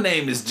 My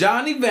name is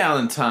Johnny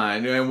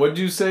Valentine, and what'd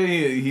you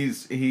say?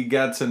 He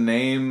got a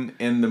name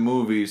in the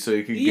movie so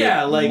he could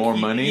get more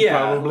money. Yeah,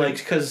 probably. like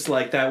because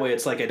like that way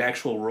it's like an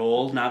actual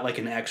role, not like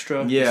an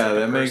extra. It's Yeah, like a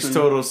that makes person.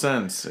 total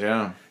sense.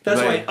 Yeah,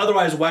 That's like, why.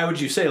 Otherwise, why would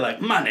you say like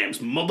my name's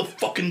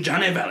motherfucking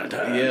Johnny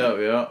Valentine?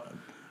 Yeah.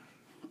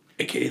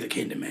 aka the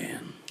Candyman.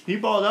 He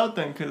balled out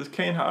then because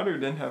Kane Hodder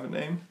didn't have a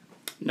name.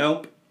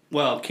 Nope.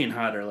 Well, Kane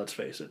Hodder, let's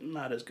face it,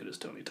 not as good as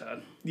Tony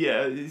Todd.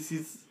 Yeah,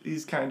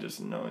 he's kind of just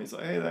known. He's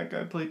like, hey, that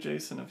guy played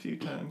Jason a few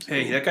times.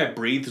 Hey, that guy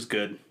breathes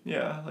good.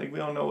 Yeah, like we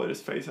don't know what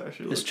his face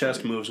actually looks His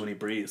chest like. moves when he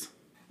breathes.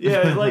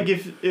 Yeah, like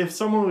if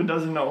someone who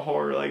doesn't know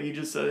horror, like you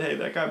just said, hey,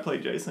 that guy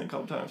played Jason a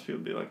couple times, people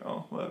would be like,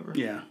 oh, whatever.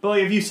 Yeah. But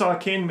like if you saw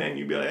Candyman,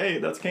 you'd be like, hey,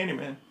 that's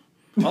Candyman.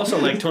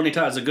 Also, like, Tony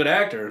Todd's a good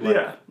actor. Like,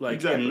 Yeah, like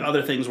exactly. in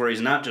other things where he's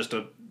not just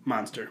a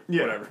monster.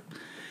 Yeah. Whatever.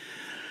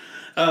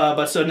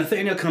 But so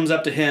Nathaniel comes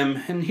up to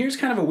him, and here's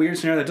kind of a weird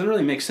scenario that doesn't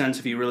really make sense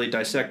if you really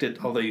dissect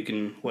it, although you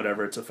can,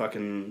 whatever, it's a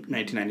fucking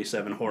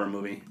 1997 horror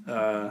movie.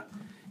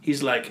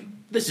 He's like,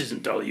 this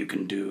isn't all you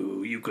can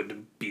do. You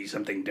could be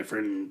something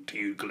different.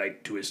 You'd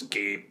like to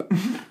escape.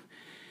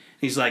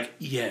 He's like,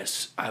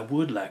 yes, I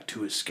would like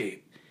to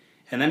escape.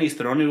 And then he's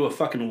thrown into a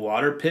fucking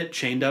water pit,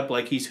 chained up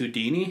like he's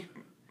Houdini.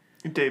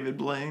 David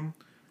Blaine.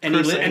 And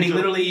Chris he Angel.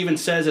 literally even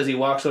says as he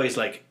walks away, he's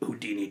like,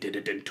 Houdini did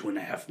it in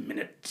 2.5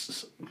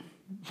 minutes.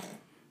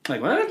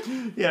 Like, what?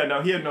 Yeah,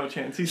 no, he had no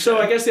chance. So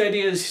I guess the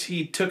idea is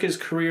he took his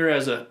career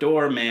as a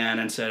doorman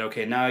and said,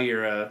 okay, now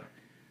you're a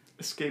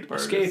escape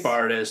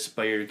artist,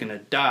 but you're going to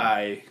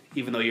die.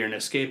 Even though you're an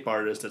escape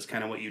artist, that's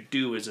kind of what you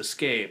do is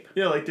escape.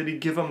 Yeah, like did he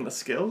give him the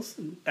skills?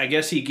 I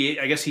guess he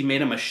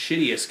made him a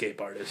shitty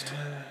escape artist.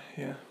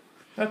 Yeah,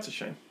 that's a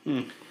shame.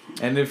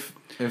 And if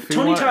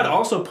Tony Todd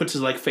also puts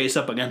his like face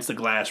up against the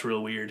glass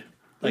real weird.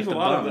 Like There's the a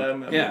lot bum. of that in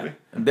that Yeah.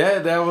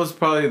 movie. that was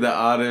probably the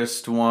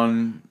oddest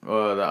one,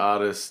 the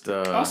oddest.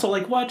 Also,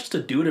 like, what? Just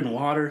a dude in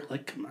water?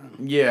 Like, come on.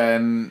 Yeah,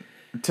 and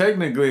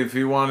technically, if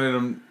he wanted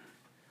him,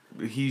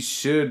 he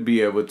should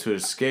be able to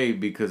escape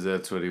because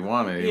that's what he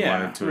wanted. He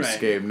wanted to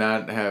escape,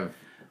 not have.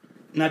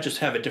 Not just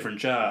have a different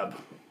job,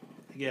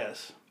 I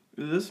guess.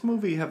 Does this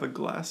movie have a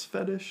glass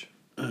fetish?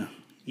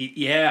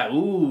 Yeah,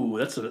 ooh,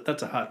 that's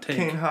a hot take.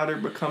 Kane Hodder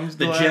becomes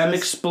The glass. gem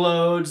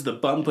explodes. The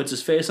bum puts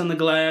his face on the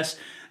glass.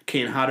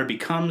 Kane Hodder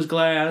becomes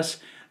glass.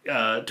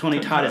 Tony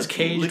Todd is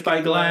caged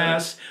by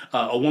glass.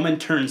 A woman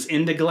turns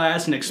into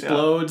glass and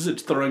explodes.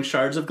 It's throwing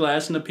shards of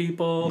glass into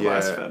people.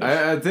 Glass Yeah, fetish.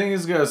 I think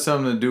it's got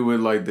something to do with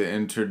like the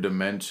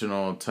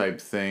interdimensional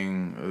type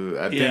thing.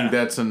 I Yeah. think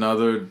that's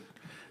another,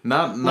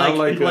 not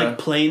like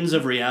planes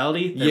of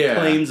reality. They're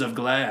planes of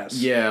glass.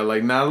 Yeah,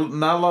 like not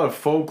a lot of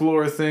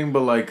folklore thing,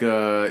 but like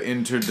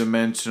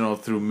interdimensional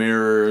through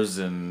mirrors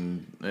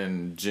and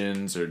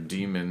jinns or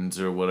demons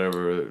or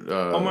whatever.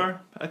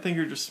 Omar, I think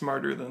you're just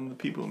smarter than the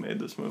people who made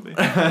this movie.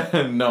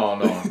 no,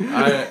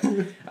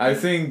 I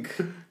think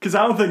Because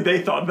I don't think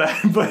they thought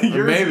that, but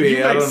yours maybe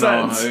you I make don't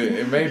sense. know.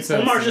 It made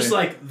sense. Omar's to just me.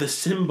 like the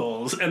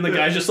symbols, and the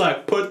guy's just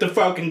like put the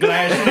fucking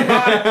glass in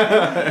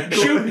the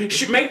bottom.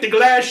 shoot, make the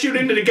glass shoot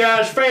into the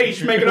guy's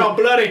face, make it all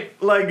bloody.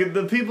 Like,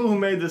 the people who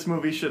made this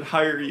movie should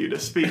hire you to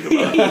speak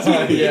about this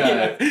movie.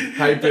 yeah,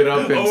 hype it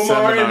up in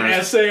Omar, an seminars.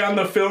 essay on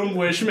the film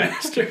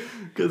Wishmaster.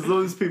 Because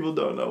those people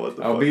don't know what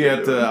the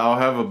fuck I'll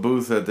have a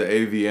booth at the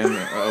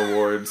AVN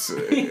Awards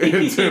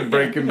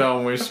breaking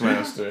down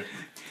Wishmaster.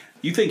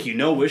 You think you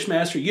know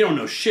Wishmaster? You don't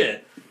know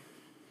shit.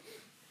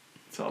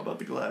 It's all about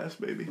the glass,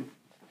 baby.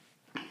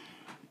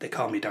 They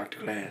call me Dr.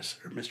 Glass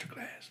or Mr.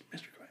 Glass.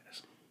 Mr.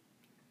 Glass.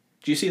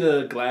 Did you see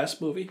the Glass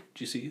movie?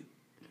 Did you see it?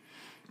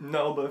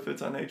 No, but if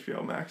it's on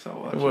HBO Max, I'll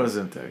watch It it.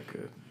 wasn't that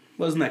good.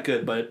 Wasn't that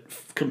good, but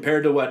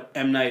compared to what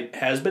M. Night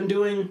has been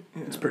doing,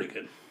 it's pretty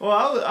good.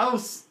 Well, I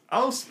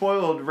was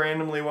spoiled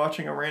randomly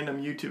watching a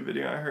random YouTube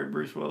video. I heard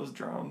Bruce Willis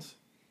drowns.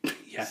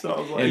 Yeah. So I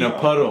was like, In a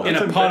puddle. In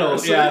that's a puddle,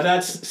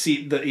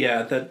 embarrassing.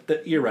 yeah.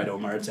 That you're right,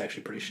 Omar. It's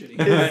actually pretty shitty.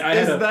 I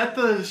Is had a- that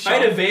the I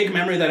had a vague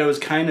memory that it was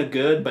kind of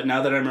good, but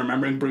now that I'm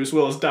remembering Bruce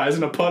Willis dies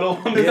in a puddle,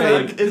 I'm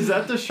like, is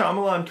that the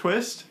Shyamalan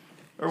twist?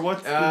 Or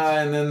what's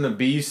And then the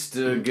beast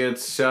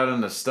gets shot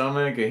in the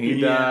stomach and he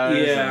Yeah,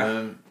 dies. yeah. And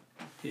then,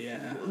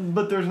 yeah.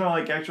 But there's no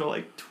like actual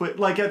like twist.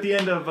 Like at the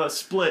end of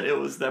Split, it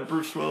was that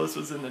Bruce Willis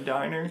was in the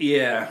diner.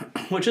 Yeah,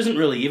 which isn't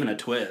really even a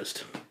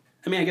twist.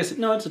 I mean, I guess,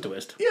 no, it's a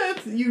twist. Yeah,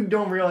 you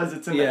don't realize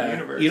it's in that Yeah,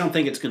 universe. you don't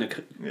think it's going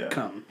to Yeah.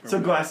 come. So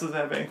Glass doesn't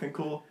have anything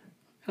cool.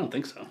 I don't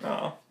think so.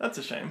 Oh, that's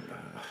a shame.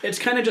 It's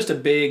kind of just a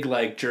big,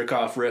 like,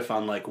 jerk-off riff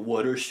on, like,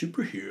 what are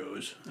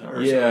superheroes?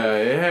 Or yeah,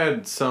 it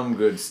had some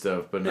good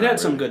stuff, but It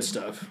had some good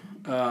stuff.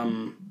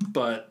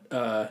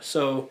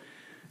 So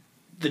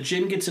the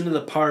Jinn gets into the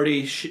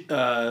party.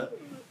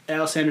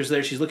 Alessandra's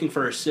there. She's looking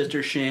for her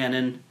sister,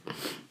 Shannon.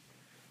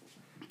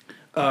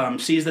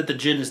 Sees that the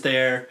Jinn is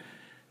there.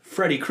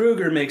 Freddy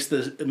Krueger makes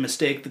the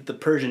mistake that the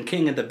Persian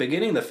King at the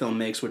beginning of the film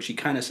makes, which he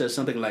kind of says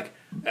something like,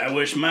 I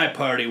wish my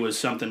party was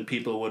something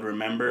people would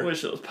remember. I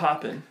wish it was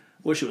popping.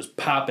 Wish it was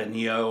poppin',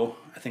 yo.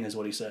 I think is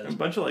what he says. A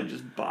bunch of like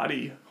just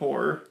body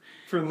horror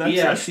for the next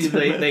Yeah, see,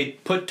 estimate. they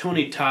put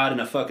Tony Todd in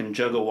a fucking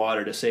jug of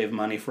water to save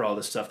money for all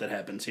the stuff that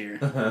happens here.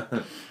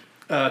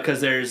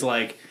 Because there's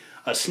like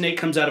a snake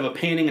comes out of a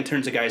painting and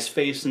turns a guy's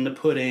face into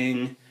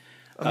pudding.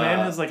 A man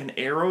has like an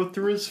arrow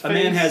through his face. A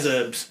man has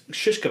a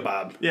shish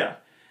kebab, Yeah.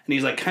 and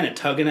he's like kind of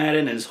tugging at it,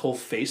 and his whole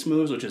face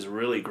moves, which is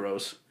really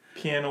gross.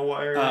 Piano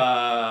wire.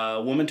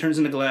 A woman turns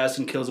into glass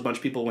and kills a bunch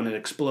of people when it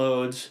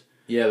explodes.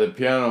 Yeah, the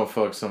piano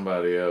fucked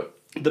somebody up.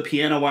 The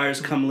piano wires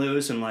come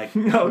loose and like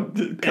No,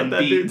 cut and that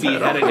dude's head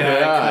behead a off. guy,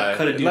 Yeah,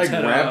 cut a it dude's like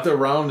head wrapped off.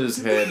 around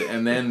his head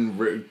and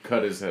then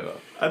cut his head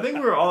off. I think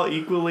we're all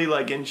equally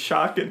like in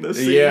shock in this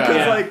scene Yeah. because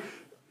Yeah. like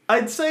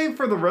I'd say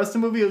for the rest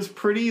of the movie it was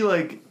pretty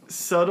like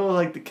subtle.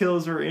 Like the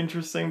kills were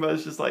interesting, but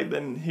it's just like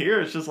then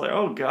here it's just like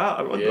oh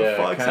god, what the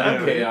fuck's kind of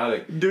happening?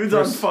 chaotic. Dude's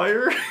on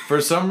fire.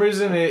 For some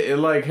reason, it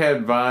like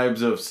had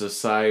vibes of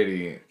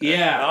Society.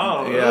 Yeah,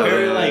 Oh, Yeah,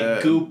 very the- like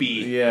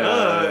goopy.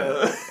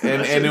 Yeah,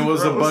 and shit's it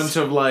was a gross. bunch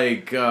of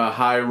like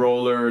high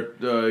roller,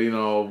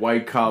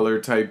 white collar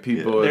type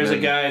people. There's a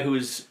and then- guy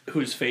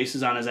whose face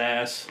is on his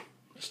ass,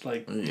 just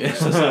like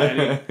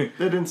Society.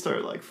 They didn't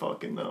start like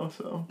fucking though,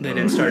 so They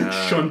didn't start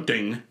Yeah.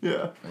 shunting.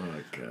 yeah.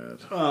 Oh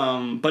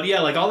god. But yeah,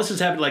 like all this has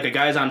happened. Like a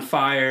guy's on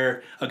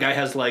fire. A guy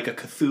has like a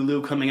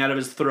Cthulhu coming out of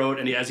his throat,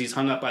 and as he's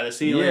hung up by the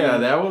ceiling. Yeah,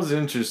 that was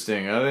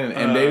interesting. I didn't,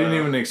 and they didn't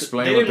even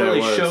explain They what didn't that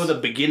really was. show the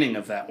beginning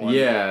of that one.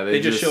 Yeah,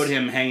 they just just- showed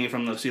him hanging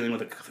from the ceiling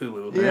with a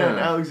Cthulhu. Yeah, and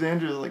Yeah.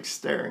 Alexandra's like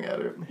staring at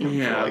him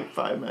Yeah. for like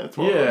 5 minutes.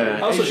 Yeah.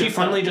 Also, she Asian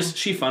finally time.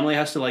 she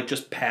has to like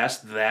just pass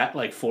that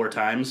like 4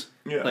 times.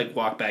 Yeah. Like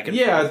walk back and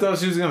Yeah, I forth. thought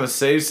she was gonna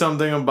say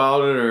something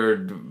about it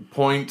or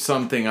point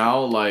something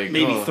out, like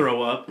Maybe oh.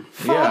 throw up.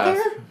 Yeah,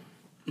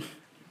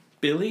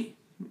 Billy?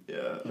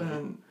 Yeah,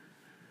 and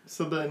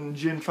so then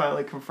Jin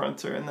finally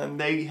confronts her, and then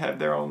they have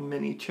their own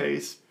mini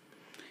chase.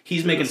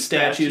 He's The making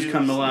statues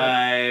come to statues,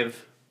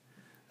 life.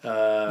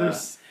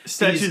 There's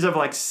statues of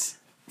like it's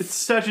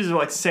statues of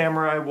like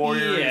samurai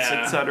warriors,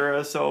 Yeah.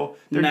 etc. So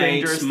they're Knights,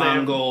 dangerous. They have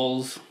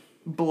Mongols.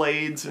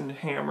 blades and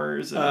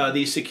hammers. And,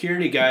 These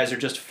security guys are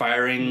just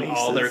firing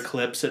all their Maces.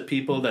 clips at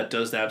people that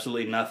does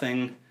absolutely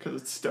nothing.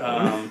 because it's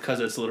stone. Because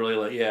it's literally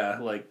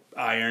like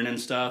iron and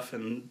stuff,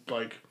 and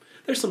like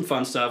there's some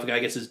fun stuff. A guy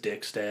gets his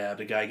dick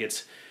stabbed. A guy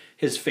gets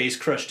his face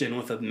crushed in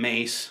with a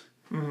mace.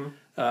 Mm-hmm.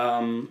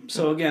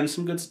 So again,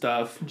 some good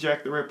stuff.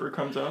 Jack the Ripper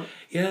comes out.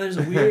 Yeah, there's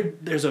a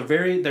weird.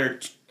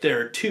 There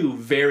are 2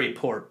 very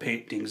poor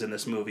paintings in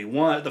this movie.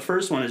 The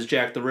first one is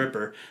Jack the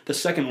Ripper. The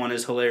second one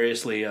is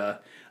hilariously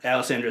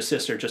Alessandra's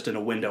sister just in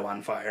a window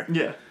on fire.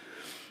 Yeah.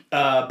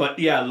 But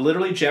yeah,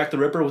 literally Jack the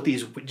Ripper with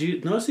these. Do you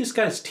notice this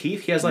guy's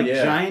teeth? He has like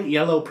Yeah. giant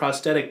yellow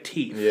prosthetic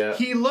teeth. yeah.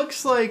 He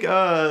looks like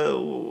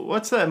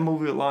what's that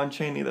movie with Lon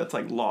Chaney that's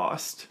like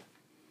Lost?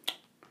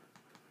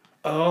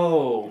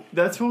 Oh,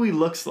 That's who he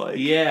looks like.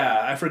 yeah,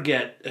 I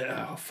forget.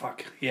 Oh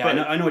fuck. Yeah, But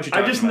I know what you're talking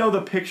about. I just know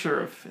the picture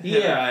of him.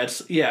 Yeah,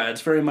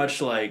 it's very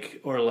much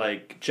like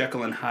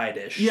Jekyll and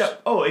Hyde-ish. Yeah.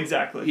 Oh,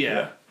 exactly.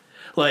 Yeah.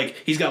 Like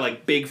he's got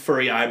like big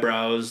furry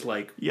eyebrows,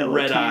 like Yellow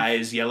red teeth.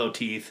 eyes, yellow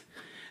teeth.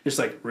 It's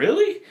like,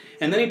 really?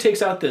 And then he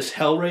takes out this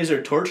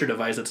Hellraiser torture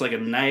device that's like a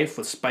knife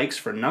with spikes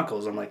for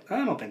knuckles. I'm like,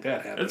 I don't think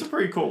that happened. It's a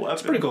pretty cool weapon.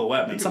 It's a pretty cool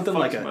weapon. You can Something fuck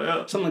like somebody a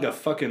up. something like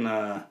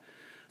a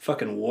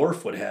fucking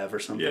Worf would have or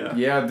something. Yeah.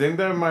 Yeah, I think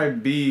that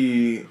might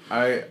be.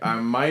 I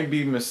might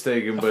be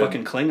mistaken, A but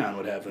fucking Klingon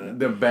would have it.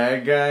 the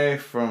bad guy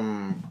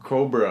from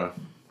Cobra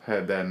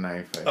had that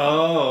knife. I think.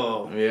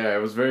 Oh. Yeah,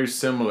 it was very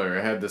similar.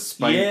 It had the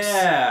spikes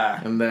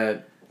Yeah. and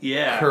that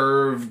Yeah.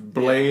 curved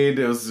blade.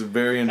 It was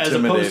very As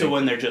intimidating. opposed to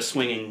when they're just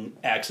swinging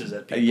axes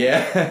at people.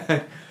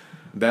 Yeah,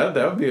 that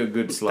would be a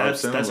good slap.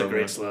 That's a cinema.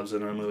 great slab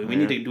cinema movie. We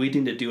Yeah.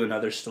 need to do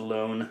another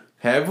Stallone.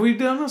 Have we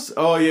done this?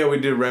 Oh yeah, we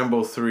did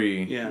Rambo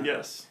 3. Yeah.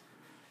 Yes.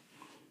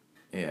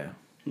 Yeah.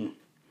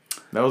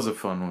 That was a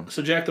fun one.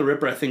 So Jack the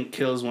Ripper, I think,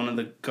 kills one of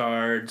the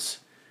guards,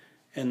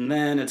 and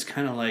then it's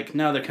kind of like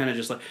now they're kind of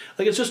just like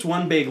it's just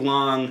one big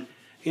long,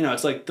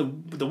 it's like the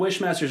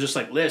Wishmaster's just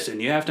like,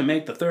 listen, you have to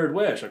make the 3rd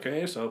wish,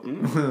 okay? So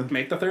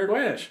make the 3rd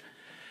wish,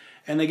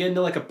 and they get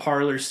into like a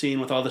parlor scene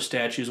with all the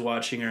statues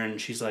watching her, and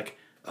she's like,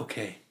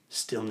 okay,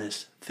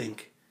 stillness,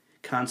 think,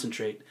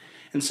 concentrate.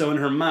 And so in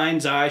her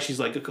mind's eye, she's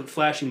like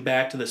flashing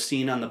back to the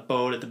scene on the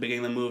boat at the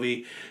beginning of the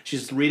movie.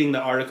 She's reading the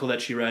article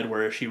that she read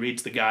where she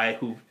reads the guy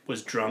who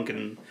was drunk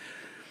and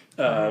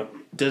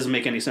doesn't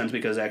make any sense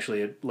because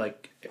actually,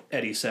 like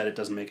Eddie said, it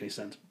doesn't make any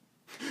sense.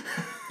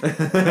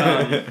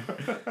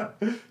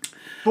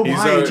 But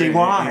why, AJ?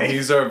 Why?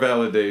 He's our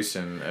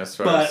validation as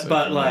far as.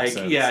 But if it like, makes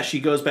sense. yeah, she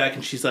goes back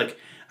and she's like,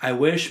 I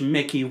wish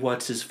Mickey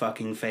what's his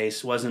fucking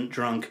face wasn't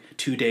drunk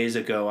 2 days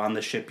ago on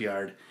the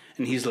shipyard.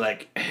 And he's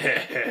like,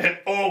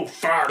 oh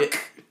fuck.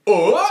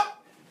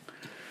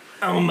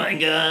 Oh my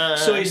god.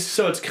 So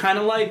it's kind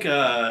of like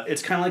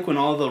when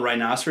all the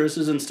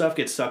rhinoceroses and stuff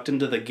get sucked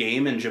into the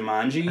game in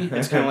Jumanji.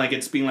 It's kind of like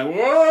it's being like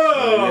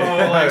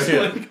whoa,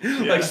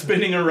 like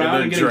spinning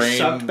around and getting drain.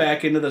 sucked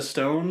back into the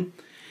stone,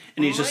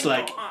 and he's just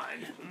like,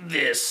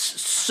 this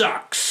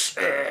sucks,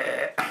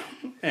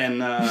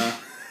 and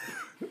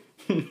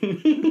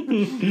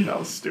That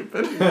was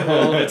stupid.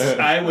 well,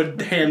 I would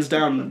hands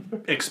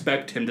down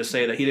expect him to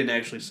say that. He didn't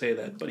actually say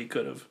that, but he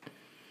could have.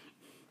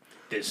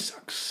 This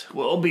sucks.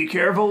 Well, be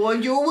careful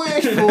what you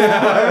wish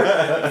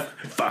for.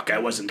 Fuck, I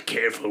wasn't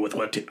careful with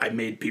what I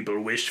made people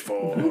wish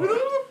for.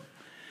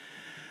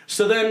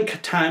 So then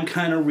time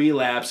kind of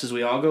relapses.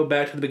 We all go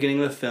back to the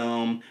beginning of the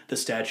film. The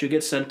statue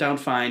gets sent down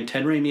fine.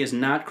 Ted Raimi is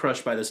not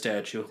crushed by the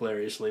statue,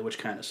 hilariously, which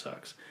kind of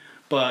sucks.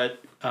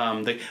 But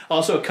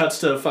also it cuts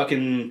to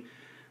fucking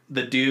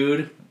the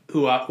dude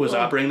who was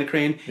operating the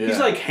crane. Yeah. He's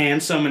like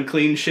handsome and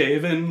clean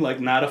shaven, like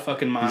not a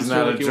fucking monster. He's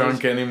not like a he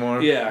drunk was.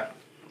 anymore. Yeah,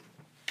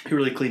 he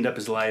really cleaned up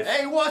his life.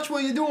 Hey, watch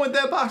what you're doing with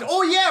that box.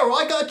 Oh yeah, well,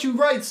 I got you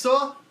right,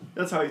 sir.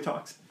 That's how he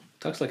talks.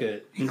 Talks like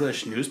an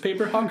English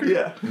newspaper hawker.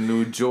 Yeah.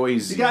 New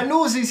Jersey. You got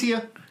newsies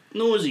here.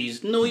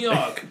 Nosies, New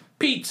York,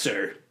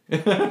 pizza.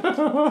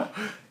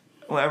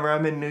 Whenever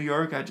I'm in New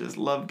York, I just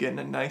love getting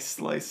a nice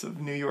slice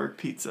of New York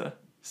pizza.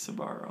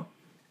 Sbarro.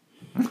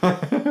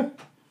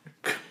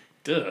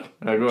 Duh.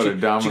 I go to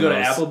Domino's. Did you go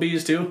to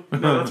Applebee's too?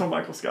 No, that's what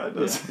Michael Scott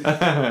does.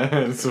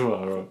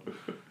 Tomorrow.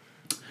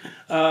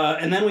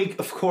 And then we,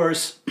 of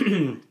course,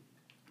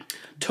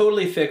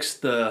 totally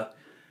fixed the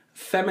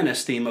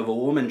feminist theme of a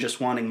woman just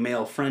wanting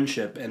male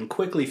friendship and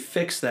quickly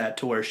fixed that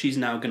to where she's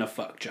now going to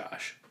fuck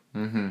Josh.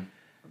 Mm-hmm.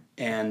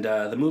 And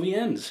the movie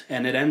ends.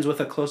 And it ends with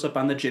a close-up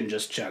on the gin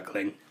just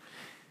chuckling.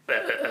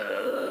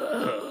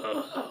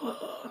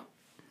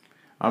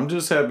 I'm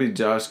just happy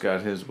Josh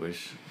got his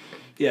wish.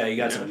 Yeah, he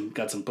got some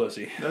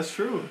pussy. That's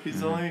true.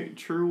 He's the only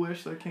true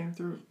wish that came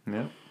through.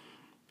 Yeah.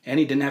 And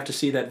he didn't have to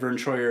see that Vern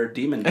Troyer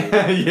demon date.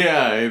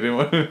 Yeah, he didn't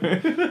want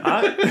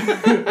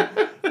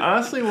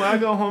Honestly, when I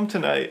go home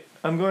tonight,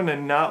 I'm going to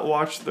not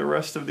watch the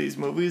rest of these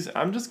movies.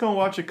 I'm just going to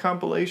watch a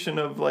compilation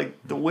of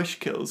like the wish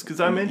kills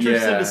because I'm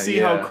interested to see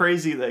how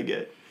crazy they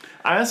get.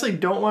 I honestly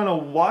don't want to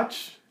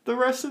watch the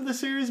rest of the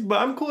series, but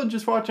I'm cool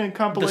just watching a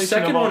compilation. The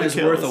second of all one the is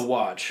kills. worth a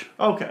watch.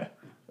 Okay.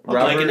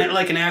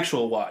 Like an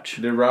actual watch.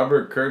 Did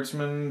Robert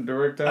Kurtzman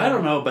direct that? I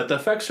don't know, but the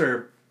effects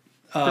are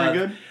Pretty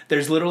good?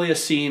 There's literally a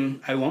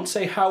scene, I won't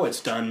say how it's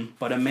done,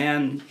 but a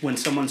man, when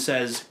someone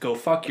says, go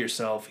fuck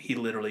yourself, he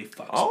literally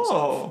fucks himself.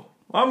 Oh.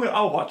 Well,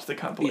 I'll watch the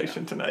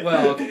compilation tonight.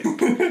 Well,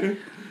 okay.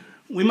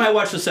 We might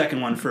watch the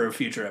second one for a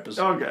future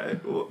episode.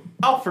 Okay. Well,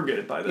 I'll forget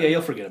it by then. Yeah,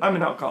 you'll forget about I'm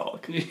an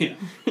alcoholic. it.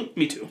 Yeah,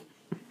 me too.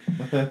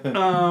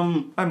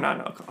 I'm not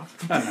an alcoholic.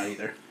 I'm not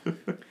either.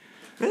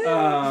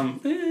 No,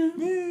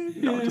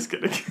 just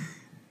kidding.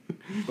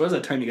 What was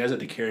that time you guys had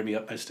to carry me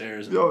up my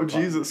stairs? And Oh,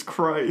 Jesus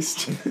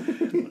Christ.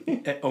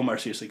 Omar,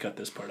 seriously, cut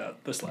this part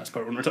out. This last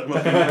part when we're talking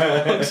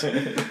about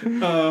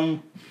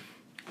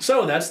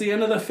So, that's the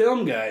end of the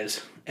film,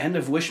 guys. End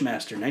of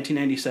Wishmaster,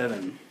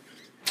 1997.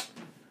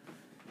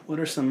 What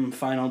are some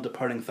final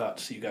departing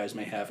thoughts you guys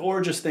may have?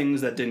 Or just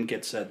things that didn't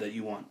get said that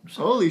you want?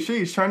 So, Holy shit,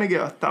 he's trying to get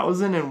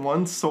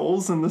 1,001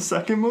 souls in the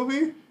second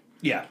movie?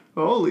 yeah.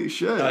 Holy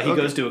shit. He Okay.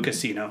 goes to a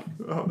casino.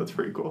 Oh, that's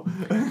pretty cool.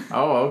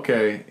 Oh,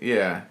 okay.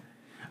 Yeah.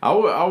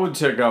 I would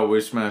check out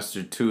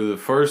Wishmaster 2. The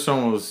first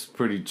one was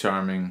pretty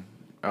charming,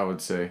 I would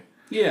say.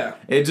 Yeah.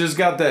 It just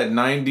got that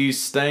 90s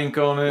stank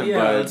on it, Yeah,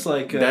 but it's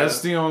like,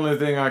 that's the only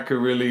thing I could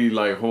really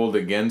like hold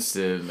against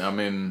it. I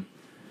mean,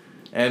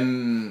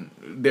 and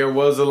there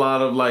was a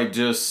lot of like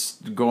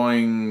just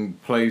going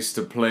place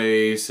to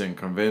place and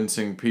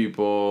convincing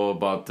people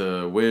about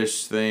the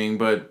wish thing,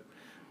 but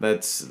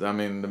that's, I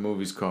mean, the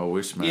movie's called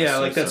Wishmaster. Yeah,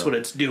 like that's so. what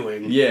it's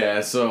doing. Yeah,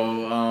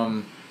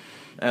 so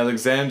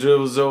Alexandra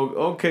was an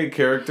okay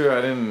character. I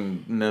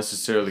didn't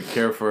necessarily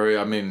care for her.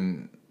 I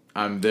mean,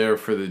 I'm there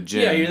for the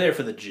gin. Yeah, you're there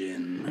for the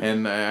gin.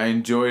 And I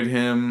enjoyed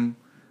him.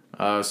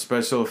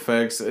 Special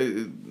effects.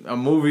 A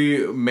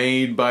movie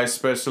made by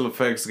special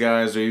effects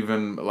guys, or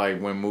even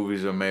like when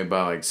movies are made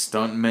by like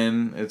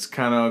stuntmen, it's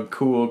kind of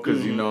cool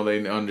because you know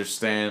they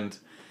understand,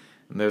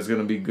 and there's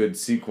gonna be good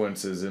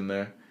sequences in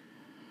there.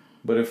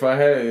 But if I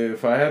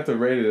had to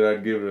rate it,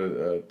 I'd give it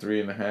a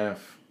 3.5.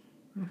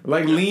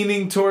 Like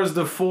leaning towards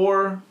the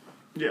 4.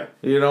 Yeah.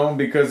 You know,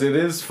 because it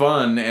is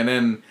fun, and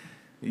then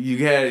you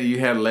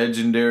had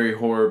legendary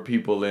horror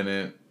people in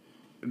it,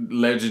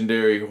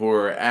 legendary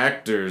horror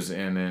actors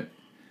in it,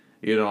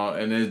 you know,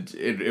 and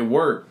it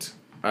worked.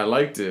 I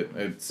liked it.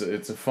 It's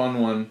a fun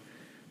one,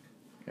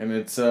 and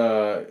it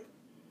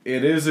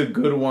is a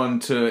good one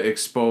to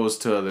expose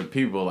to other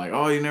people. Like,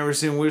 oh, you never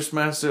seen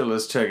Wishmaster?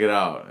 Let's check it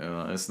out. You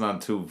know, it's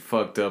not too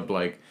fucked up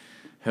like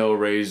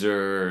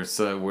Hellraiser or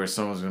so, where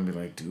someone's gonna be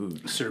like,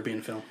 dude,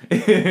 Serbian film.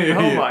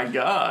 Oh my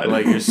god.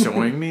 like you're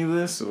showing me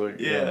this? Like,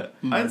 Yeah.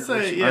 I'd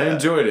say, I yeah.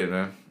 enjoyed it,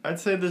 man. I'd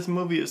say this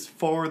movie is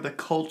for the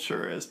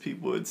culture, as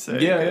people would say.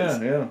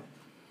 Yeah.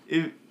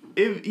 'cause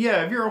if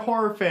you're a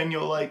horror fan,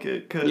 you'll like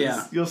it because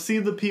Yeah. you'll see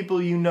the people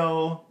you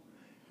know,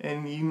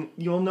 and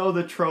you'll know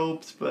the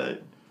tropes,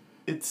 but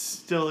it's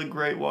still a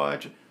great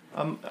watch.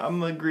 I'm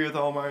gonna agree with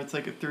Omar. It's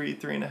like a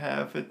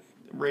 3.5. It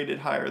rated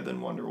higher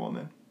than Wonder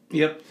Woman.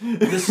 Yep.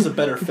 This is a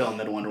better film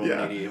than Wonder Woman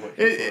Yeah.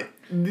 88.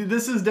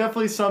 This is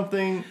definitely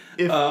something.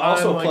 If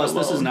Also, I'm, like, plus,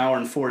 this is alone- an hour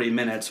and 40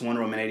 minutes.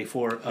 Wonder Woman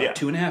 84. Yeah.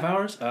 2.5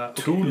 hours?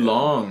 Okay. Too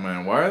long,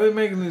 man. Why are they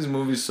making these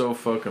movies so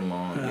fucking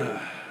long?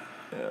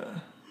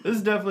 This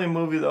is definitely a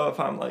movie though. If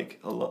I'm like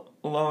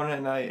alone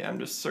at night, I'm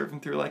just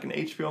surfing through like an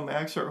HBO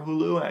Max or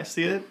Hulu, and I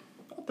see it,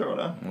 I'll throw it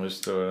on. Let's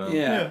throw it out.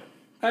 Yeah. Yeah.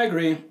 I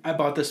agree. I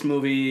bought this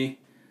movie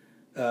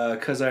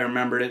because I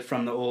remembered it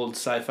from the old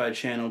Sci-Fi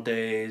Channel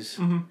days.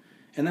 Mm-hmm.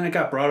 And then it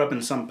got brought up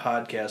in some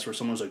podcast where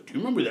someone was like, do you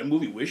remember that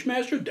movie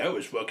Wishmaster? That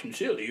was fucking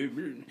silly.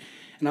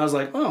 And I was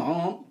like,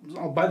 oh,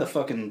 I'll buy the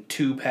fucking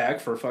 2-pack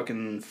for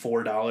fucking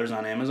 $4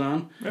 on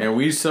Amazon. And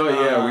we saw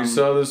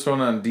this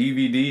one on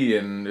DVD,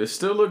 and it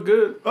still looked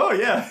good. Oh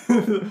yeah,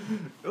 it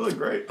looked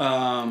great.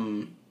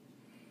 And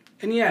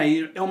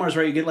yeah, Elmar's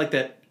right. You get like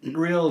that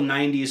real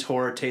 '90s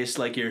horror taste,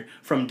 like you're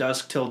From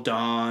Dusk Till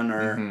Dawn,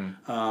 or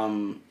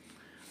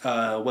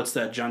what's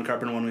that John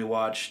Carpenter one we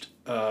watched?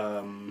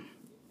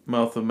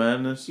 Mouth of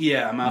Madness.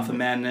 Yeah, Mouth of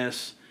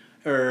Madness.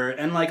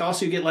 And like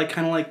also you get like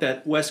kind of like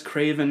that Wes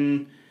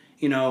Craven,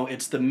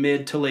 it's the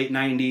mid to late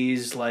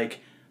 '90s like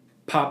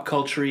pop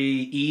culture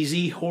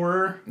easy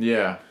horror.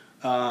 Yeah.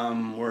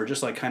 Where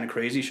just like kind of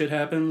crazy shit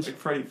happens. Like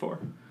Freddy 4.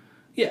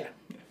 Yeah.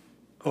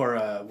 Or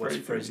what's Freddy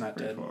Freddy's Not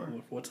 3, Dead? 4,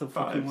 What's the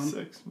fucking 5, one?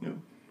 6, no.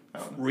 I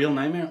don't know. Real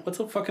Nightmare? What's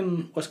the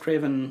fucking Wes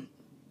Craven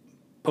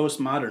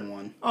postmodern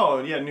one?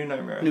 Oh yeah, New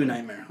Nightmare. I New think.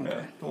 Nightmare. Okay.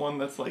 Yeah, the one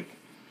that's like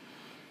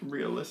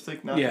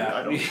realistic. Not Yeah.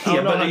 I don't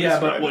know how to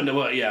describe it.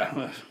 Well,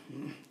 yeah.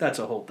 That's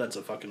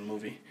a fucking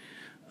movie.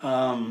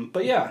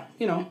 But yeah,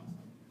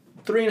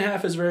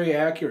 3.5 is very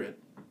accurate.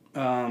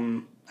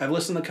 I've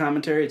listened to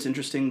commentary. It's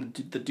interesting.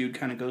 The dude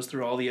kind of goes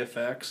through all the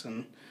effects,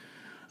 and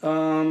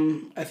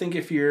I think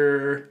if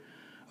you're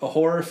a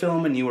horror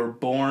film and you were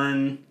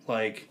born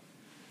like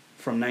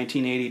from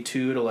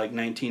 1982 to like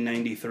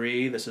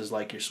 1993, this is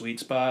like your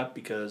sweet spot,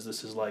 because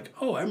this is like,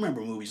 oh, I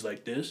remember movies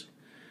like this,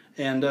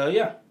 and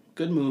yeah,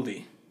 good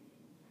movie.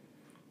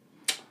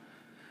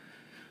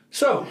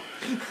 So,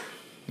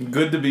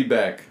 Good to be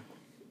back.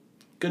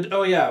 good.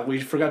 Oh yeah, we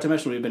forgot to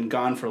mention we've been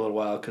gone for a little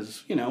while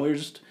because we were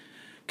just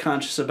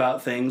conscious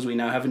about things. We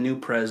now have a new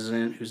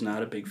president who's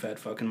not a big fat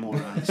fucking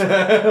moron. So.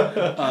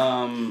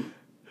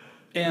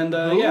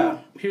 Yeah,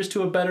 here's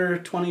to a better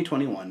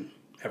 2021,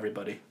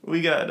 everybody.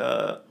 We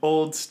got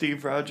old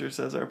Steve Rogers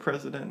as our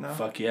president now.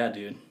 Fuck yeah,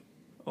 dude.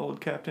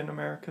 Old Captain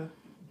America.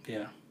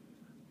 Yeah.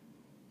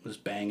 Was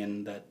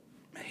banging that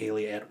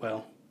Haley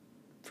Atwell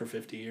for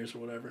 50 years or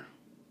whatever.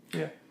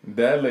 Yeah.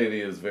 That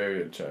lady is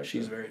very attractive.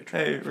 She's very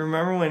attractive. Hey,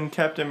 remember when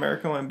Captain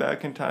America went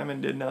back in time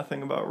and did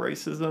nothing about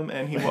racism,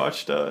 and he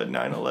watched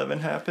 9/11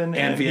 happen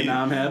And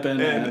Vietnam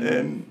happened.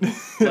 and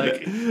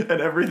like and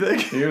everything.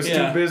 He was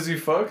Yeah. too busy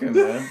fucking,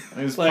 man.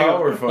 He's like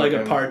power fucking. like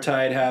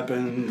apartheid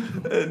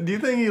happened. Do you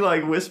think he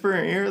like whisper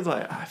in her ears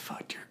like, "I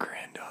fucked your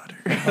granddaughter"?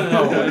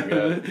 Oh my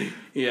god.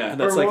 Yeah,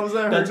 that's Or like what was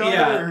that, her that's daughter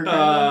or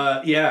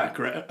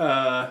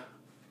her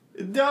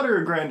Daughter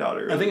or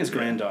granddaughter? I think it's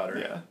granddaughter.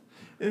 Yeah,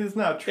 it's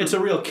not true. It's a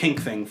real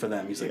kink thing for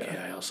them. He's like, Yeah.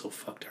 yeah, I also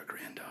fucked our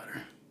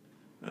granddaughter.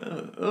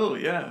 oh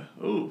yeah.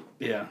 Oh.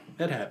 Yeah,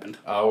 it happened.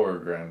 Our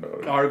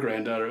granddaughter. Our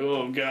granddaughter.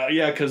 Oh god,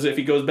 yeah, because if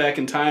he goes back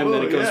in time,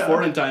 then Oh, it goes yeah.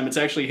 forward in time. It's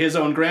actually his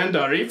own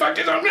granddaughter. He fucked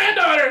his own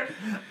granddaughter.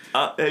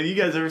 Have you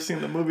guys ever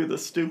seen the movie The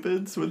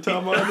Stupids with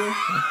Tom Hardy?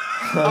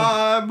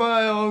 I'm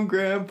my own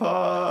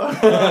grandpa.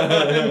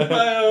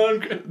 My own.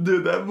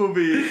 Dude, that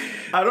movie.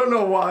 I don't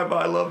know why, but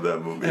I love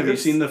that movie. Have you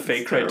It's- seen the it's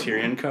fake terrible.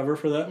 Criterion cover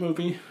for that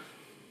movie?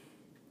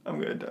 I'm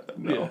gonna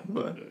no,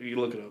 but You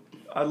look it up.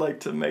 I'd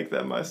like to make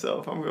that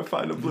myself. I'm gonna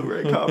find a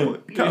Blu-ray copy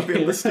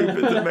of The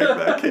Stupids and make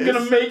that case. I'm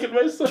gonna make it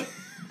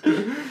myself.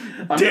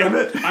 Damn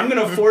it. I'm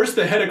gonna force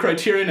the head of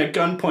Criterion at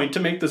gunpoint to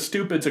make the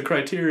Stupids a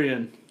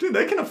Criterion. Dude,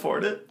 they can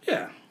afford it.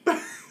 Yeah.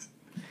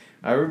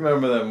 I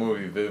remember that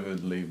movie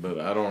vividly, but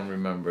I don't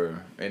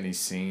remember any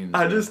scenes.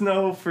 I just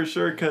know for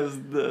sure because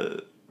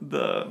the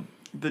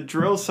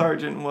drill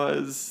sergeant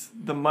was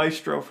the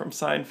maestro from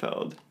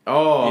Seinfeld,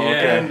 Oh, Yeah.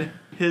 okay. and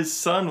his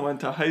son went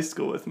to high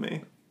school with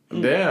me.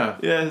 Yeah.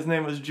 Yeah, his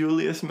name was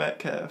Julius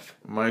Metcalf.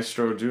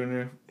 Maestro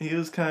Jr. He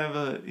was kind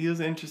of he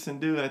was an interesting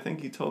dude. I think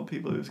he told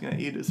people he was gonna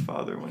eat his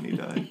father when he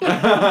died.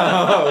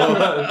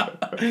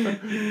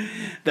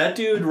 That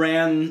dude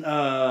ran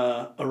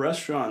a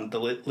restaurant, the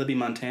Libby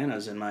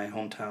Montana's, in my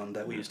hometown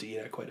that we used to eat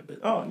at quite a bit.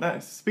 Oh,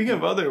 nice. Speaking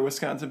of other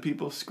Wisconsin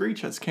people,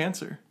 Screech has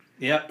cancer.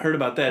 Yeah, heard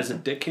about that. Is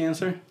it dick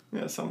cancer?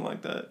 Yeah, something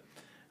like that.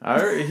 I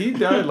heard, he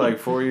died like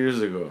 4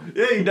 years ago.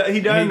 Yeah,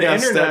 he died on the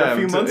got internet a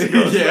few stabbed. months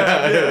ago.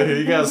 Yeah,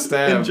 he got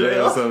stabbed. In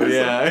jail. or something.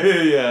 Yeah,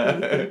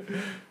 yeah.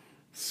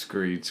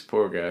 Screech,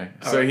 poor guy.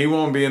 So he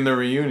won't be in the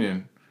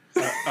reunion.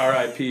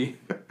 R.I.P.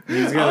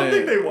 He's I don't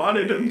think gonna. they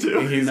wanted him to.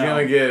 He's No.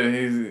 gonna get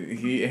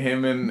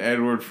him and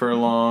Edward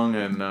Furlong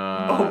and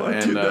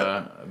Dude,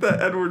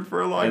 that Edward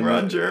Furlong, and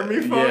Ron the-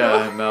 Jeremy photo.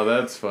 Yeah, no,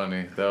 that's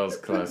funny. That was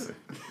classic.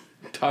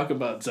 Talk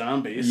about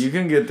zombies. You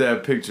can get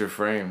that picture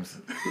frames.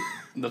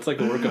 That's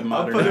like a work of I'll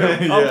modern put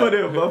art. it. I'll Yeah. put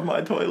it above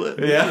my toilet.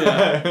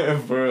 Yeah,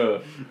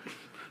 for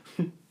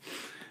real.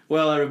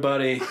 Well,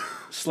 everybody,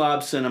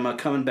 Slob Cinema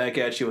coming back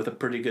at you with a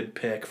pretty good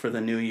pick for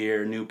the new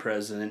year, new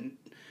president.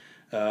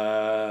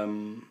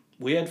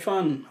 We had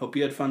fun. Hope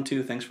you had fun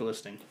too. Thanks for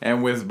listening.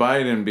 And with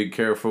Biden, be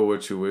careful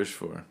what you wish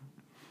for.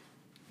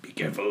 Be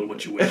careful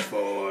what you wish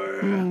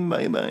for.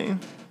 Bye bye.